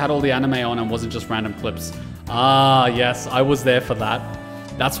actually had all the anime on and wasn't just random clips. Ah, yes, I was there for that.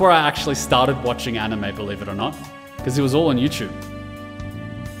 That's where I actually started watching anime, believe it or not, because it was all on YouTube.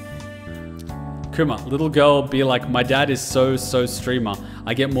 Kuma, little girl be like, my dad is so streamer.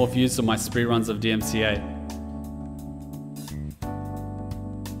 I get more views on my speedruns of DMCA.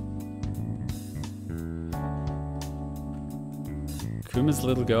 Kuma's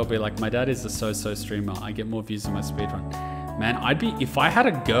little girl be like, my dad is a so streamer. I get more views on my speedrun. Man, if I had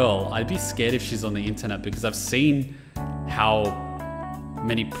a girl, I'd be scared if she's on the internet because I've seen how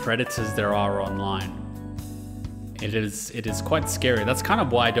many predators there are online. It is quite scary. That's kind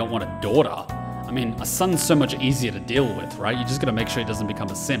of why I don't want a daughter. I mean, a son's so much easier to deal with, right? You just gotta make sure he doesn't become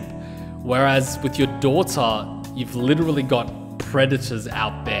a simp. Whereas with your daughter, you've literally got predators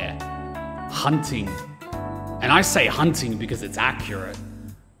out there hunting. And I say hunting because it's accurate.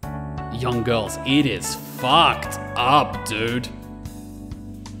 Young girls, it is fucked up, dude.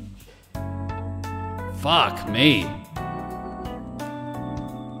 Fuck me.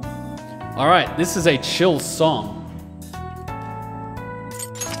 All right, this is a chill song.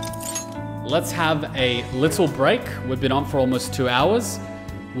 Let's have a little break. We've been on for almost 2 hours.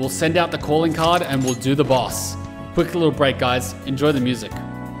 We'll send out the calling card and we'll do the boss. Quick little break, guys. Enjoy the music.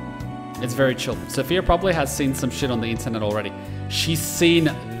 It's very chill. Sophia probably has seen some shit on the internet already. She's seen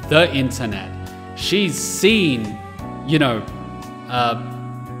the internet. She's seen, you know,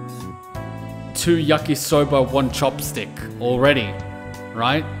 2 yakisoba, 1 chopstick already,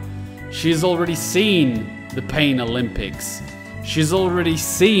 right? She's already seen the Pain Olympics. She's already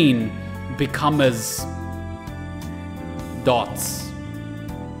seen Become as dots.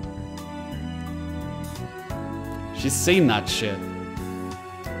 She's seen that shit.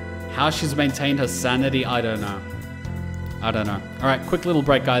 How she's maintained her sanity, I don't know. I don't know. All right, quick little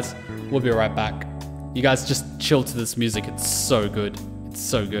break, guys. We'll be right back. You guys just chill to this music. It's so good. It's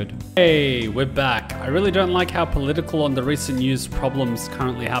so good. Hey, we're back. I really don't like how political on the recent news problems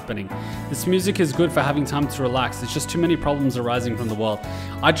currently happening. This music is good for having time to relax. There's just too many problems arising from the world.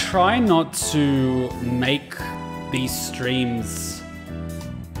 I try not to make these streams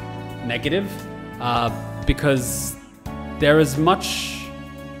negative because there is much,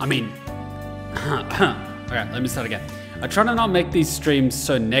 I mean, okay, let me start again. I try to not make these streams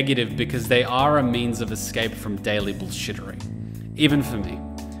so negative because they are a means of escape from daily bullshittery. Even for me.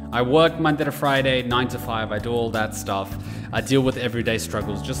 I work Monday to Friday, 9 to 5, I do all that stuff. I deal with everyday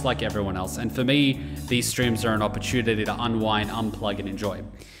struggles just like everyone else. And for me, these streams are an opportunity to unwind, unplug, and enjoy.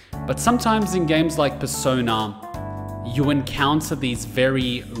 But sometimes in games like Persona, you encounter these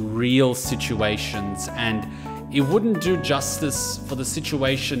very real situations, and it wouldn't do justice for the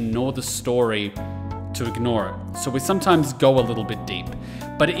situation nor the story to ignore it. So we sometimes go a little bit deep.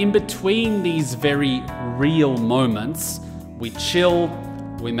 But in between these very real moments, we chill,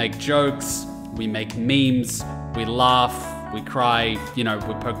 we make jokes, we make memes, we laugh, we cry, you know,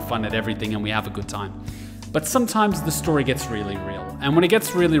 we poke fun at everything and we have a good time. But sometimes the story gets really real. And when it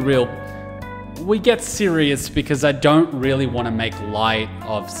gets really real, we get serious because I don't really want to make light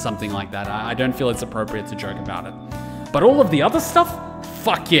of something like that. I don't feel it's appropriate to joke about it. But all of the other stuff,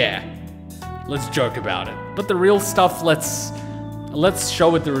 fuck yeah. Let's joke about it. But the real stuff, let's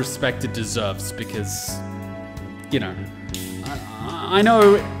show it the respect it deserves because, you know, I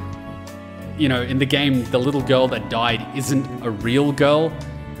know, you know, in the game, the little girl that died isn't a real girl,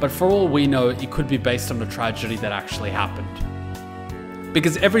 but for all we know, it could be based on a tragedy that actually happened.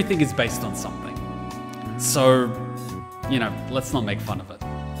 Because everything is based on something. So, you know, let's not make fun of it.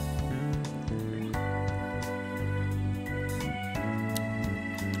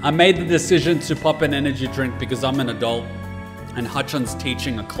 I made the decision to pop an energy drink because I'm an adult and Hutchins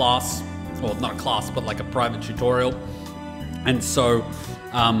teaching a class, or not a class, but like a private tutorial. And so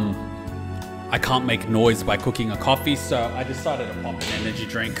I can't make noise by cooking a coffee, so I decided to pop an energy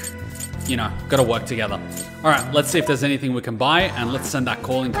drink. You know, gotta work together. All right, let's see if there's anything we can buy, and let's send that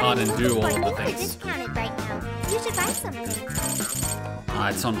calling card and do all of the things. Discounted right now. You should buy something.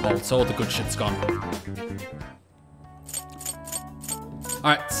 It's on hold, so all the good shit's gone. All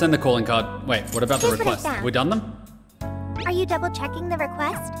right, send the calling card. Wait, what about the Here's what I request? found. We done them? Are you double checking the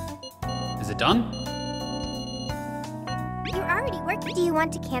request? Is it done? You're already working. Do you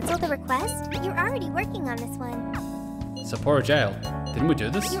want to cancel the request? You're already working on this one. Sapporo jail. Didn't we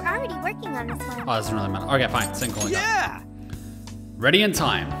do this? You're already working on this one. Oh, doesn't really matter. Okay, fine. Send calling card. Yeah! Ready in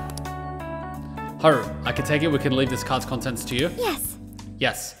time. Haru, I can take it we can leave this card's contents to you? Yes.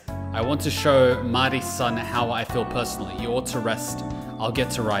 Yes. I want to show Mari-san how I feel personally. You ought to rest. I'll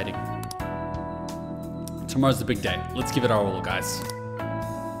get to writing. Tomorrow's the big day. Let's give it our all, guys.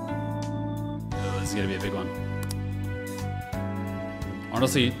 Oh, this is gonna be a big one.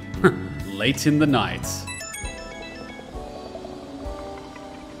 Honestly, late in the night.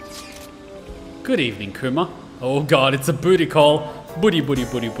 Good evening, Kuma. Oh god, it's a booty call. Booty, booty,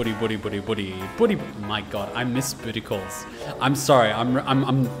 booty, booty, booty, booty, booty, booty. My god, I miss booty calls. I'm sorry,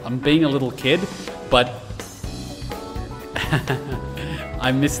 I'm being a little kid, but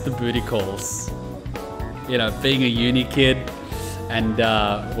I miss the booty calls. You know, being a uni kid, and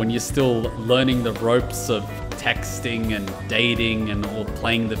when you're still learning the ropes of texting and dating and all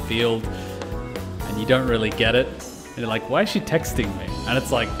playing the field, and you don't really get it, and you're like, why is she texting me? And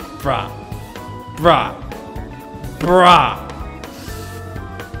it's like, bruh, bruh, bruh.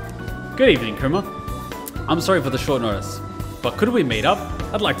 Good evening, Kuma. I'm sorry for the short notice, but could we meet up?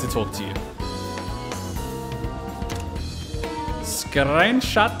 I'd like to talk to you.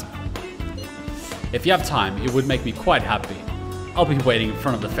 Screenshot. If you have time, it would make me quite happy. I'll be waiting in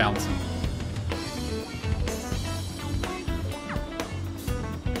front of the fountain.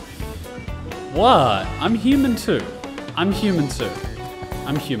 What? I'm human too. I'm human too.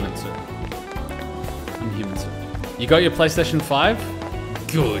 I'm human too. I'm human too. You got your PlayStation 5?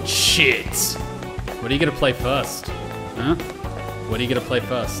 Good shit. What are you gonna play first? Huh? What are you gonna play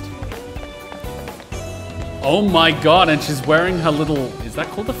first? Oh my god, and she's wearing her little, is that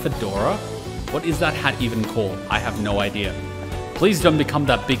called a fedora? What is that hat even called? I have no idea. Please don't become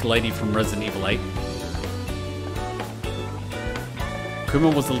that big lady from Resident Evil 8. Kuma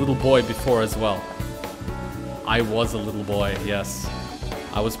was a little boy before as well. I was a little boy, yes.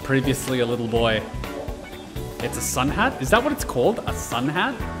 I was previously a little boy. It's a sun hat? Is that what it's called? A sun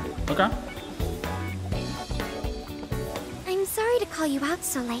hat? Okay. I'm sorry to call you out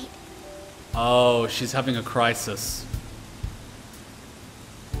so late. Oh, she's having a crisis.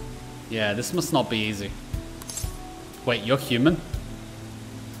 Yeah, this must not be easy. Wait, you're human?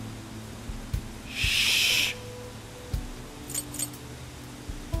 Shh.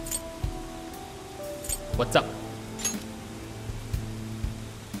 What's up?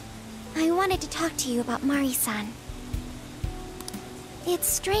 I wanted to talk to you about Mari-san. It's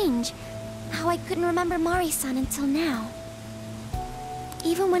strange how I couldn't remember Mari-san until now.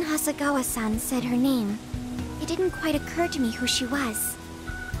 Even when Hasagawa-san said her name, it didn't quite occur to me who she was.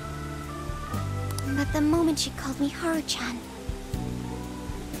 But the moment she called me Haru-chan,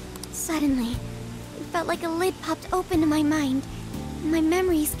 suddenly, it felt like a lid popped open in my mind, and my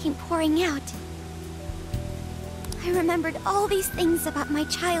memories came pouring out. I remembered all these things about my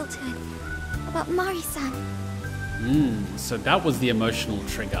childhood, about Mari-san. So that was the emotional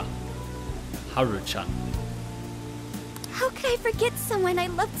trigger. Haru-chan. How could I forget someone I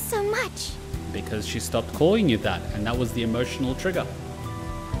loved so much? Because she stopped calling you that, and that was the emotional trigger.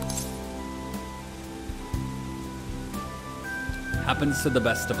 Happens to the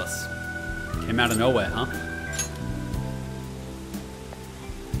best of us. Came out of nowhere, huh?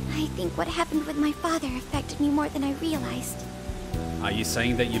 I think what happened with my father affected me more than I realized. Are you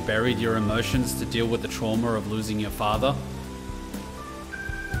saying that you buried your emotions to deal with the trauma of losing your father?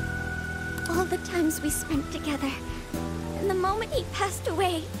 All the times we spent together, and the moment he passed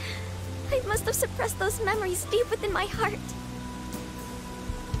away, I must have suppressed those memories deep within my heart.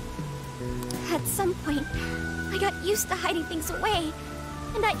 At some point, I got used to hiding things away,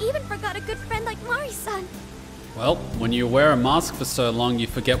 and I even forgot a good friend like Mari-san. Well, when you wear a mask for so long, you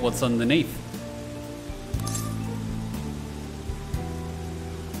forget what's underneath.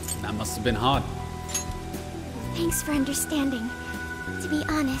 That must have been hard. Thanks for understanding. To be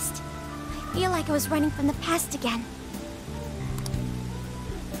honest, I feel like I was running from the past again.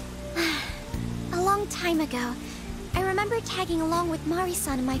 A long time ago, I remember tagging along with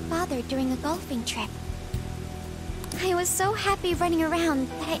Mari-san and my father during a golfing trip. I was so happy running around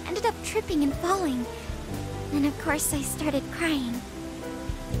that I ended up tripping and falling. And of course I started crying.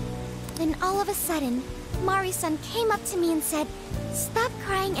 Then all of a sudden, Mari-san came up to me and said, "Stop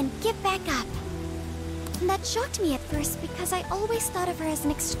crying and get back up." And that shocked me at first because I always thought of her as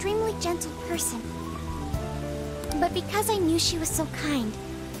an extremely gentle person. But because I knew she was so kind,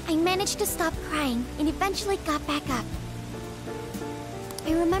 I managed to stop crying and eventually got back up.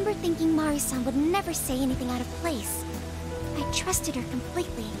 I remember thinking Mari-san would never say anything out of place. I trusted her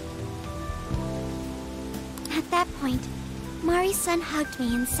completely. At that point, Mari-san hugged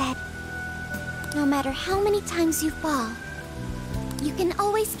me and said, "No matter how many times you fall, you can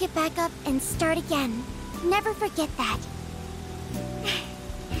always get back up and start again. Never forget that."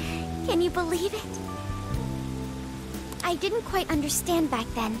 Can you believe it? I didn't quite understand back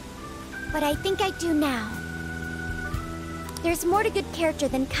then, but I think I do now. There's more to good character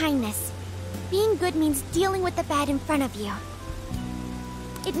than kindness. Being good means dealing with the bad in front of you.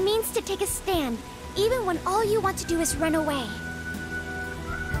 It means to take a stand, even when all you want to do is run away.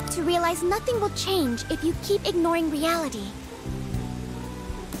 To realize nothing will change if you keep ignoring reality.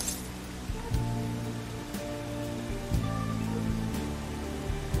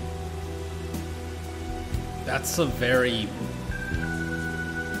 That's a very...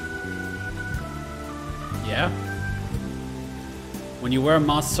 Yeah? When you wear a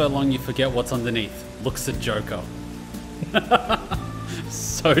mask so long, you forget what's underneath. Looks at Joker.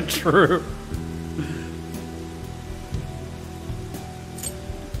 So true.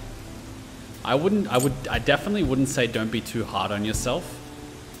 I definitely wouldn't say don't be too hard on yourself.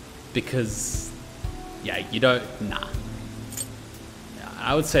 Because, yeah, you don't, nah.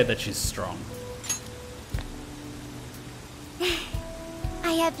 I would say that she's strong.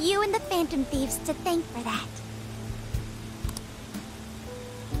 I have you and the Phantom Thieves to thank for that.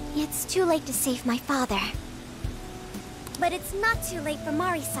 It's too late to save my father. But it's not too late for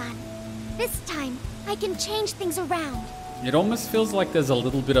Mari-san. This time, I can change things around. It almost feels like there's a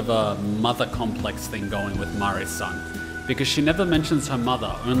little bit of a mother complex thing going with Mari-san. Because she never mentions her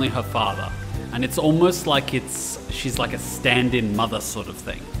mother, only her father. And it's almost like she's like a stand-in mother sort of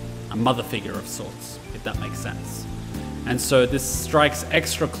thing. A mother figure of sorts, if that makes sense. And so this strikes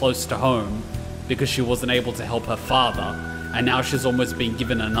extra close to home because she wasn't able to help her father, and now she's almost been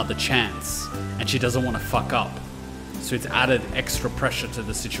given another chance, and she doesn't want to fuck up. So it's added extra pressure to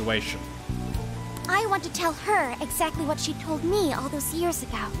the situation. I want to tell her exactly what she told me all those years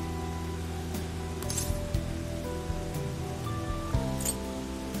ago.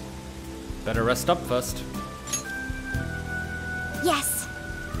 Better rest up first. Yes.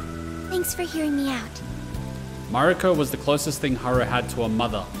 Thanks for hearing me out. Mariko was the closest thing Haru had to a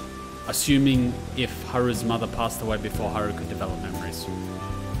mother, assuming if Haru's mother passed away before Haru could develop memories.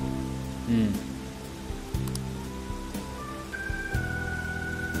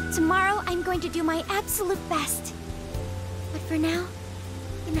 Tomorrow, I'm going to do my absolute best. But for now,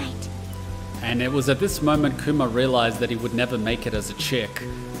 good night. And it was at this moment Kuma realized that he would never make it as a chick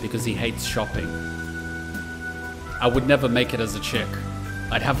because he hates shopping. I would never make it as a chick.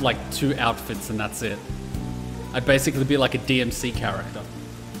 I'd have like 2 outfits and that's it. I'd basically be like a DMC character.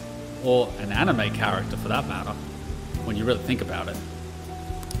 Or an anime character for that matter, when you really think about it.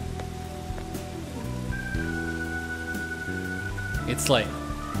 It's late.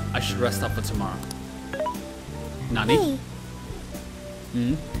 I should rest up for tomorrow. Nani? Hey,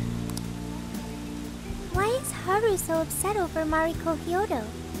 Hmm? why is Haru so upset over Mariko Hyodo?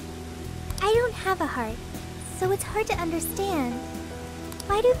 I don't have a heart, so it's hard to understand.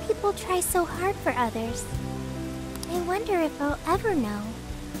 Why do people try so hard for others? I wonder if I'll ever know.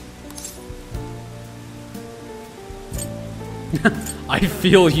 I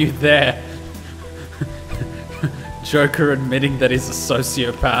feel you there. Joker admitting that he's a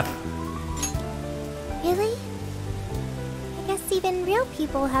sociopath. Really? I guess even real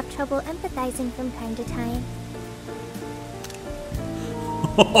people have trouble empathizing from time to time.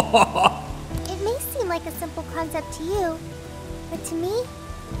 It may seem like a simple concept to you, but to me,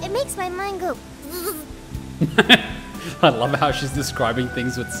 it makes my mind go. I love how she's describing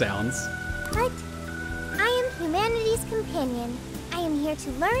things with sounds. But I am humanity's companion. I am here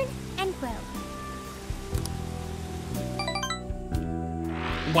to learn and grow.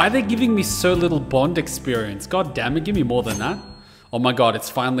 Why are they giving me so little Bond experience? God damn it, give me more than that. Oh my god, it's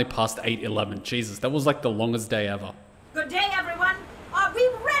finally past 8:11. Jesus, that was like the longest day ever. Good day, everyone. Are we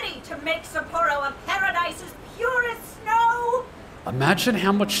ready to make Sapporo a paradise as pure as snow? Imagine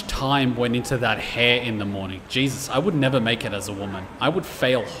how much time went into that hair in the morning. Jesus, I would never make it as a woman. I would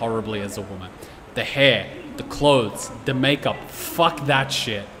fail horribly as a woman. The hair, the clothes, the makeup, fuck that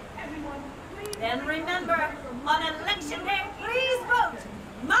shit. Then remember, on election day, please vote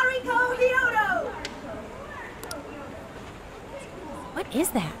Mariko Hyodo! What is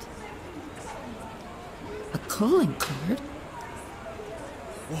that? A calling card?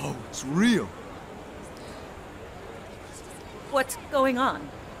 Whoa, it's real. What's going on?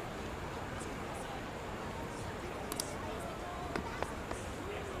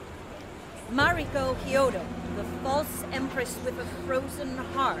 Mariko Hyodo, the false empress with a frozen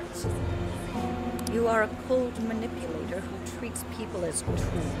heart. You are a cold manipulator who treats people as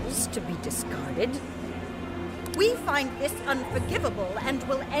tools to be discarded. We find this unforgivable and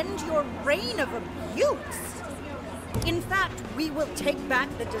will end your reign of abuse. In fact, we will take back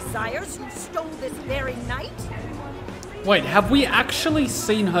the desires you stole this very night. Wait, have we actually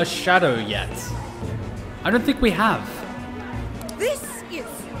seen her shadow yet? I don't think we have. This is...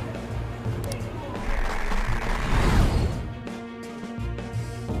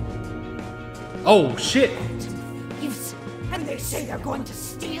 Oh, shit. Yes, and they say they're going to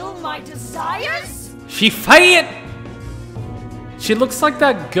steal my desires? She fight! She looks like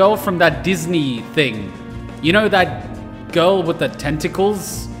that girl from that Disney thing. You know that girl with the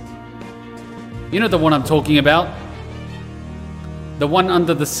tentacles? You know the one I'm talking about? The one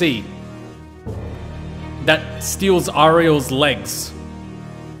under the sea. That steals Ariel's legs.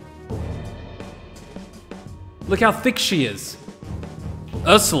 Look how thick she is.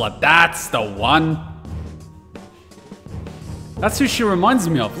 Ursula, that's the one. That's who she reminds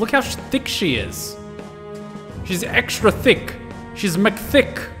me of. Look how thick she is. She's extra thick. She's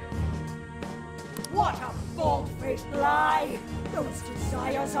McThick. What a bald-faced lie! Those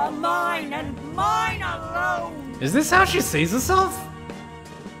desires are mine and mine alone! Is this how she sees herself?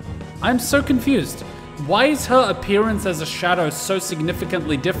 I'm so confused. Why is her appearance as a shadow so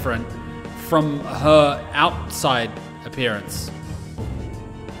significantly different from her outside appearance?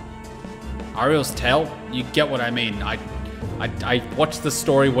 Ariel's tail? You get what I mean. I watched the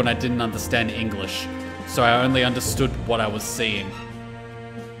story when I didn't understand English, so I only understood what I was seeing.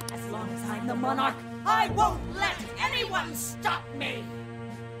 As long as I'm the monarch, I won't let anyone stop me!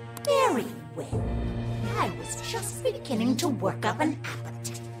 Very well. I was just beginning to work up an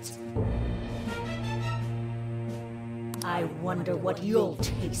appetite. I wonder what you'll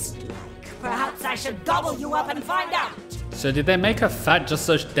taste like. Perhaps I should gobble you up and find out! So did they make her fat just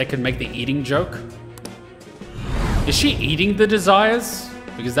so they could make the eating joke? Is she eating the desires?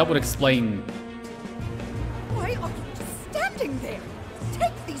 Because that would explain... Why are you just standing there?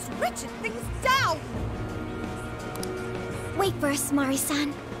 Take these wretched things down! Wait for us,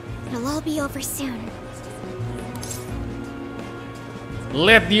 Mari-san. It'll all be over soon.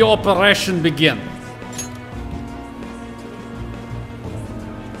 Let the operation begin.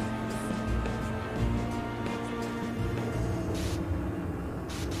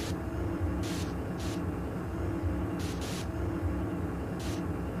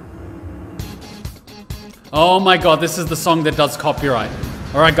 Oh my god, this is the song that does copyright.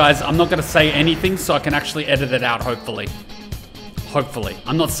 Alright guys, I'm not gonna say anything so I can actually edit it out, hopefully. Hopefully.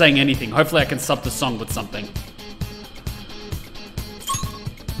 I'm not saying anything. Hopefully I can sub the song with something.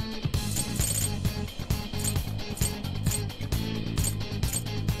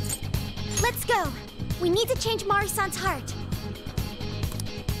 Let's go. We need to change Mari-san's heart.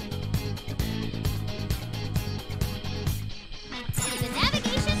 The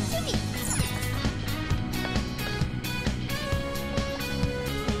navigation to me.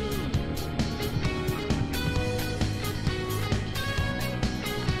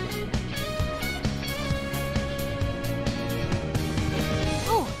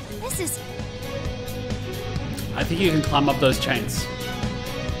 Oh, this is... I think you can climb up those chains.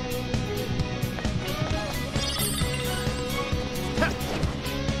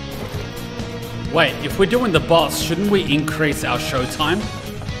 Wait, if we're doing the boss, shouldn't we increase our show time?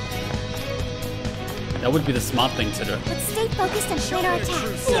 That would be the smart thing to do. Let's stay focused and plan our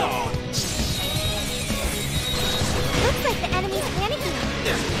attacks. Looks like the enemy's panicking.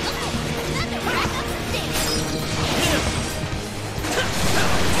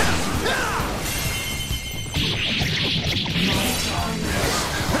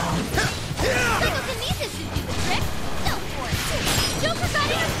 Psychokinesis should do the trick. Go for it. Joker got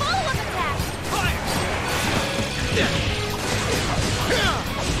in a follow-up attack.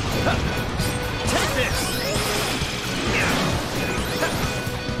 Take this!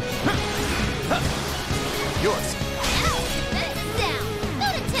 Yours. That is down. Go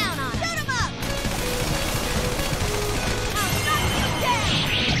to town on him. Shoot him up. I'll knock you down.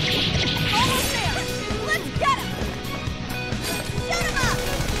 Almost there. Let's get him. Shoot him up.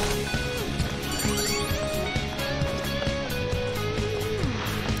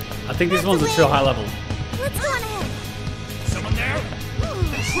 I think these ones are too high level. Let's go on ahead. Someone there?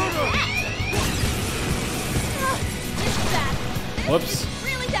 Intruder! This is bad. Whoops.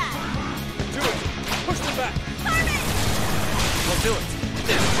 Really bad. Do it! Push them back! Carmen! We'll do it.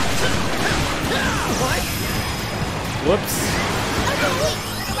 What? Whoops. Okay, wait.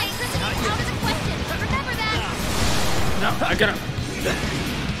 Electricity out of the question. Remember that. No, I gotta...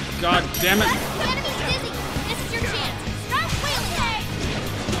 God damn it. The enemy's dizzy. This is your chance. Start wheeling.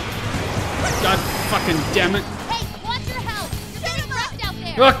 God fucking damn it. Hey, watch your health. You're getting wrecked out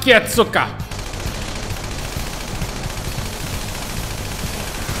there. Okay, Tsuka.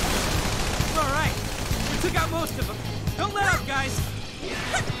 All right. We took out most of them. Don't let up, guys.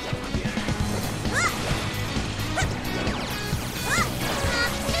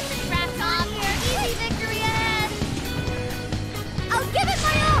 Just a crap top here. Easy victory ahead. I'll give it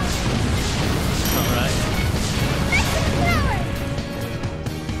my all. Alright. Maximum power.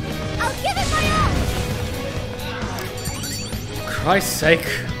 I'll give it my all. Christ's sake.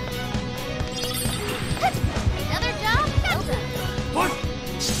 Another job well done. What?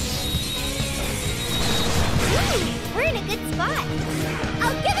 Ooh, we're in a good spot.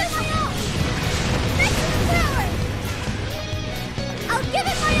 I'll give it my all. Maximum power. I'll give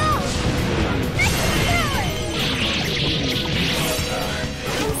it my all. Maximum power.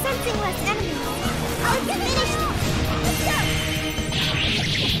 I'm sensing less enemies. I'll give it my all. Let's go.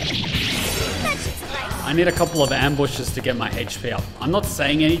 That should suffice. I need a couple of ambushes to get my HP up. I'm not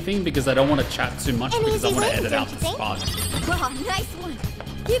saying anything because I don't want to chat too much An because I easy want to win, edit out don't this you part. Wow, nice one.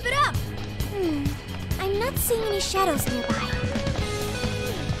 Keep it up. I'm not seeing any shadows nearby.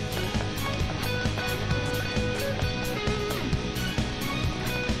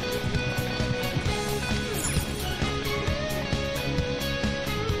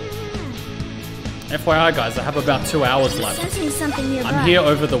 FYI guys, I have about 2 hours I'm left. sensing something nearby. I'm here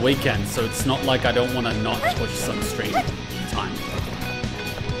over the weekend, so it's not like I don't want to not push some stream time.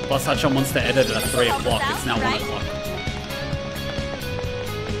 Plus, Hachan wants to edit it at 3 o'clock. It's now 1 o'clock.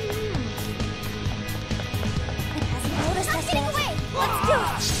 Not getting away. Let's do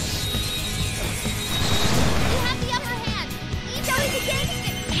it. You have the upper hand. Each out of the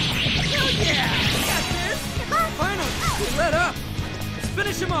gangster. Hell yeah! We got this! Finally! He let up! Let's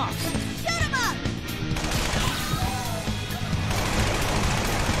finish him off! Shoot him up.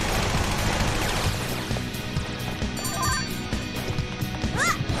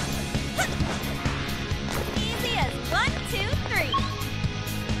 Easy as 1, 2, 3.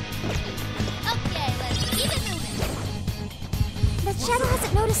 Okay, let's keep it moving. The shadow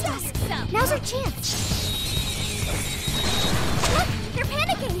hasn't noticed us. Now's our chance. Look, they're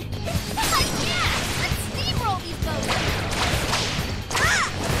panicking. Yeah, let's steamroll these ghosts.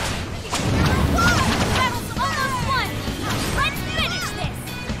 Battle's almost won. Let's finish this.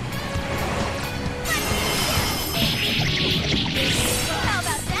 How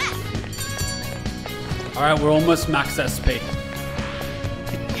about that? Alright, we're almost max SP.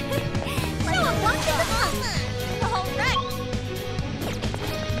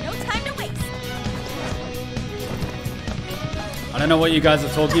 I don't know what you guys are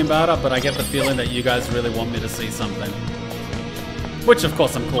talking about, but I get the feeling that you guys really want me to see something. Which, of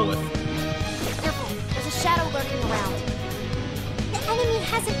course, I'm cool with. Careful, there's a shadow lurking around. The enemy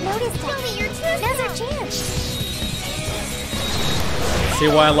hasn't noticed us. Now's our chance. See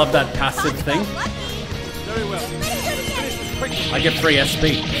why I love that passive thing? Very well. I get free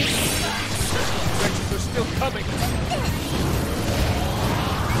SP. They're still coming.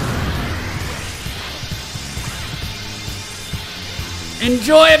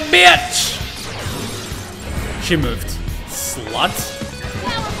 Enjoy it, bitch! She moved. Slut.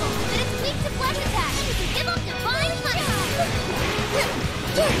 Powerful, but it's weak to flesh attack. Give up divine punishment.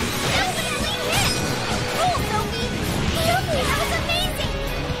 That was a clean hit. Cool, Sophie. Sophie, that was amazing.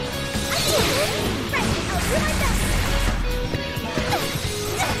 I feel good. Right, I'll do my best.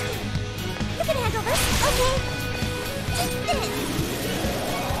 You can handle this, okay?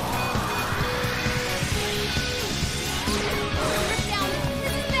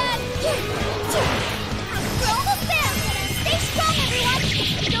 We're almost there! Stay strong, everyone!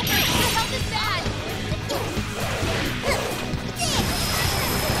 Don't forget your health is bad!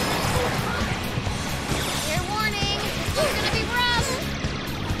 Fair warning, this one's gonna be rough!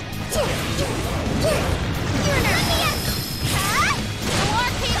 You're an idiot! Huh? The war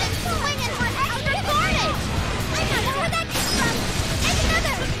cave-in swinging for extra carnage! I'm not sure where that came from! And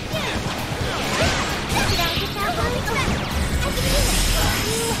another! Get out, get out, I can do it!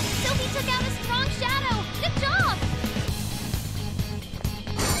 Sophie took out a strong shadow! Good job!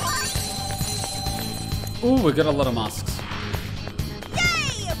 Ooh, we got a lot of masks.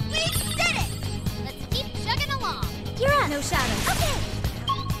 Yay! We did it! Let's keep chugging along. You're up. No shadows. Okay.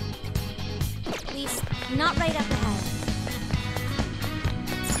 At least, not right up ahead.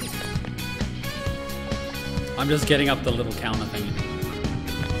 I'm just getting up the little counter thing.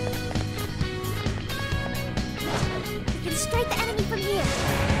 We can strike the enemy from here.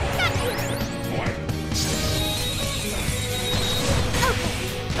 Not here. Okay,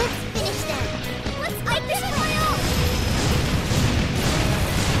 let's finish them. Let's fight this one off.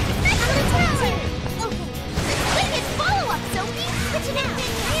 Out of tower. Okay. Wicked follow-up, Sophie. Switching out.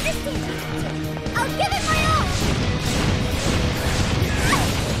 I understand. I'll give it my all.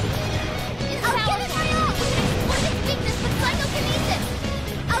 I'll give it my all. Exploit its weakness with psychokinesis.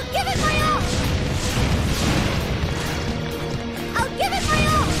 I'll give it my all. I'll give it my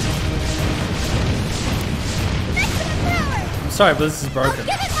all. Maximum power. I'm sorry, but this is broken.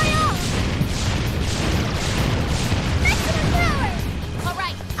 Give it my all. Maximum power. All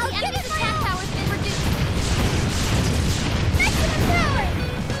right, the enemy's attack power's been reduced. Maximum power.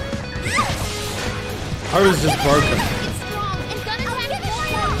 Hers is broken. It's strong and gonna attack more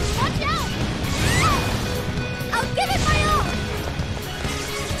now. Watch out! I'll give it my all.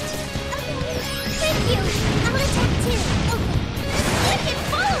 Thank you. I'm gonna attack too. Okay. Wicked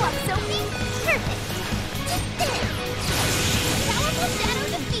follow-up, Sophie. Perfect. Powerful shadow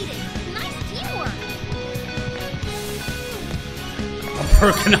defeated. Nice teamwork. A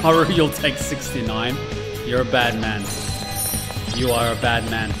broken Haru, you'll take 69. You're a bad man. You are a bad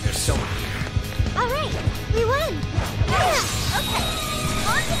man. There's someone here. All right, we won. Yeah. Okay.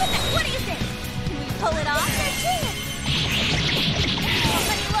 On to the next. What do you think? Can we pull it off? How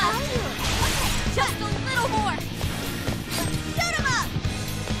many left? Okay, just a little more. Shoot him up!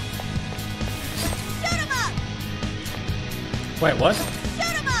 Shoot him up! Wait, what?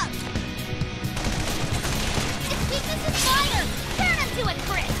 Shoot him up! Its weakness is fire! Turn him to a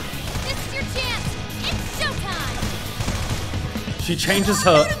crit! This is your chance! It's showtime! She changes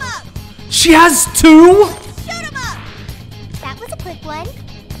her. Shoot him up! She has two? Shoot him up! That was a quick one.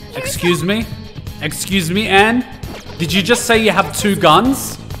 Excuse me? Excuse me, Anne? Did you just say you have two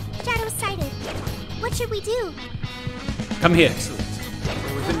guns? Shadow sighted. What should we do? Come here.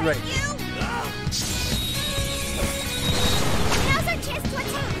 We're within range. Now's our chance to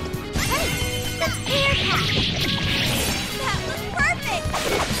attack. Right. Let's air attack. That was perfect!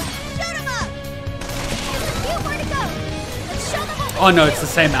 Shoot him up! There's a few more to go. Let's show them what Oh no, it's the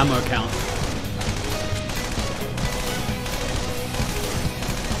same ammo count.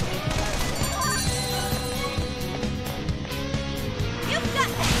 You've got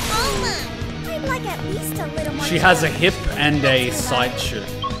this! I'd like at least a little more. She has a hip and a side shoot.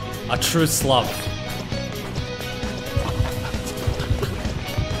 A true slug.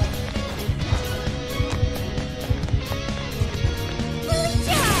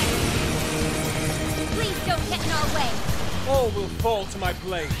 Please don't get in our way. All will fall to my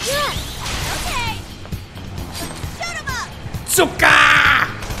blade. Okay. Zuka!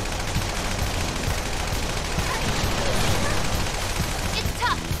 It's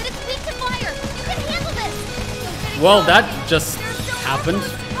tough, but it's weak to fire. You can handle this. Well, that just happened.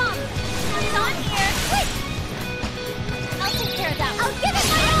 Come. It's on here. Quick. I'll take care of that. I'll give it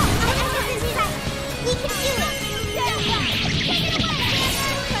my all. I have this inside. We can do it. Take it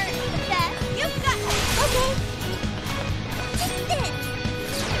away. Beth, you've got it. Okay. Just this.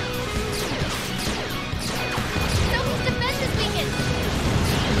 Sophie's defense is weakened.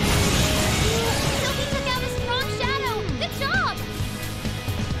 Sophie took out a strong shadow. Good job.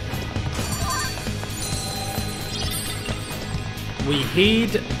 We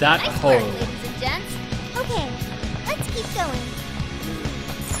heed that Nice hole. work, ladies and gents. Okay, let's keep going.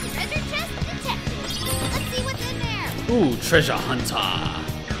 Treasure chest detected. Let's see what's in there. Ooh, treasure hunter.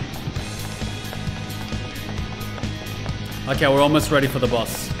 Okay, we're almost ready for the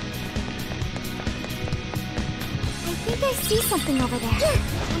boss. I think I see something over there. Yeah,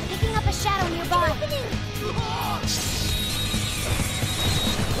 I'm picking up a shadow nearby. This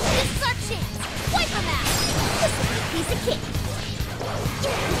is our chance. Wipe him out. This is a piece of cake.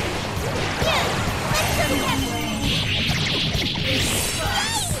 Yeah, let's go together.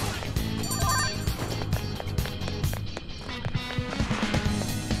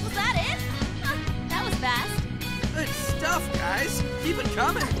 Was that it? Huh, that was fast. Good stuff, guys. Keep it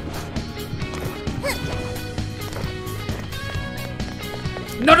coming.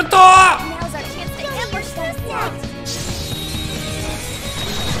 Naruto! Now's our chance to ambush them.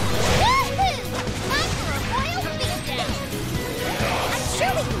 Time for a royal beatdown. I'm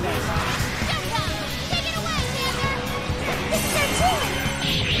sure we can make it. Take it away, Xander. This is our chance.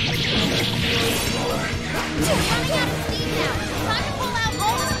 We're running out of steam now. Time to pull out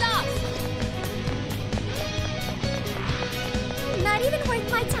all the stops. Not even worth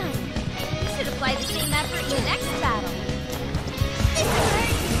my time. You should apply the same effort in the next battle. This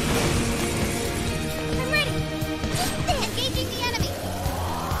hurts. I'm ready. Engaging the enemy.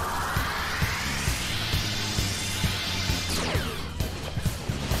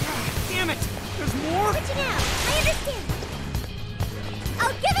 Damn it! There's more? Switching out. I understand.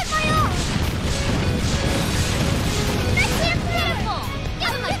 I'll give it my all. That's beautiful.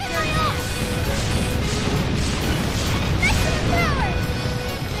 Give him a fury all. Maximum power.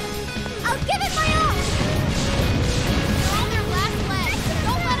 I'll give it my all. You're on their last leg.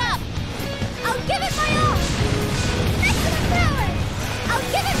 Don't let up. I'll give it my all. Maximum power. I'll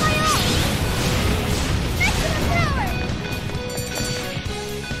give it my all. Maximum power.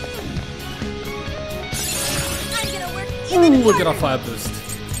 I'm gonna work Ooh, we got a fire boost.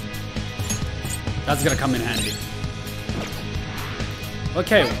 That's gonna come in handy.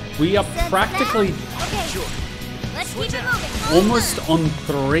 Okay, we are practically Okay. Let's keep it moving. almost on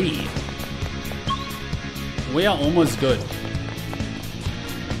 3. We are almost good.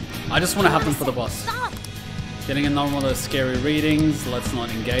 I just want to have them for the boss. Stop. Getting another one of those scary readings. Let's not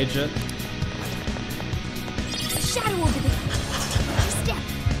engage it. Shadow over there. Step.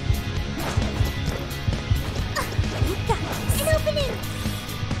 You got it. An opening.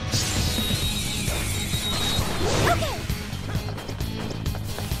 Okay.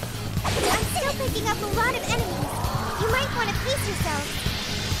 I'm still picking up a lot of enemies. You might want to pace yourself.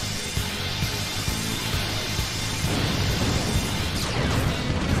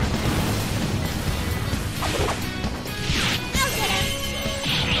 I'll get him.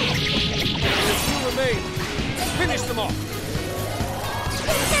 There's 2 remain. Finish them off.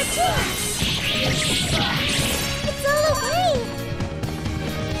 This is our chance. It's all okay.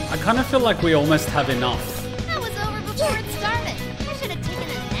 I kind of feel like we almost have enough. That was over before it started. I should have taken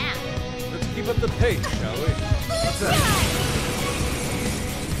a nap. Let's keep up the pace, shall we? What's that?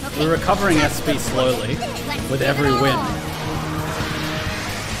 Okay. We're recovering SP slowly with every win.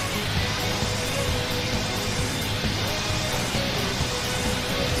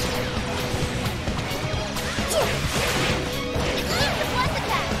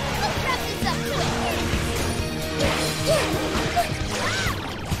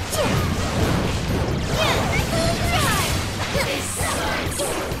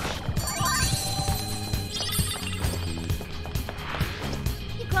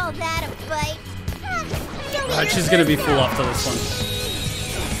 You call that a fight? Alright, she's gonna be full after this one.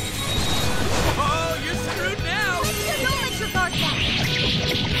 Oh, you're screwed now! Don't let your guard down.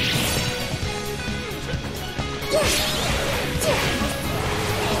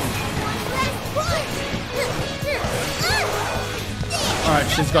 Alright,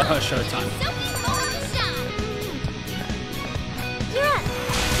 she's got her showtime. You're up.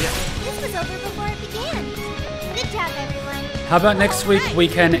 This was over before it began. Good job, everyone. How about next week we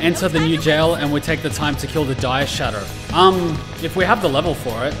can enter the new jail and we take the time to kill the Dire Shadow? If we have the level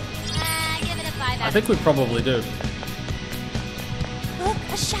for it. Give it a 5 I think we probably do. Look,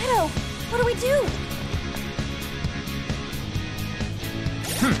 a shadow. What do we do?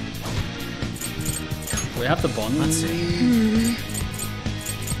 We have the bond. Let's see.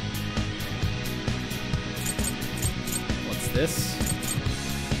 What's this?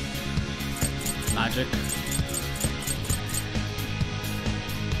 Magic.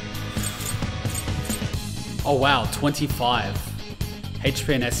 Oh wow, 25.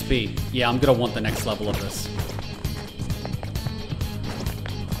 HP and SP. Yeah, I'm gonna want the next level of this.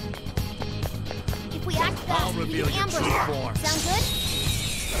 If we act fast, we can ambush them. Sound good?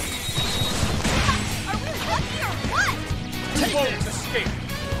 Are we lucky or what? You won't escape.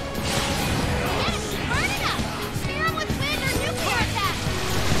 Enemy, burn it up! Spear 'em with wind or nuclear attack!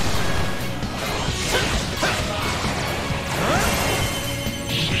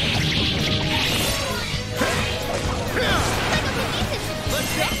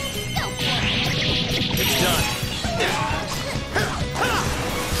 Let's go. Go for it! It's done.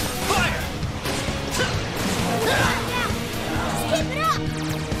 Fire! Just keep it up!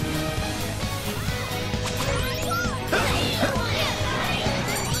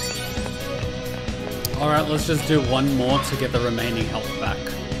 Alright, let's just do one more to get the remaining health back.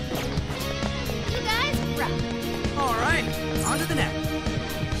 You guys rock. All right, on to the next.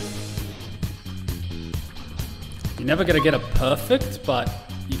 You're never gonna get it perfect, but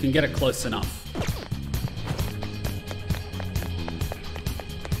you can get it close enough.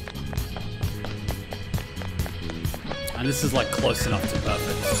 And this is like close enough to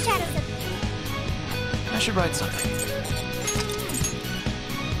perfect. The shadows of I should write something.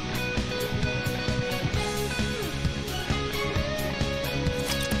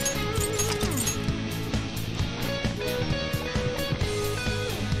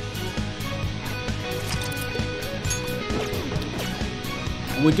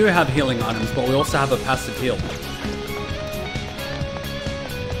 We do have healing items, but we also have a passive heal.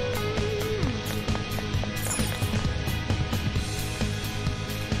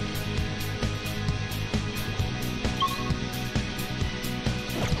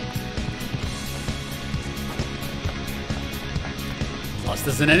 Plus,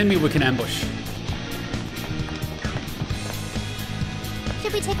 there's an enemy we can ambush.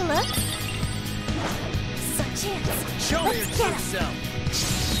 Should we take a look? this is our chance. Show me your Let's true get 'em. self.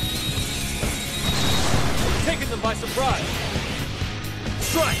 Taking them by surprise.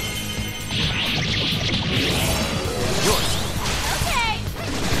 Strike. Yours. Okay.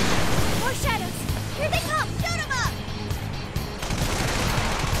 More shadows. Here they come. Shoot 'em up.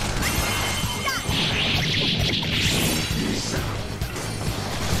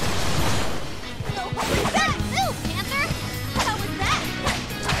 No holding back. Move, Panther. How was that?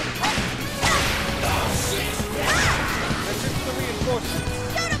 Let's into the reinforcements.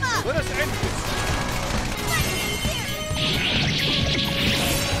 Shoot 'em up. Let us end this.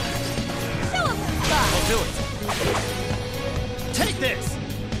 Show 'em who's boss. I'll do it. Take this.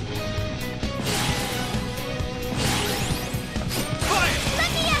 Fire. Let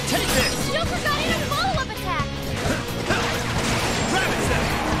me at Take this. Joker got in a follow-up attack. Rabbit set.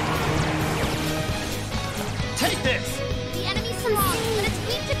 Take this. The enemy's strong, but it's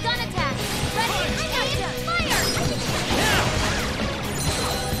weak to gun attack. Ready? Aim, fire!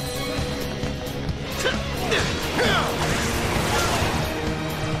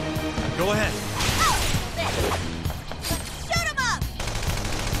 Go ahead. Shoot 'em up!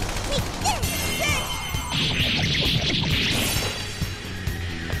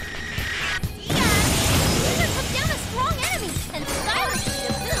 Caesar took down a strong enemy, and Skylar took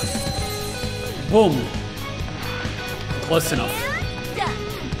him too. Boom. Close enough. And done.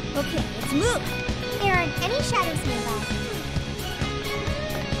 Okay, let's move. There aren't any shadows nearby.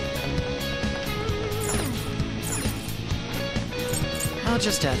 I'll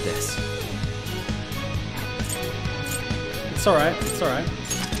just add this. It's alright, it's alright.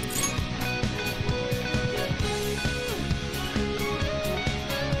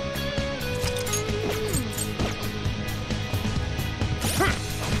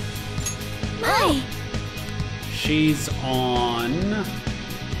 Hi. She's on...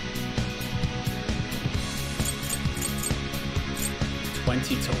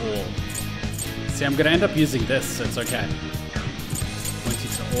 $20 to all. See, I'm gonna end up using this, so it's okay. 20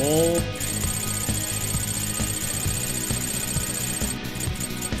 to all.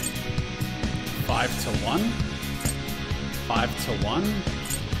 Five to 1. 5 to 1.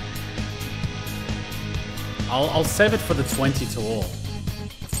 I'll save it for the 20 to all.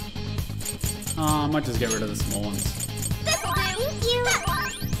 I might just get rid of the small ones. This'll do. Thank you.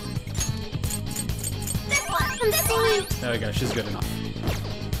 This one. There we go, she's good enough.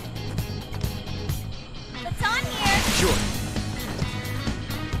 It's on here. Sure.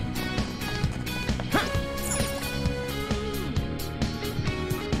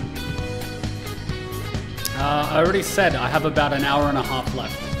 I already said I have about an hour and a half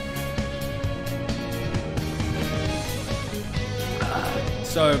left.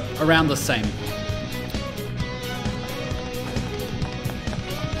 So, around the same.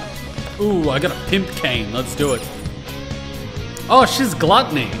 Ooh, I got a pimp cane. Let's do it. Oh, she's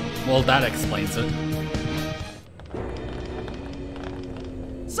gluttony. Well, that explains it.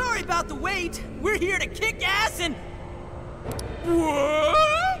 Sorry about the wait. We're here to kick ass and...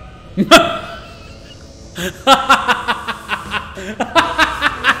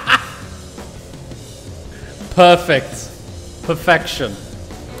 Perfect. Perfection.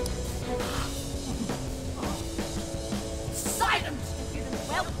 Silence, you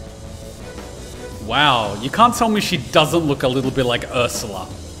well. Wow, you can't tell me she doesn't look a little bit like Ursula.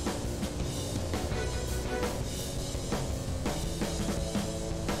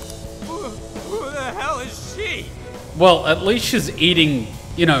 Who the hell is she? Well, at least she's eating,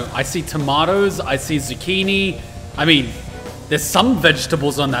 you know, I see tomatoes, I see zucchini. I mean, there's some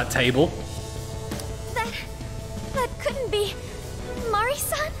vegetables on that table. That couldn't be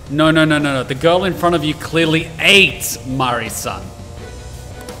Mari-san? No. The girl in front of you clearly ate Mari-san.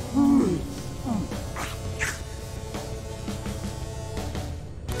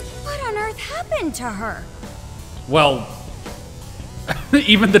 What on earth happened to her? Well,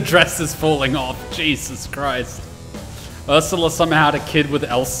 even the dress is falling off. Jesus Christ. Ursula somehow had a kid with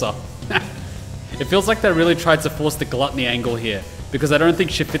Elsa. It feels like they really tried to force the gluttony angle here, because I don't think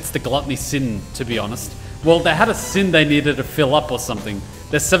she fits the gluttony sin, to be honest. Well, they had a sin they needed to fill up or something.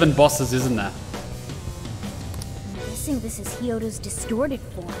 There's 7 bosses, isn't there? I'm guessing this is Hyodo's distorted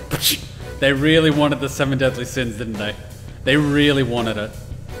form. They really wanted the 7 deadly sins, didn't they? They really wanted it.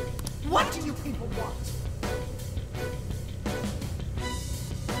 What do you people want?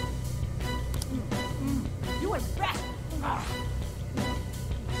 You and best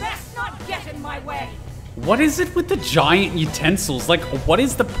not get in my way. What is it with the giant utensils? Like, what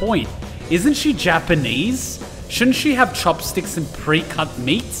is the point? Isn't she Japanese? Shouldn't she have chopsticks and pre-cut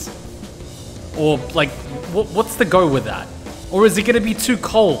meats? Or, like, what's the go with that? Or is it gonna be too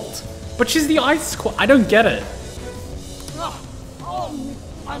cold? But she's the ice queen. I don't get it.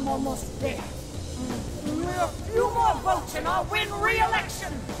 I'm almost there. A few more votes and I'll win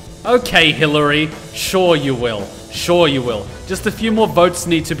re-election. Okay, Hillary. Sure you will. Sure you will. Just a few more votes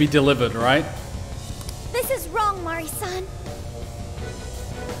need to be delivered, right? This is wrong, Mari-san.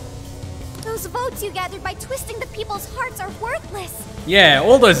 Those votes you gathered by twisting the people's hearts are worthless. Yeah,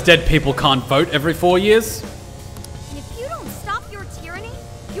 all those dead people can't vote every 4 years. And if you don't stop your tyranny,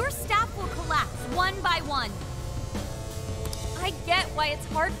 your staff will collapse one by one. I get why it's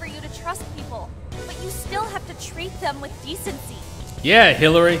hard for you to trust people, but you still have to treat them with decency. Yeah,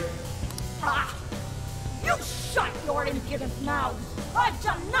 Hillary. Ah, you shut your impudent mouths. I've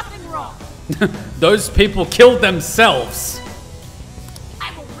done nothing wrong. Those people killed themselves.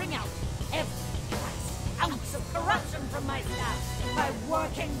 I will wring out every last ounce of corruption from my staff by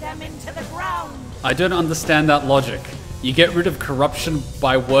working them into the ground. I don't understand that logic. You get rid of corruption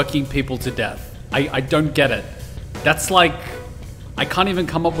by working people to death. I don't get it. That's like... I can't even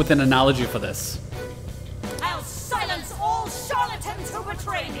come up with an analogy for this. I'll silence all charlatans who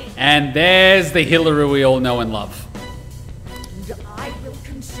betray me. And there's the Hillary we all know and love. And I will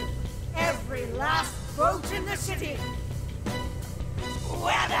consume every last vote in the city.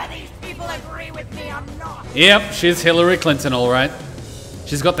 Whether these people agree with me or not. Yep, she's Hillary Clinton, all right.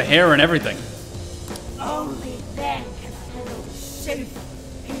 She's got the hair and everything. Only then can I build a safe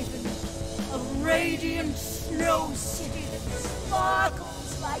haven, a radiant snow city that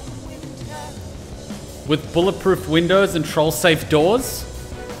sparkles like winter. With bulletproof windows and troll-safe doors?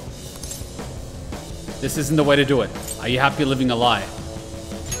 This isn't the way to do it. Are you happy living a lie?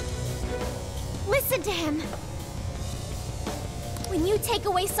 Listen to him. When you take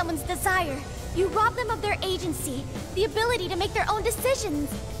away someone's desire, you rob them of their agency, the ability to make their own decisions.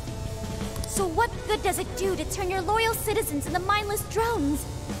 So what good does it do to turn your loyal citizens into mindless drones?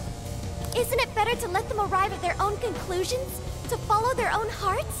 Isn't it better to let them arrive at their own conclusions? To follow their own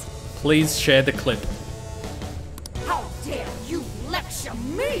hearts? Please share the clip. How dare you lecture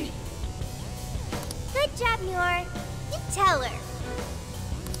me? Good job, Muir. You tell her.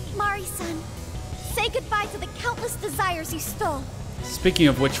 Mari-san, say goodbye to the countless desires you stole. Speaking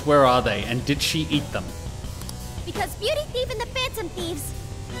of which, where are they? And did she eat them? Because Beauty Thief and the Phantom Thieves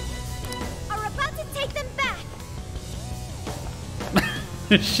are about to take them back.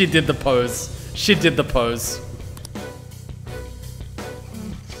 She did the pose. She did the pose.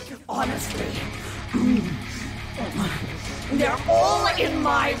 Honestly, they're all in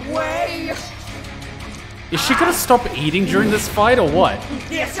my way. Is she gonna stop eating during this fight or what?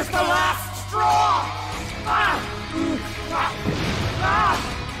 This is the last straw.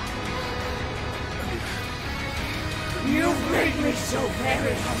 You've made me so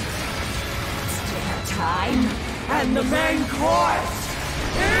very hungry. It's dinner time, and the main course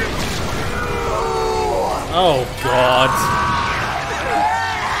is Oh god.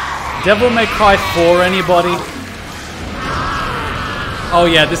 Devil May Cry 4, anybody? Oh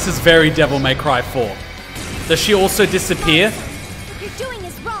yeah, this is very Devil May Cry 4. Does she also disappear? What you're doing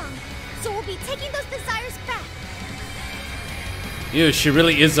is wrong, so we'll be taking those desires back. Ew, she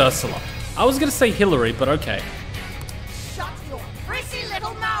really is Ursula. I was gonna say Hillary, but okay. Shut your prissy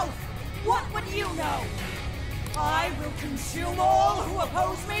little mouth! What would you know? I will consume all who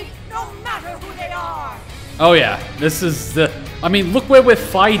oppose me, no matter who they are! Oh yeah, this is the... I mean, look where we're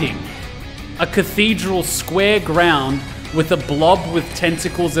fighting. A cathedral square ground with a blob with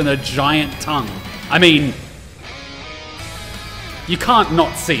tentacles and a giant tongue. I mean... You can't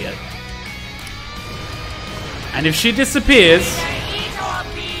not see it. And if she disappears...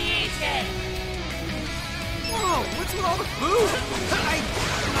 Whoa, what's with all the food?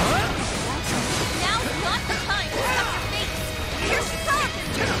 Now's not the time to stuff your face. Here she comes.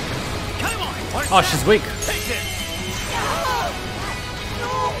 Come on! Oh, she's weak. Take it!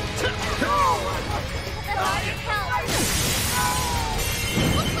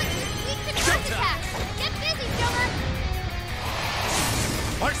 Looks like she's weak to charge attacks. Get busy, Joker.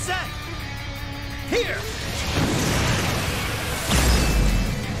 Marset! Here!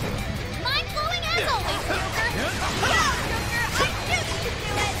 Mind blowing as always, Joker. Yeah, Joker, I knew you could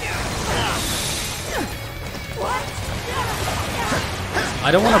do it. What? I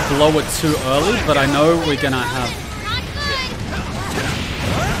don't want to blow it too early, but I know we're gonna have... Not good.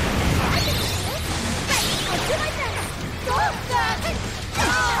 I'll do my best. Stop that!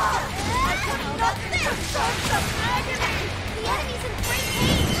 I put nothing but sorts of agony. The enemy's in great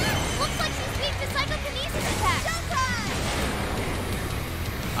pain. Looks like she's weak to psychokinesis attacks.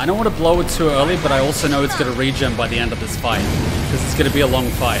 I don't want to blow it too early, but I also know it's gonna regen by the end of this fight. Because it's gonna be a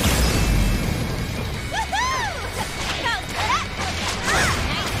long fight.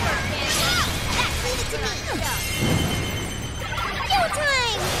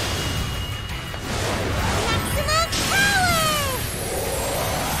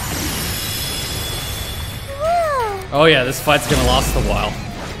 Oh yeah, this fight's gonna last a while.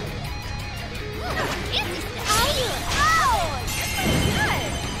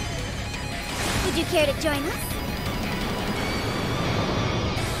 Would you care to join us?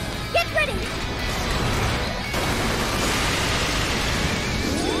 Get ready!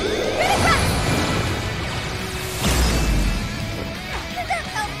 That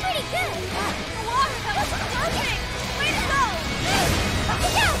felt pretty good! The water that was floating! Way to go!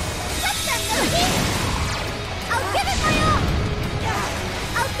 Yeah! Let them know! I'll give it my all!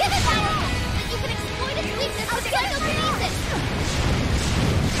 I'll give it my all! But you can exploit its weakness with psychokinesis!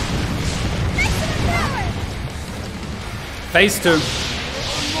 Maximum power! Phase 2.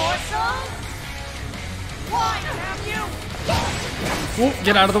 Morsel? Why have you? Ooh,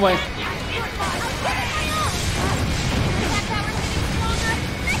 get out of the way.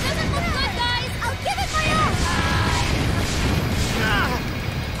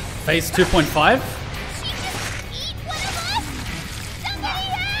 Phase 2.5?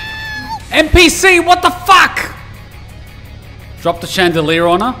 NPC, what the fuck? Drop the chandelier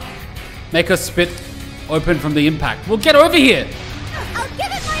on her. Make her spit open from the impact. Well, get over here. I'll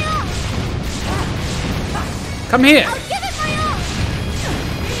give it my all! Come here. I'll give it my all!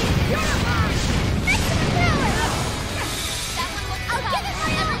 Maximum power! That one will I'll give it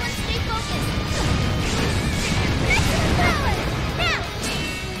my all! Everyone stay focused! Maximum power! Now!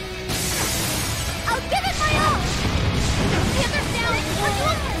 I'll give it my all! The other's down! Are you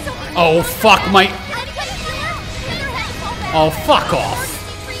okay? So Oh, fuck, my... Oh, fuck off.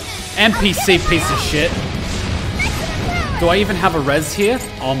 NPC piece of shit. Do I even have a res here?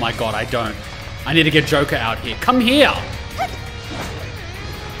 Oh my god, I don't. I need to get Joker out here. Come here!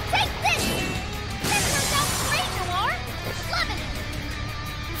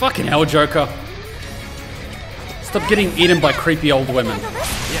 Fucking hell, Joker. Stop getting eaten by creepy old women.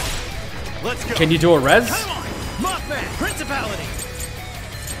 Yeah. Let's go. Can you do a res? Come on! Mothman! Principality!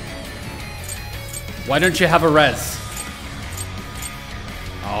 Why don't you have a res?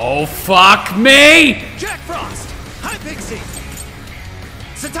 Oh, fuck me! Jack Frost! High Pixie!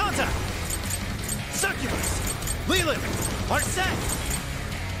 Satanta! Succubus! Leland! Marset!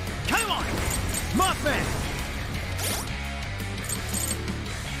 Come on! Mothman!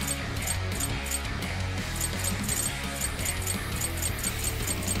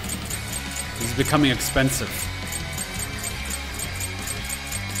 This is becoming expensive.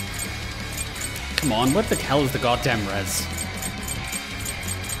 Come on, what the hell is the goddamn res?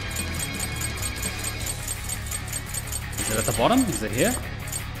 Is it at the bottom? Is it here?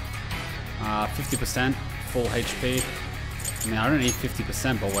 50%, full HP. I mean, I don't need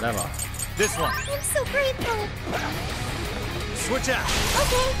 50%, but whatever. This one. I'm so grateful. Switch out.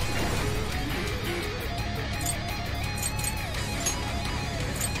 Okay.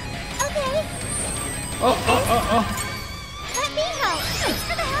 Okay. Oh. Let me help. Thanks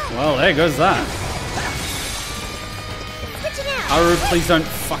for the help. Well, there goes that. Switching out. Aru, please don't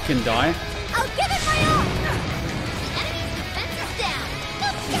fucking die. I'll give it my all. Enemy's defense is down.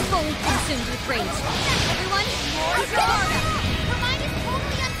 It's fully consumed with rage. Everyone, more charge! Her mind is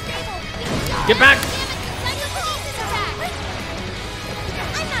totally unstable. Get back! Psychokinesis attack.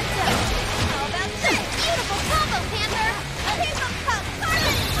 I'm not done. How about this? Beautiful combo, Panther. Paper cup,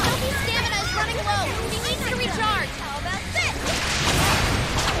 Carmen. Sophie's stamina is running low. She needs to recharge. How about this?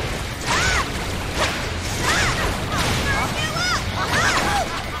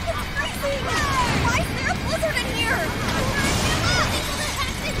 Why is there a blizzard in here?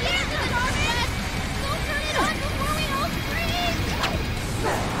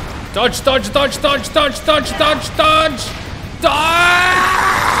 Dodge, dodge, dodge, dodge, dodge, dodge, dodge, dodge!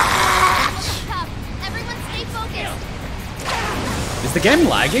 Dodge! Everyone stay focused. Is the game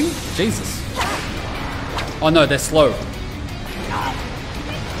lagging? Jesus. Oh no, they're slow.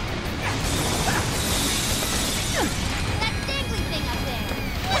 That dangly thing up there.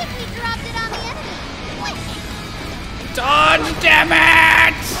 What if we dropped it on the enemy? Dodge, damn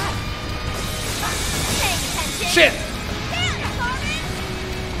it! Pay attention. Shit!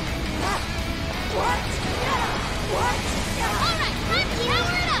 What? Alright, time to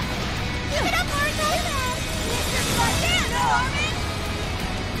power it up! Keep it up, Mariko! Carmen!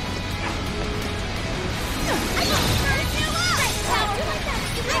 I'm not burn you up! Power like that!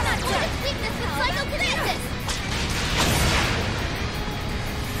 You cannot do its weakness with psychokinesis!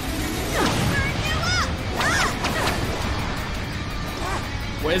 Burn you up!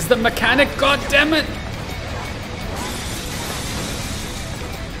 Where's the mechanic? God damn it!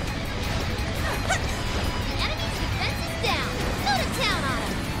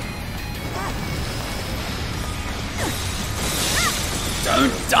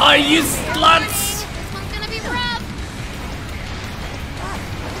 Don't die, you sluts! This one's gonna be rough.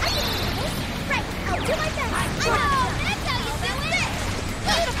 Right, I'll do my best. Oh, that's how you do it.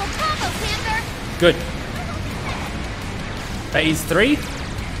 Beautiful combo, Panther. Good. Phase 3?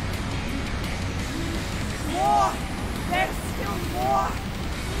 More! There's still more!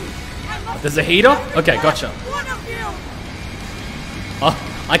 There's a heater? Okay, gotcha. One of you! Oh,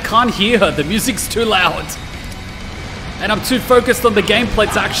 I can't hear her. The music's too loud. And I'm too focused on the gameplay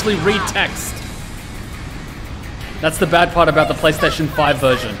to actually read text. That's the bad part about the PlayStation 5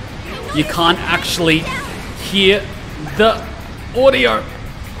 version. You can't actually hear the audio.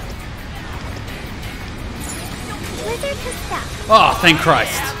 Blizzard has stopped. Oh, thank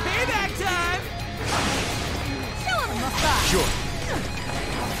Christ. Payback time! Show him the Sure.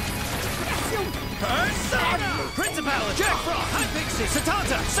 Persona! Principality! Jack Frost! High Pixie!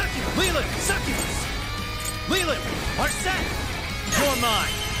 Satanta! Succubus! Leland! Succubus! Leland! Arsene! You're mine!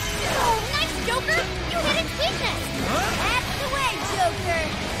 Oh, nice, Joker! You hit its weakness! That's the way, Joker!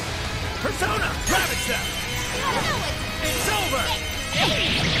 Persona! Ravage them! It's over!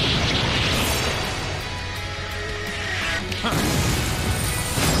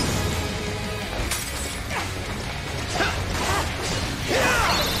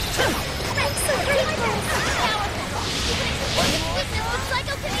 I'm so grateful! Powerful! You can exploit its weakness with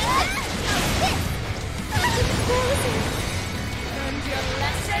psychokinesis! Learned your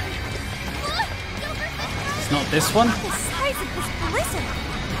lesson? Look! Joker's been It's not this one? the size of this blizzard!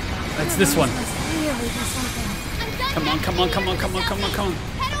 It's this one. Really do something. Come on, come on, come on, come on, come on, come on.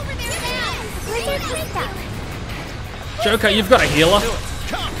 Head over there now! Blizzard has stopped. Joker, you've got a healer.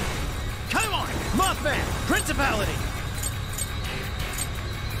 Come! Come on! Mothman! Principality!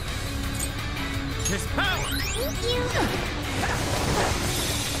 His power! Thank you.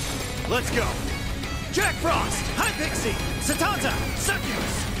 Let's go! Jack Frost! High Pixie! Satanta!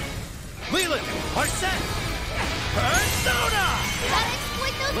 Succubus! Leland! Arsene! Persona! Gotta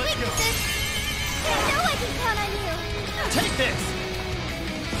exploit those Let's go. weaknesses. You know I can count on you. Take this!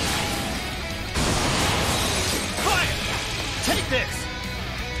 Fire! Take this!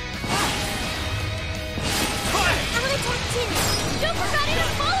 Fire! I'm gonna attack too. Joker got in a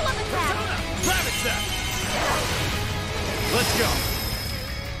follow-up attack. Let's go.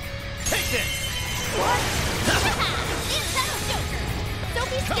 Take this. What?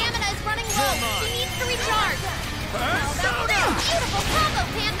 Sophie's stamina is running low. She needs to recharge. Persona! Beautiful combo,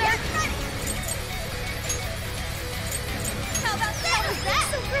 Panther. How about that? What was that?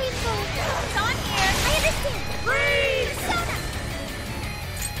 So graceful. It's on here. I understand. Freeze! Persona!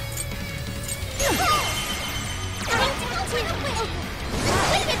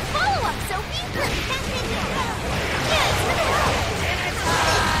 Wicked follow-up, Sophie! That's it. Yeah, it's gonna help.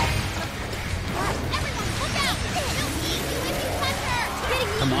 Everyone, look out! She'll eat you if you touch her.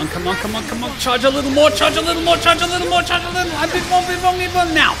 Come on, come on, come on, come on. Charge a little more, charge a little more, charge a little more, charge a little. A bit more, bit more, bit more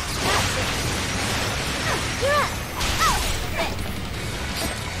now. You're up. Oh, shit.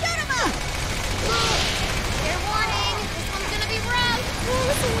 Shoot him up! Fair warning, this one's gonna be rough.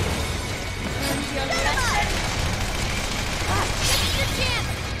 And your lesson. This is your chance.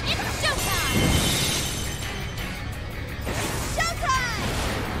 It's showtime! Showtime!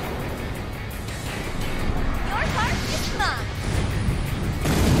 Your heart is mine.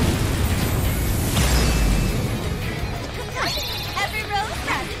 Every rose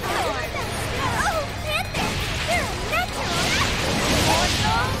has its thorn. Oh, Panther! You're a natural!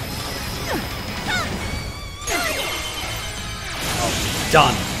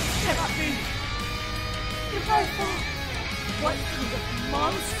 Done. Cannot be. If I fall, what kind of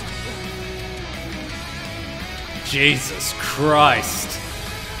monster? Jesus Christ.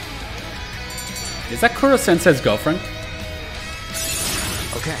 Is that Kuro-sensei's girlfriend?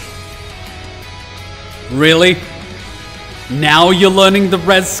 Okay. Really? Now you're learning the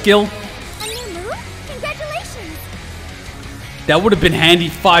res skill? A new move? Congratulations! That would have been handy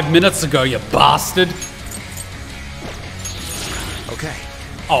 5 minutes ago, you bastard. Okay.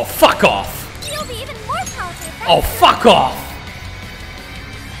 Oh, fuck off. You'll be even more powerful. Oh, fuck off.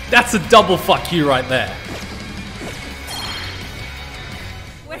 That's a double fuck you right there.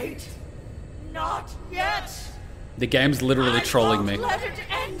 Wait. Not yet. The game's literally trolling me. Let it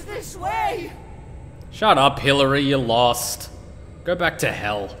end this way. Shut up, Hillary, you lost. Go back to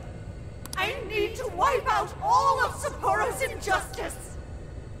hell. I need to wipe out all of Sapporo's injustice.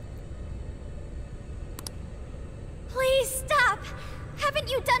 Please stop. Haven't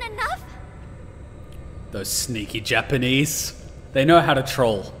you done enough? Those sneaky Japanese. They know how to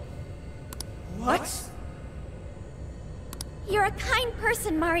troll. What? You're a kind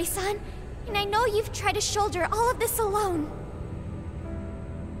person, Mari-san, and I know you've tried to shoulder all of this alone.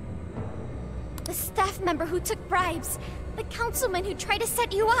 The staff member who took bribes, the councilman who tried to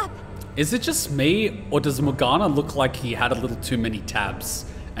set you up. Is it just me, or does Morgana look like he had a little too many tabs,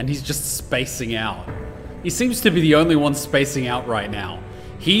 and he's just spacing out? He seems to be the only one spacing out right now.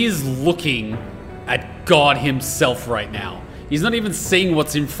 He is looking at God himself right now. He's not even seeing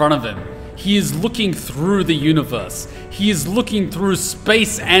what's in front of him. He is looking through the universe. He is looking through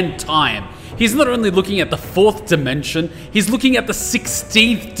space and time. He's not only looking at the 4th dimension, he's looking at the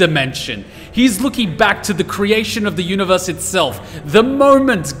 16th dimension. He's looking back to the creation of the universe itself, the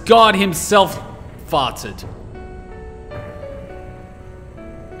moment God himself farted.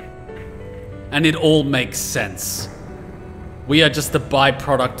 And it all makes sense. We are just a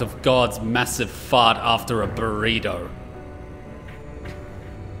byproduct of God's massive fart after a burrito.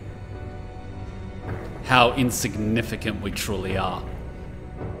 How insignificant we truly are.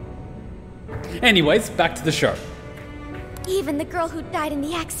 Anyways, back to the show. Even the girl who died in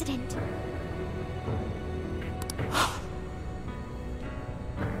the accident.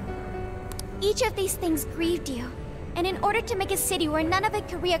 Each of these things grieved you, and in order to make a city where none of it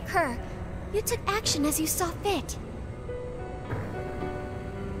could reoccur, you took action as you saw fit.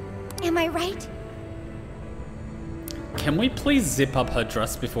 Am I right? Can we please zip up her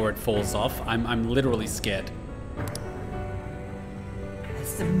dress before it falls off? I'm literally scared.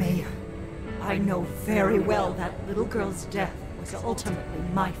 As the mayor, I know very well that little girl's death was ultimately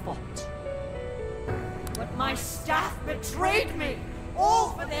my fault. But my staff betrayed me,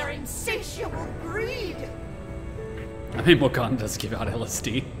 all for their insatiable greed. I mean, Morgana does give out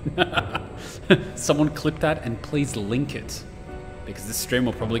LSD. Someone clip that and please link it. Because this stream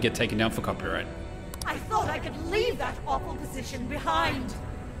will probably get taken down for copyright. I thought I could leave that awful position behind.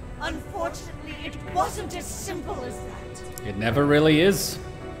 Unfortunately, it wasn't as simple as that. It never really is.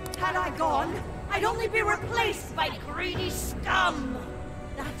 Had I gone, I'd only be replaced by greedy scum.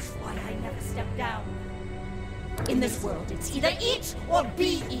 That's why I never stepped down. In this world, it's either eat or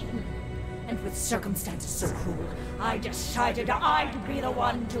be eaten. And with circumstances so cruel, I decided I'd be the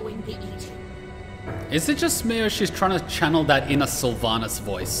one doing the eating. Is it just me or she's trying to channel that inner Sylvanas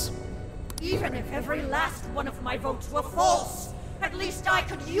voice? Even if every last one of my votes were false, at least I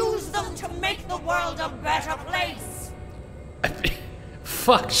could use them to make the world a better place.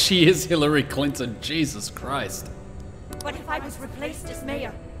 Fuck, she is Hillary Clinton. Jesus Christ. But if I was replaced as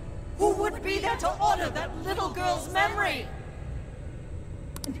mayor, who would be there to honor that little girl's memory?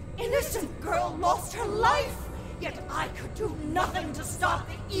 An innocent girl lost her life, yet I could do nothing to stop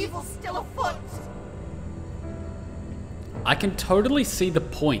the evil still afoot. I can totally see the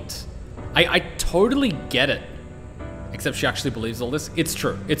point. I totally get it. Except she actually believes all this. It's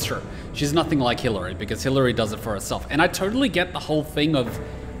true. It's true. She's nothing like Hillary because Hillary does it for herself. And I totally get the whole thing of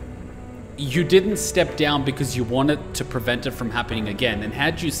you didn't step down because you wanted to prevent it from happening again. And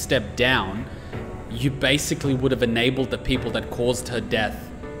had you stepped down, you basically would have enabled the people that caused her death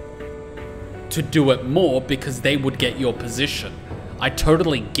to do it more because they would get your position. I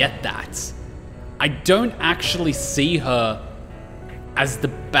totally get that. I don't actually see her as the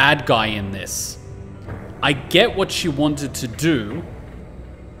bad guy in this. I get what she wanted to do.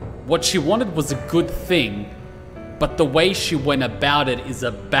 What she wanted was a good thing, but the way she went about it is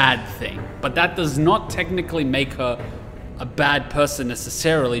a bad thing. But that does not technically make her a bad person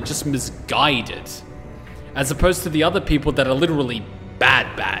necessarily, just misguided. As opposed to the other people that are literally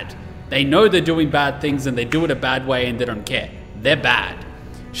bad. They know they're doing bad things and they do it a bad way and they don't care. They're bad.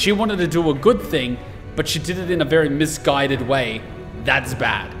 She wanted to do a good thing, but she did it in a very misguided way. That's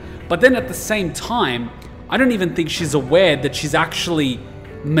bad. But then at the same time, I don't even think she's aware that she's actually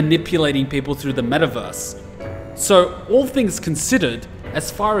manipulating people through the metaverse. So all things considered,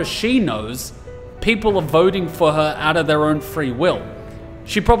 as far as she knows, people are voting for her out of their own free will.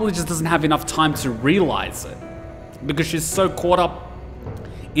 She probably just doesn't have enough time to realize it because she's so caught up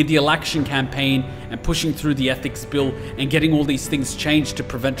in the election campaign and pushing through the ethics bill and getting all these things changed to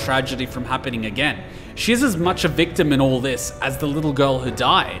prevent tragedy from happening again. She's as much a victim in all this as the little girl who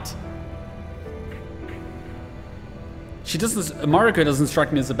died. Mariko doesn't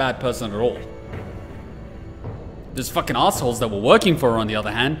strike me as a bad person at all. There's fucking assholes that were working for her on the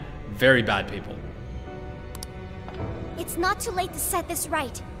other hand. Very bad people. It's not too late to set this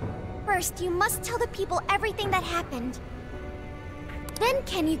right. First, you must tell the people everything that happened. Then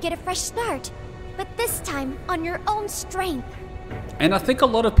can you get a fresh start, but this time on your own strength. And I think a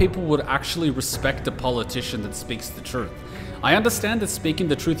lot of people would actually respect a politician that speaks the truth. I understand that speaking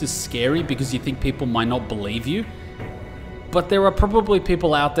the truth is scary because you think people might not believe you, but there are probably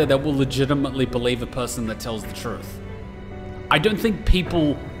people out there that will legitimately believe a person that tells the truth. I don't think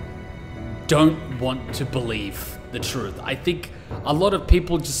people don't want to believe the truth. I think a lot of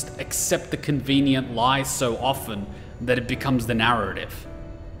people just accept the convenient lie so often that it becomes the narrative.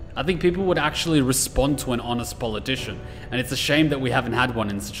 I think people would actually respond to an honest politician, and it's a shame that we haven't had one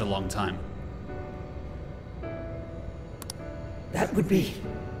in such a long time. That would be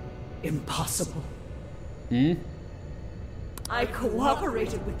impossible. I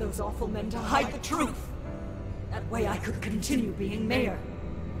cooperated with those awful men to hide the truth. That way I could continue being mayor.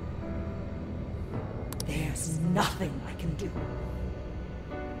 There's nothing I can do.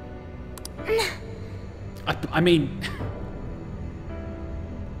 I mean,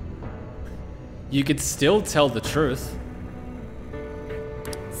 you could still tell the truth.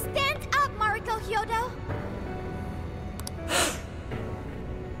 Stand up, Mariko Hyodo!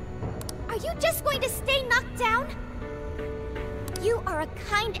 Are you just going to stay knocked down? You are a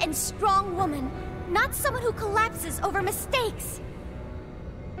kind and strong woman, not someone who collapses over mistakes.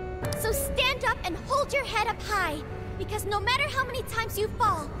 So stand up and hold your head up high, because no matter how many times you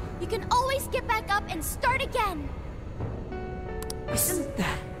fall, you can always get back up and start again. Isn't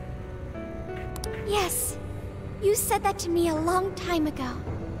that? Yes. You said that to me a long time ago.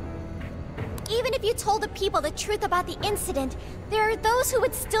 Even if you told the people the truth about the incident, there are those who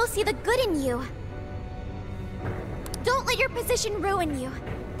would still see the good in you. Don't let your position ruin you.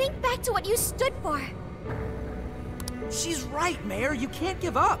 Think back to what you stood for. She's right, Mayor. You can't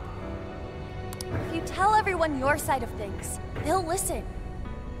give up. If you tell everyone your side of things, they'll listen.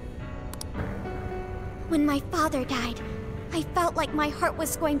 When my father died, I felt like my heart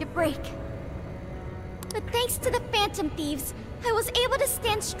was going to break. But thanks to the Phantom Thieves, I was able to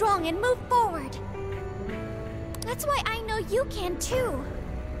stand strong and move forward. That's why I know you can too.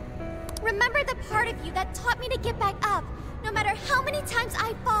 Remember the part of you that taught me to get back up, no matter how many times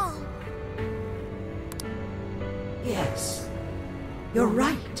I fall. Yes, you're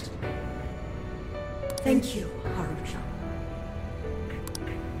right. Thank you, Haruka.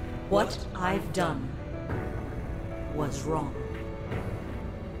 What I've done was wrong.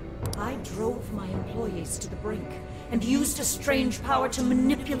 I drove my employees to the brink and used a strange power to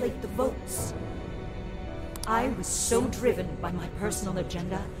manipulate the votes. I was so driven by my personal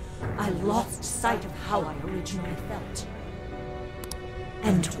agenda, I lost sight of how I originally felt.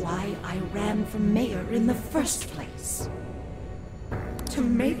 And why I ran for mayor in the first place. To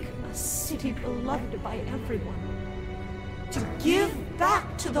make a city beloved by everyone. To give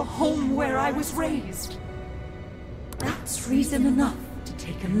back to the home where I was raised. That's reason enough to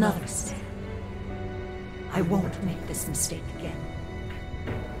take another stand. I won't make this mistake again.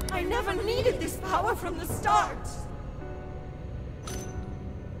 I never needed this power from the start.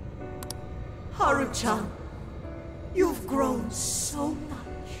 Haru-chan, you've grown so much.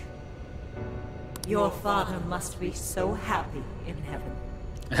 Your father must be so happy in heaven.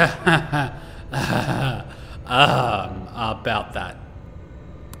 About that.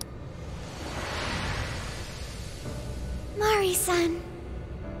 Mari-san.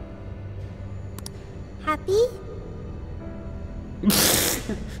 Happy?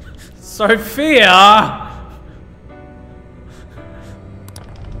 Sophia!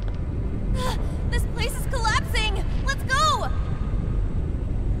 This place is collapsing! Let's go!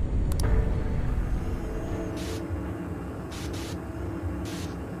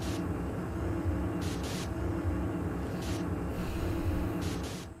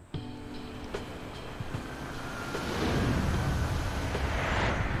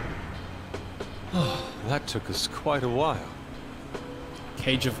 That took us quite a while.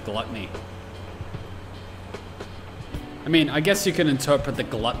 Cage of Gluttony. I mean, I guess you can interpret the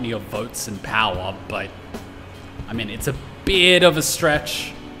gluttony of votes and power, but I mean, it's a bit of a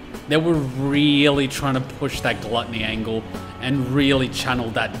stretch. They were really trying to push that gluttony angle and really channel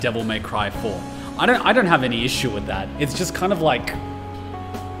that Devil May Cry 4. I don't have any issue with that. It's just kind of like,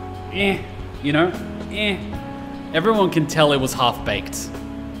 you know, Everyone can tell it was half-baked.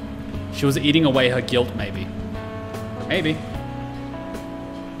 She was eating away her guilt, maybe. Maybe.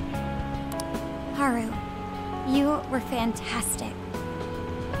 Haru, you were fantastic.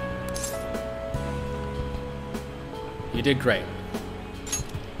 You did great.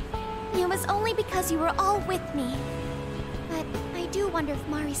 It was only because you were all with me. But I do wonder if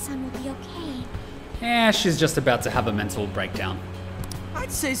Mari-san will be okay. Yeah, she's just about to have a mental breakdown.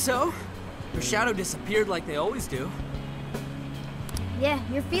 I'd say so. Her shadow disappeared like they always do. Yeah,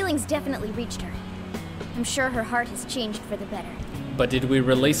 your feelings definitely reached her. I'm sure her heart has changed for the better. But did we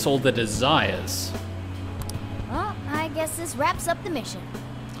release all the desires? Well, I guess this wraps up the mission.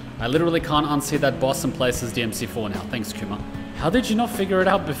 I literally can't unsee that boss and place as DMC4 now. Thanks, Kuma. How did you not figure it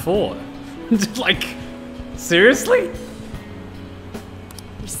out before? Like, seriously?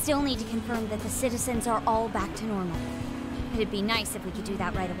 We still need to confirm that the citizens are all back to normal. It'd be nice if we could do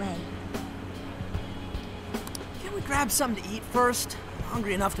that right away. Can we grab something to eat first? I'm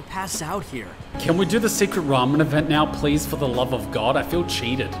hungry enough to pass out here. Can we do the secret ramen event now, please, for the love of God? I feel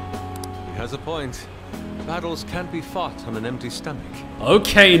cheated. He has a point. Battles can't be fought on an empty stomach.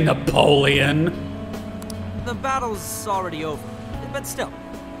 Okay, Napoleon. The battle's already over, but still.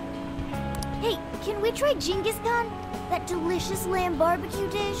 Hey, can we try Genghis Khan? That delicious lamb barbecue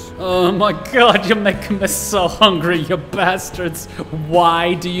dish? Oh my God, you're making me so hungry, you bastards.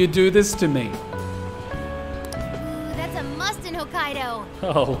 Why do you do this to me? Ooh, that's a must in Hokkaido.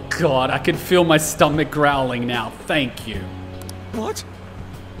 Oh God, I can feel my stomach growling now. Thank you. What?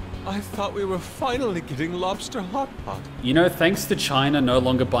 I thought we were finally getting lobster hot pot. You know, thanks to China no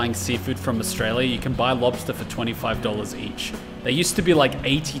longer buying seafood from Australia, you can buy lobster for $25 each. They used to be like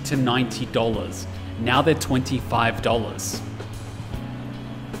 $80 to $90. Now they're $25.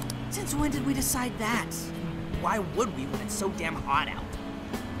 Since when did we decide that? Why would we when it's so damn hot out?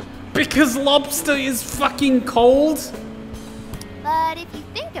 Because lobster is fucking cold? But if you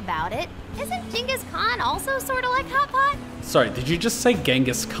think about it, isn't Genghis Khan also sort of like hot pot? Sorry, did you just say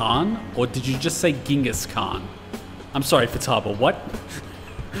Genghis Khan? Or did you just say Genghis Khan? I'm sorry, Futaba, what?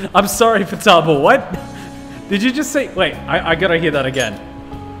 I'm sorry, Futaba, what? Did you just say... Wait, I gotta hear that again.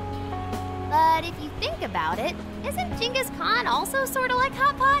 But if you think about it, isn't Genghis Khan also sort of like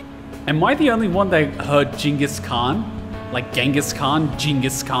hot pot? Am I the only one that heard Genghis Khan? Like Genghis Khan,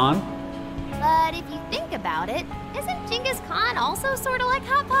 Genghis Khan? But if you think about it, isn't Genghis Khan also sort of like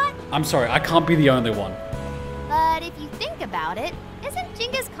hot pot? I'm sorry, I can't be the only one. But if you think about it, isn't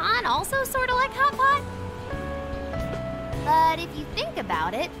Genghis Khan also sort of like hot pot? But if you think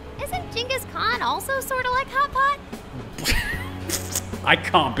about it, isn't Genghis Khan also sort of like hot pot? I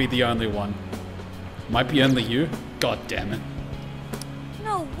can't be the only one. Might be only you? God damn it.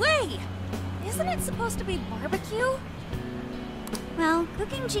 No way! Isn't it supposed to be barbecue? Well,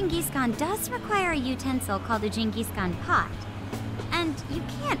 cooking Genghis Khan does require a utensil called a Genghis Khan pot. And you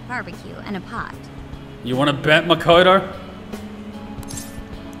can't barbecue in a pot. You wanna bet, Makoto?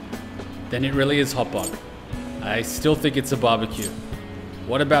 Then it really is hot dog. I still think it's a barbecue.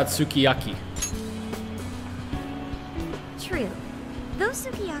 What about sukiyaki? True. Though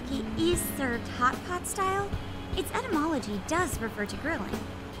sukiyaki is served hot pot style, Its etymology does refer to grilling.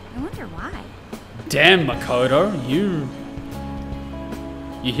 I wonder why. Damn, Makoto, you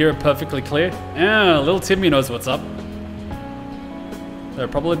hear it perfectly clear? Yeah, little Timmy knows what's up. Though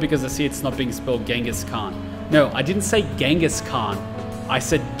probably because I see it's not being spelled Genghis Khan. No, I didn't say Genghis Khan. I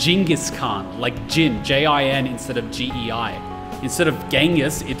said Genghis Khan, like Jin, J-I-N instead of G-E-I. Instead of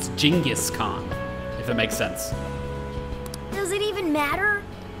Genghis, it's Genghis Khan, if it makes sense. Does it even matter?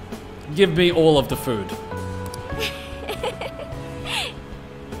 Give me all of the food.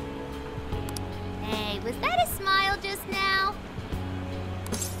 Hey, was that a smile just now?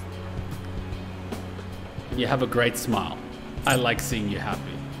 You have a great smile. I like seeing you happy.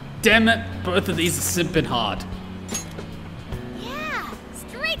 Damn it, both of these are simping hard. Yeah,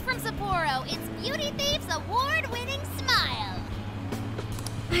 straight from Sapporo, it's Beauty Thief's award-winning smile.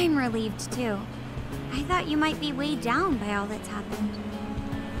 I'm relieved too. I thought you might be weighed down by all that's happened.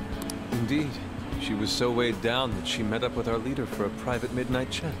 Indeed. She was so weighed down that she met up with our leader for a private midnight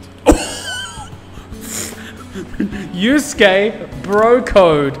chat. Yusuke, bro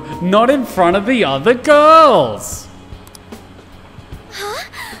code, not in front of the other girls. Huh?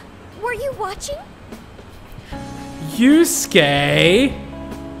 Were you watching? Yusuke.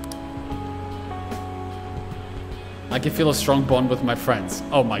 I can feel a strong bond with my friends.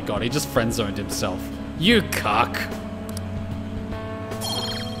 Oh my god, he just friend-zoned himself. You cuck.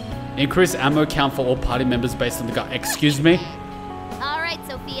 Increase ammo count for all party members based on the gun. Excuse me? Alright,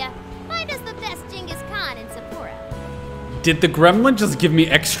 Sophia. Find us the best Genghis Khan in Sapporo. Did the gremlin just give me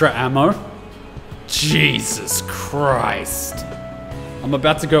extra ammo? Jesus Christ. I'm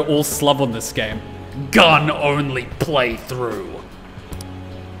about to go all slub on this game. Gun-only playthrough.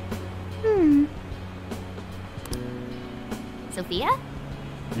 Sophia?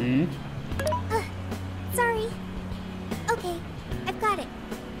 Hmm? Sorry. Okay, I've got it.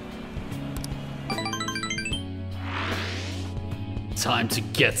 Time to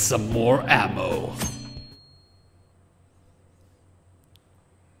get some more ammo.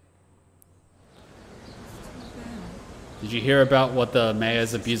 Did you hear about what the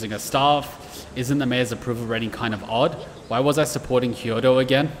mayor's abusing her staff? Isn't the mayor's approval rating kind of odd? Why was I supporting Kyoto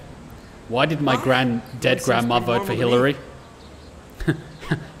again? Why did my dead grandma vote for Hillary?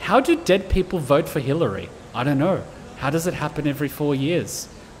 How do dead people vote for Hillary? I don't know. How does it happen every 4 years?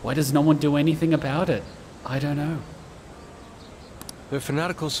 Why does no one do anything about it? I don't know. Their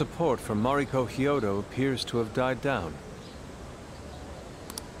fanatical support for Mariko Hyodo appears to have died down.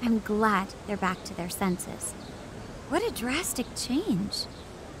 I'm glad they're back to their senses. What a drastic change.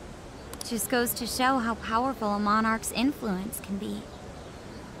 Just goes to show how powerful a monarch's influence can be.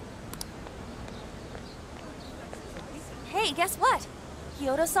 Hey, guess what?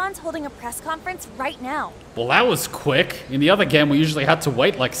 Kyoto-san's holding a press conference right now. Well, that was quick. In the other game, we usually had to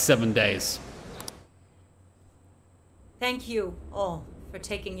wait like 7 days. Thank you all for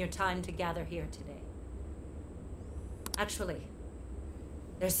taking your time to gather here today. Actually,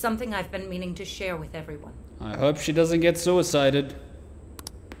 there's something I've been meaning to share with everyone. I hope she doesn't get suicided.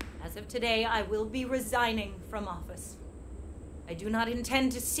 As of today, I will be resigning from office. I do not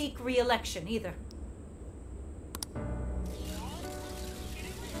intend to seek re-election either.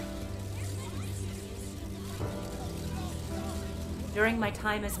 During my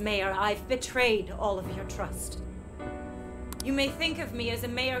time as mayor, I've betrayed all of your trust. You may think of me as a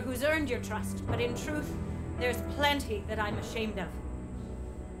mayor who's earned your trust, but in truth, there's plenty that I'm ashamed of.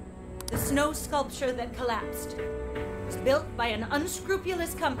 The snow sculpture that collapsed was built by an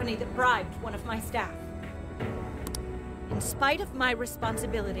unscrupulous company that bribed one of my staff. In spite of my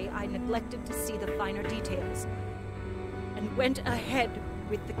responsibility, I neglected to see the finer details and went ahead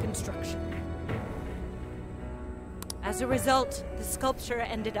with the construction. As a result, the sculpture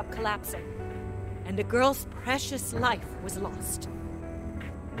ended up collapsing, and a girl's precious life was lost.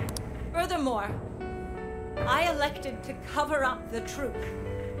 Furthermore, I elected to cover up the truth,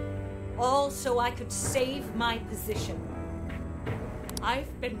 all so I could save my position.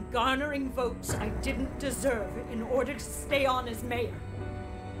 I've been garnering votes I didn't deserve in order to stay on as mayor.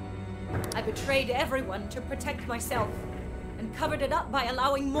 I betrayed everyone to protect myself, and covered it up by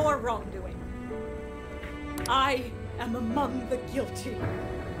allowing more wrongdoing. I am among the guilty.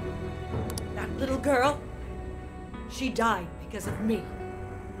 That little girl, she died because of me.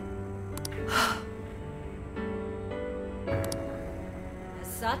 As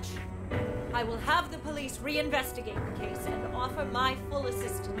such, I will have the police reinvestigate the case and offer my full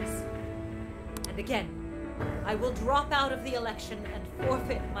assistance. And again, I will drop out of the election and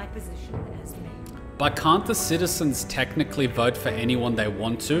forfeit my position as mayor. But can't the citizens technically vote for anyone they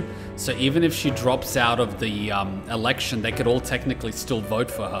want to? So even if she drops out of the election, they could all technically still vote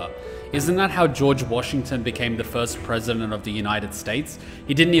for her. Isn't that how George Washington became the first president of the United States?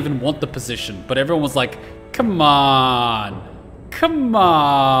 He didn't even want the position, but everyone was like, come on, come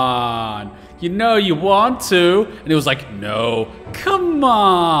on, you know you want to. And he was like, no, come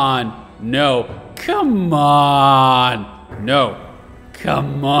on, no, come on, no,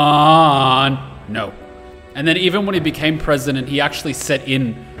 come on, no. And then even when he became president, he actually set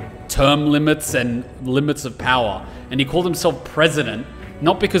in term limits and limits of power. And he called himself president,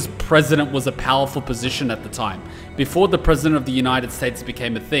 not because president was a powerful position at the time. Before the president of the United States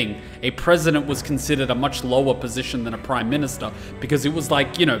became a thing, a president was considered a much lower position than a prime minister, because it was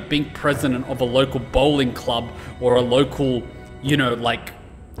like, you know, being president of a local bowling club or a local, you know, like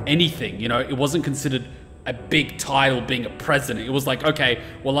anything, you know, it wasn't considered a big title being a president. It was like, okay,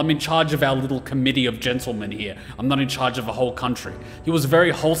 well, I'm in charge of our little committee of gentlemen here. I'm not in charge of a whole country. He was very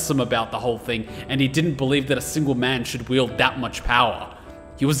wholesome about the whole thing, and he didn't believe that a single man should wield that much power.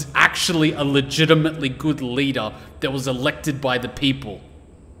 He was actually a legitimately good leader that was elected by the people.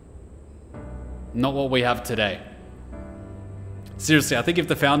 Not what we have today. Seriously, I think if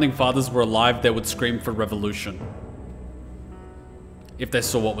the founding fathers were alive, they would scream for revolution if they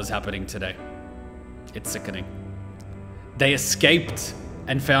saw what was happening today. It's sickening. They escaped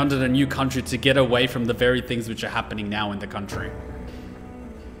and founded a new country to get away from the very things which are happening now in the country.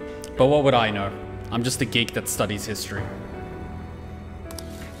 But what would I know? I'm just a geek that studies history.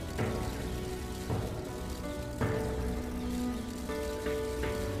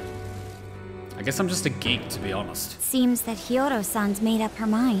 I guess I'm just a geek, to be honest. Seems that Hyodo-san's made up her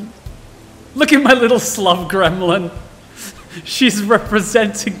mind. Look at my little slum gremlin. She's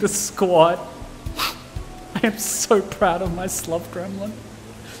representing the squad. I am so proud of my slum gremlin.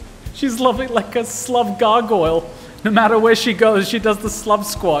 She's loving like a slum gargoyle. No matter where she goes, she does the slum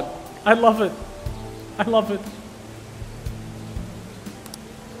squat. I love it. I love it.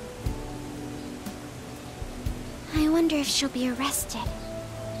 I wonder if she'll be arrested.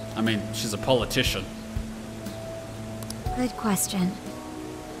 I mean, she's a politician. Good question.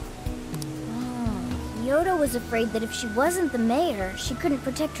 Yoda was afraid that if she wasn't the mayor, she couldn't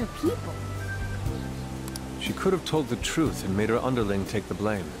protect her people. She could have told the truth and made her underling take the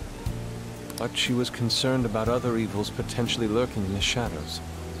blame. But she was concerned about other evils potentially lurking in the shadows.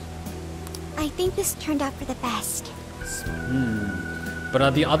 I think this turned out for the best. But are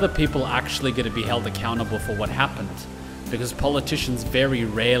the other people actually going to be held accountable for what happened? Because politicians very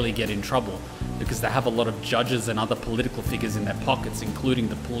rarely get in trouble, because they have a lot of judges and other political figures in their pockets, including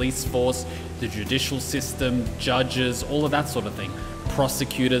the police force, the judicial system, judges, all of that sort of thing,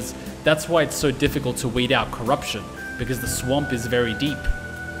 prosecutors. That's why it's so difficult to weed out corruption, because the swamp is very deep.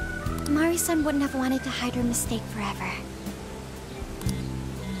 Mari-san wouldn't have wanted to hide her mistake forever.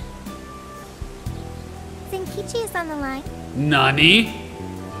 Zenkichi is on the line. Nani?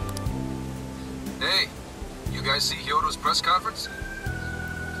 Hey, you guys see Hyodo's press conference?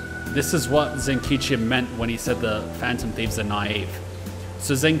 This is what Zenkichi meant when he said the Phantom Thieves are naive.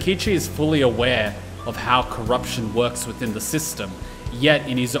 So Zenkichi is fully aware of how corruption works within the system, yet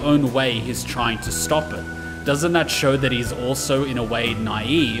in his own way he's trying to stop it. Doesn't that show that he's also in a way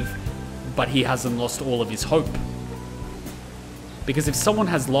naive, but he hasn't lost all of his hope? Because if someone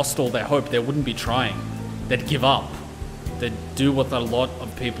has lost all their hope, they wouldn't be trying. They'd give up. They'd do what a lot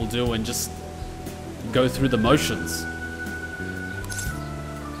of people do and just go through the motions.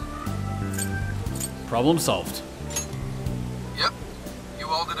 Problem solved. Yep, you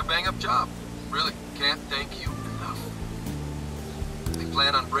all did a bang-up job. Really, can't thank you enough. They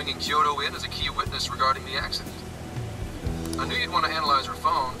plan on bringing Kyoto in as a key witness regarding the accident. I knew you'd want to analyze her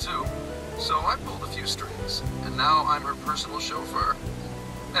phone, too, so I pulled a few strings, and now I'm her personal chauffeur,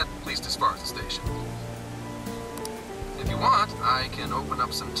 at least as far as the station. If you want, I can open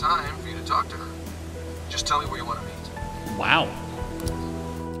up some time for you to talk to her. Just tell me where you want to meet. Wow.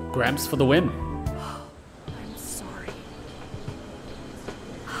 Gramps for the win. I'm sorry.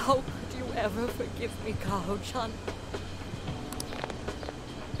 How could you ever forgive me, Kaho-chan?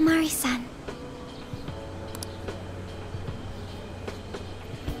 Mari-san.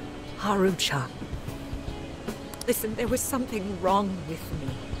 Haru-chan. Listen, there was something wrong with me.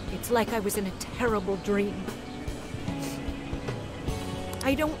 It's like I was in a terrible dream.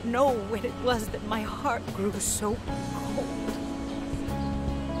 I don't know when it was that my heart grew so cold.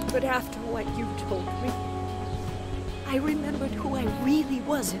 But after what you told me, I remembered who I really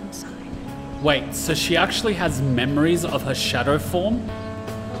was inside. Wait, so she actually has memories of her shadow form?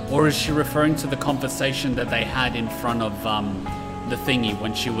 Or is she referring to the conversation that they had in front of the thingy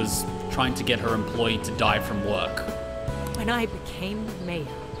when she was trying to get her employee to die from work. When I became mayor,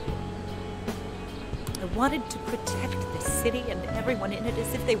 I wanted to protect the city and everyone in it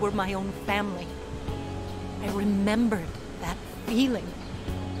as if they were my own family. I remembered that feeling.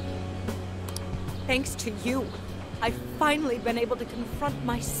 Thanks to you, I've finally been able to confront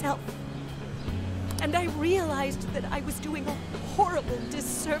myself. And I realized that I was doing a horrible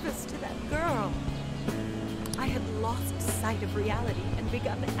disservice to that girl. I had lost sight of reality and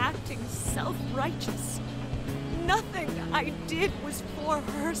begun acting self-righteous. Nothing I did was for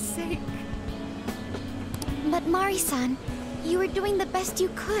her sake. But Mari-san, you were doing the best you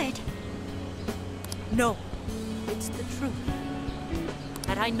could. No, it's the truth.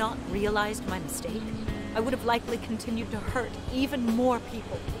 Had I not realized my mistake, I would have likely continued to hurt even more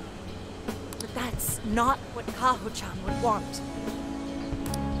people. But that's not what Kaho-chan would want.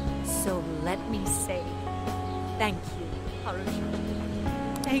 So let me say, thank you,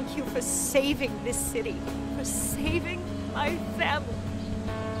 Haru-chan. Thank you for saving this city, for saving my family.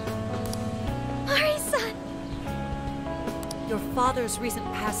 Mari-san! Your father's recent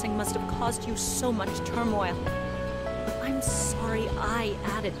passing must have caused you so much turmoil. I'm sorry I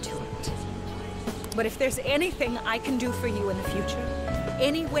added to it. But if there's anything I can do for you in the future,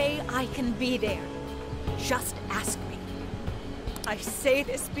 any way I can be there, just ask me. I say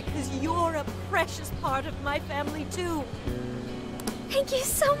this because you're a precious part of my family too. Thank you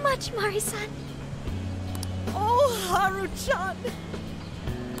so much, Mari-san. Oh, Haru-chan!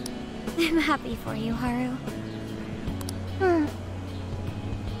 I'm happy for you, Haru.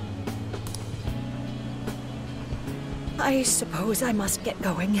 I suppose I must get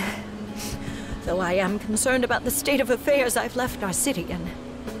going. Though I am concerned about the state of affairs I've left our city in.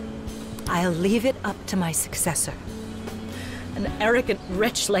 I'll leave it up to my successor. An arrogant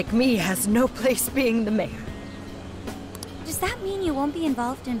wretch like me has no place being the mayor. Does that mean you won't be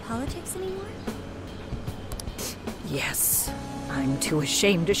involved in politics anymore? Yes. I'm too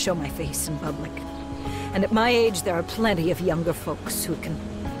ashamed to show my face in public. And at my age, there are plenty of younger folks who can...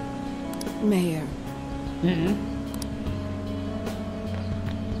 Mayor.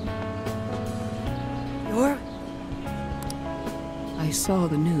 You're... I saw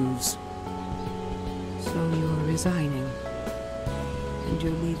the news. So you're resigning. And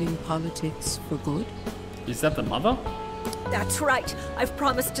you're leaving politics for good? Is that the mother? That's right. I've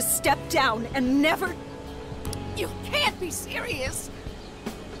promised to step down and never... You can't be serious!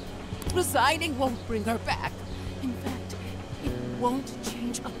 Resigning won't bring her back. In fact, it won't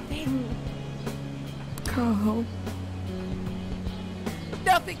change a thing. Kaho.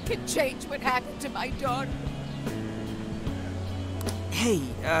 Nothing can change what happened to my daughter. Hey,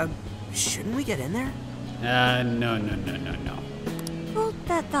 shouldn't we get in there? No. Hold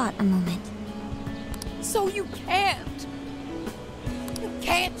that thought a moment. So you can't. You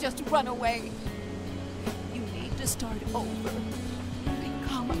can't just run away. You need to start over.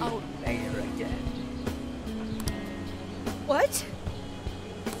 Become our mayor again. What?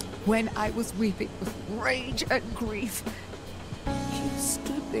 When I was weeping with rage and grief, you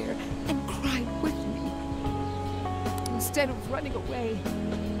stood there and cried with me. Instead of running away,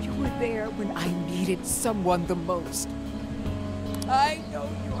 you were there when I needed someone the most. I know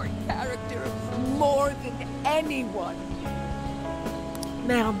your character more than anyone.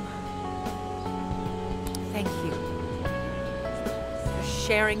 Ma'am, thank you for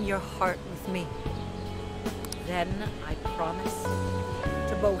sharing your heart with me. Then I promise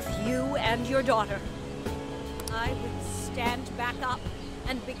to both you and your daughter, I would stand back up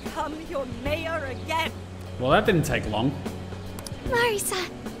and become your mayor again. Well, that didn't take long.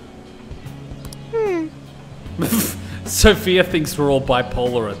 Mari-san. Sophia thinks we're all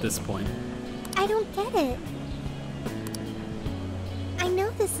bipolar at this point. I don't get it. I know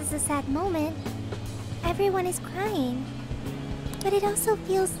this is a sad moment. Everyone is crying. But it also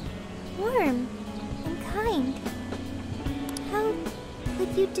feels warm and kind. How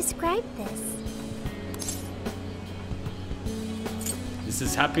would you describe this? This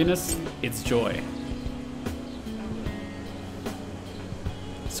is happiness, it's joy.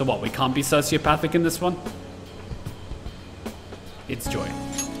 So what, we can't be sociopathic in this one? It's joy.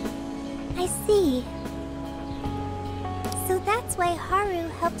 I see. So that's why Haru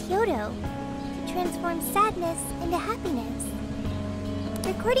helped Hyodo to transform sadness into happiness.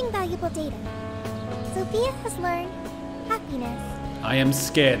 Recording valuable data. Sophia has learned happiness. I am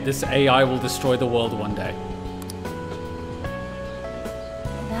scared this AI will destroy the world one day.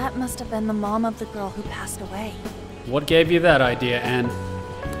 That must have been the mom of the girl who passed away. What gave you that idea, Anne?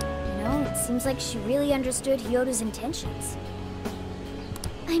 You know, it seems like she really understood Hyodo's intentions.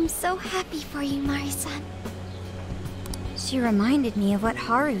 I'm so happy for you, Mari-san. She reminded me of what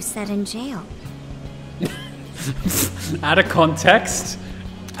Haru said in jail. Out of context?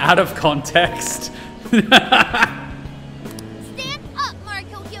 Out of context. Stand up,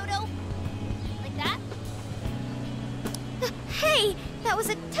 Mariko Kyoto. Like that? Hey, that was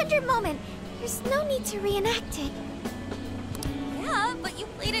a tender moment. There's no need to reenact it. Yeah, but you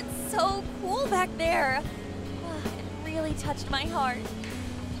played it so cool back there. It really touched my heart.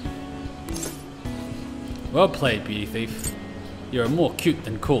 Well played, Beauty Thief. You're more cute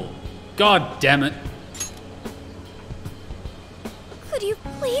than cool. God damn it. Could you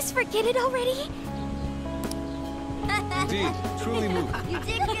please forget it already? Indeed, truly moving. You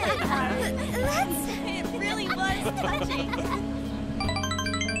did good. It really was touching.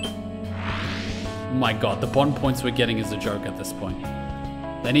 My god, the bond points we're getting is a joke at this point.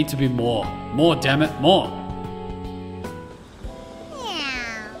 They need to be more. More, damn it, more.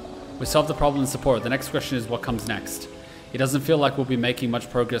 We solved the problem in support. The next question is what comes next. It doesn't feel like we'll be making much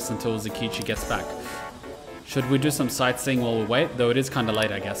progress until Zukichi gets back. Should we do some sightseeing while we wait? Though it is kinda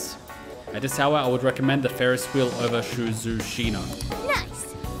late, I guess. At this hour, I would recommend the Ferris wheel over Shuzushino.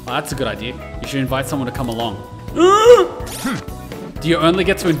 Nice. Oh, that's a good idea. You should invite someone to come along. Do you only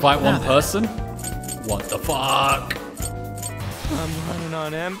get to invite one person? What the fuck? I'm running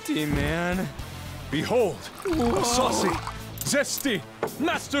on empty, man. Behold, a saucy, zesty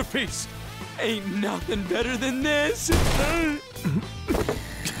masterpiece. Ain't nothing better than this.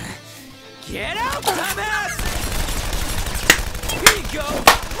 Get out, dumbass! Here you go,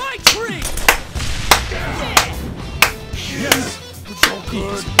 my treat! Yeah. Yes, so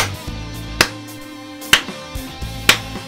good.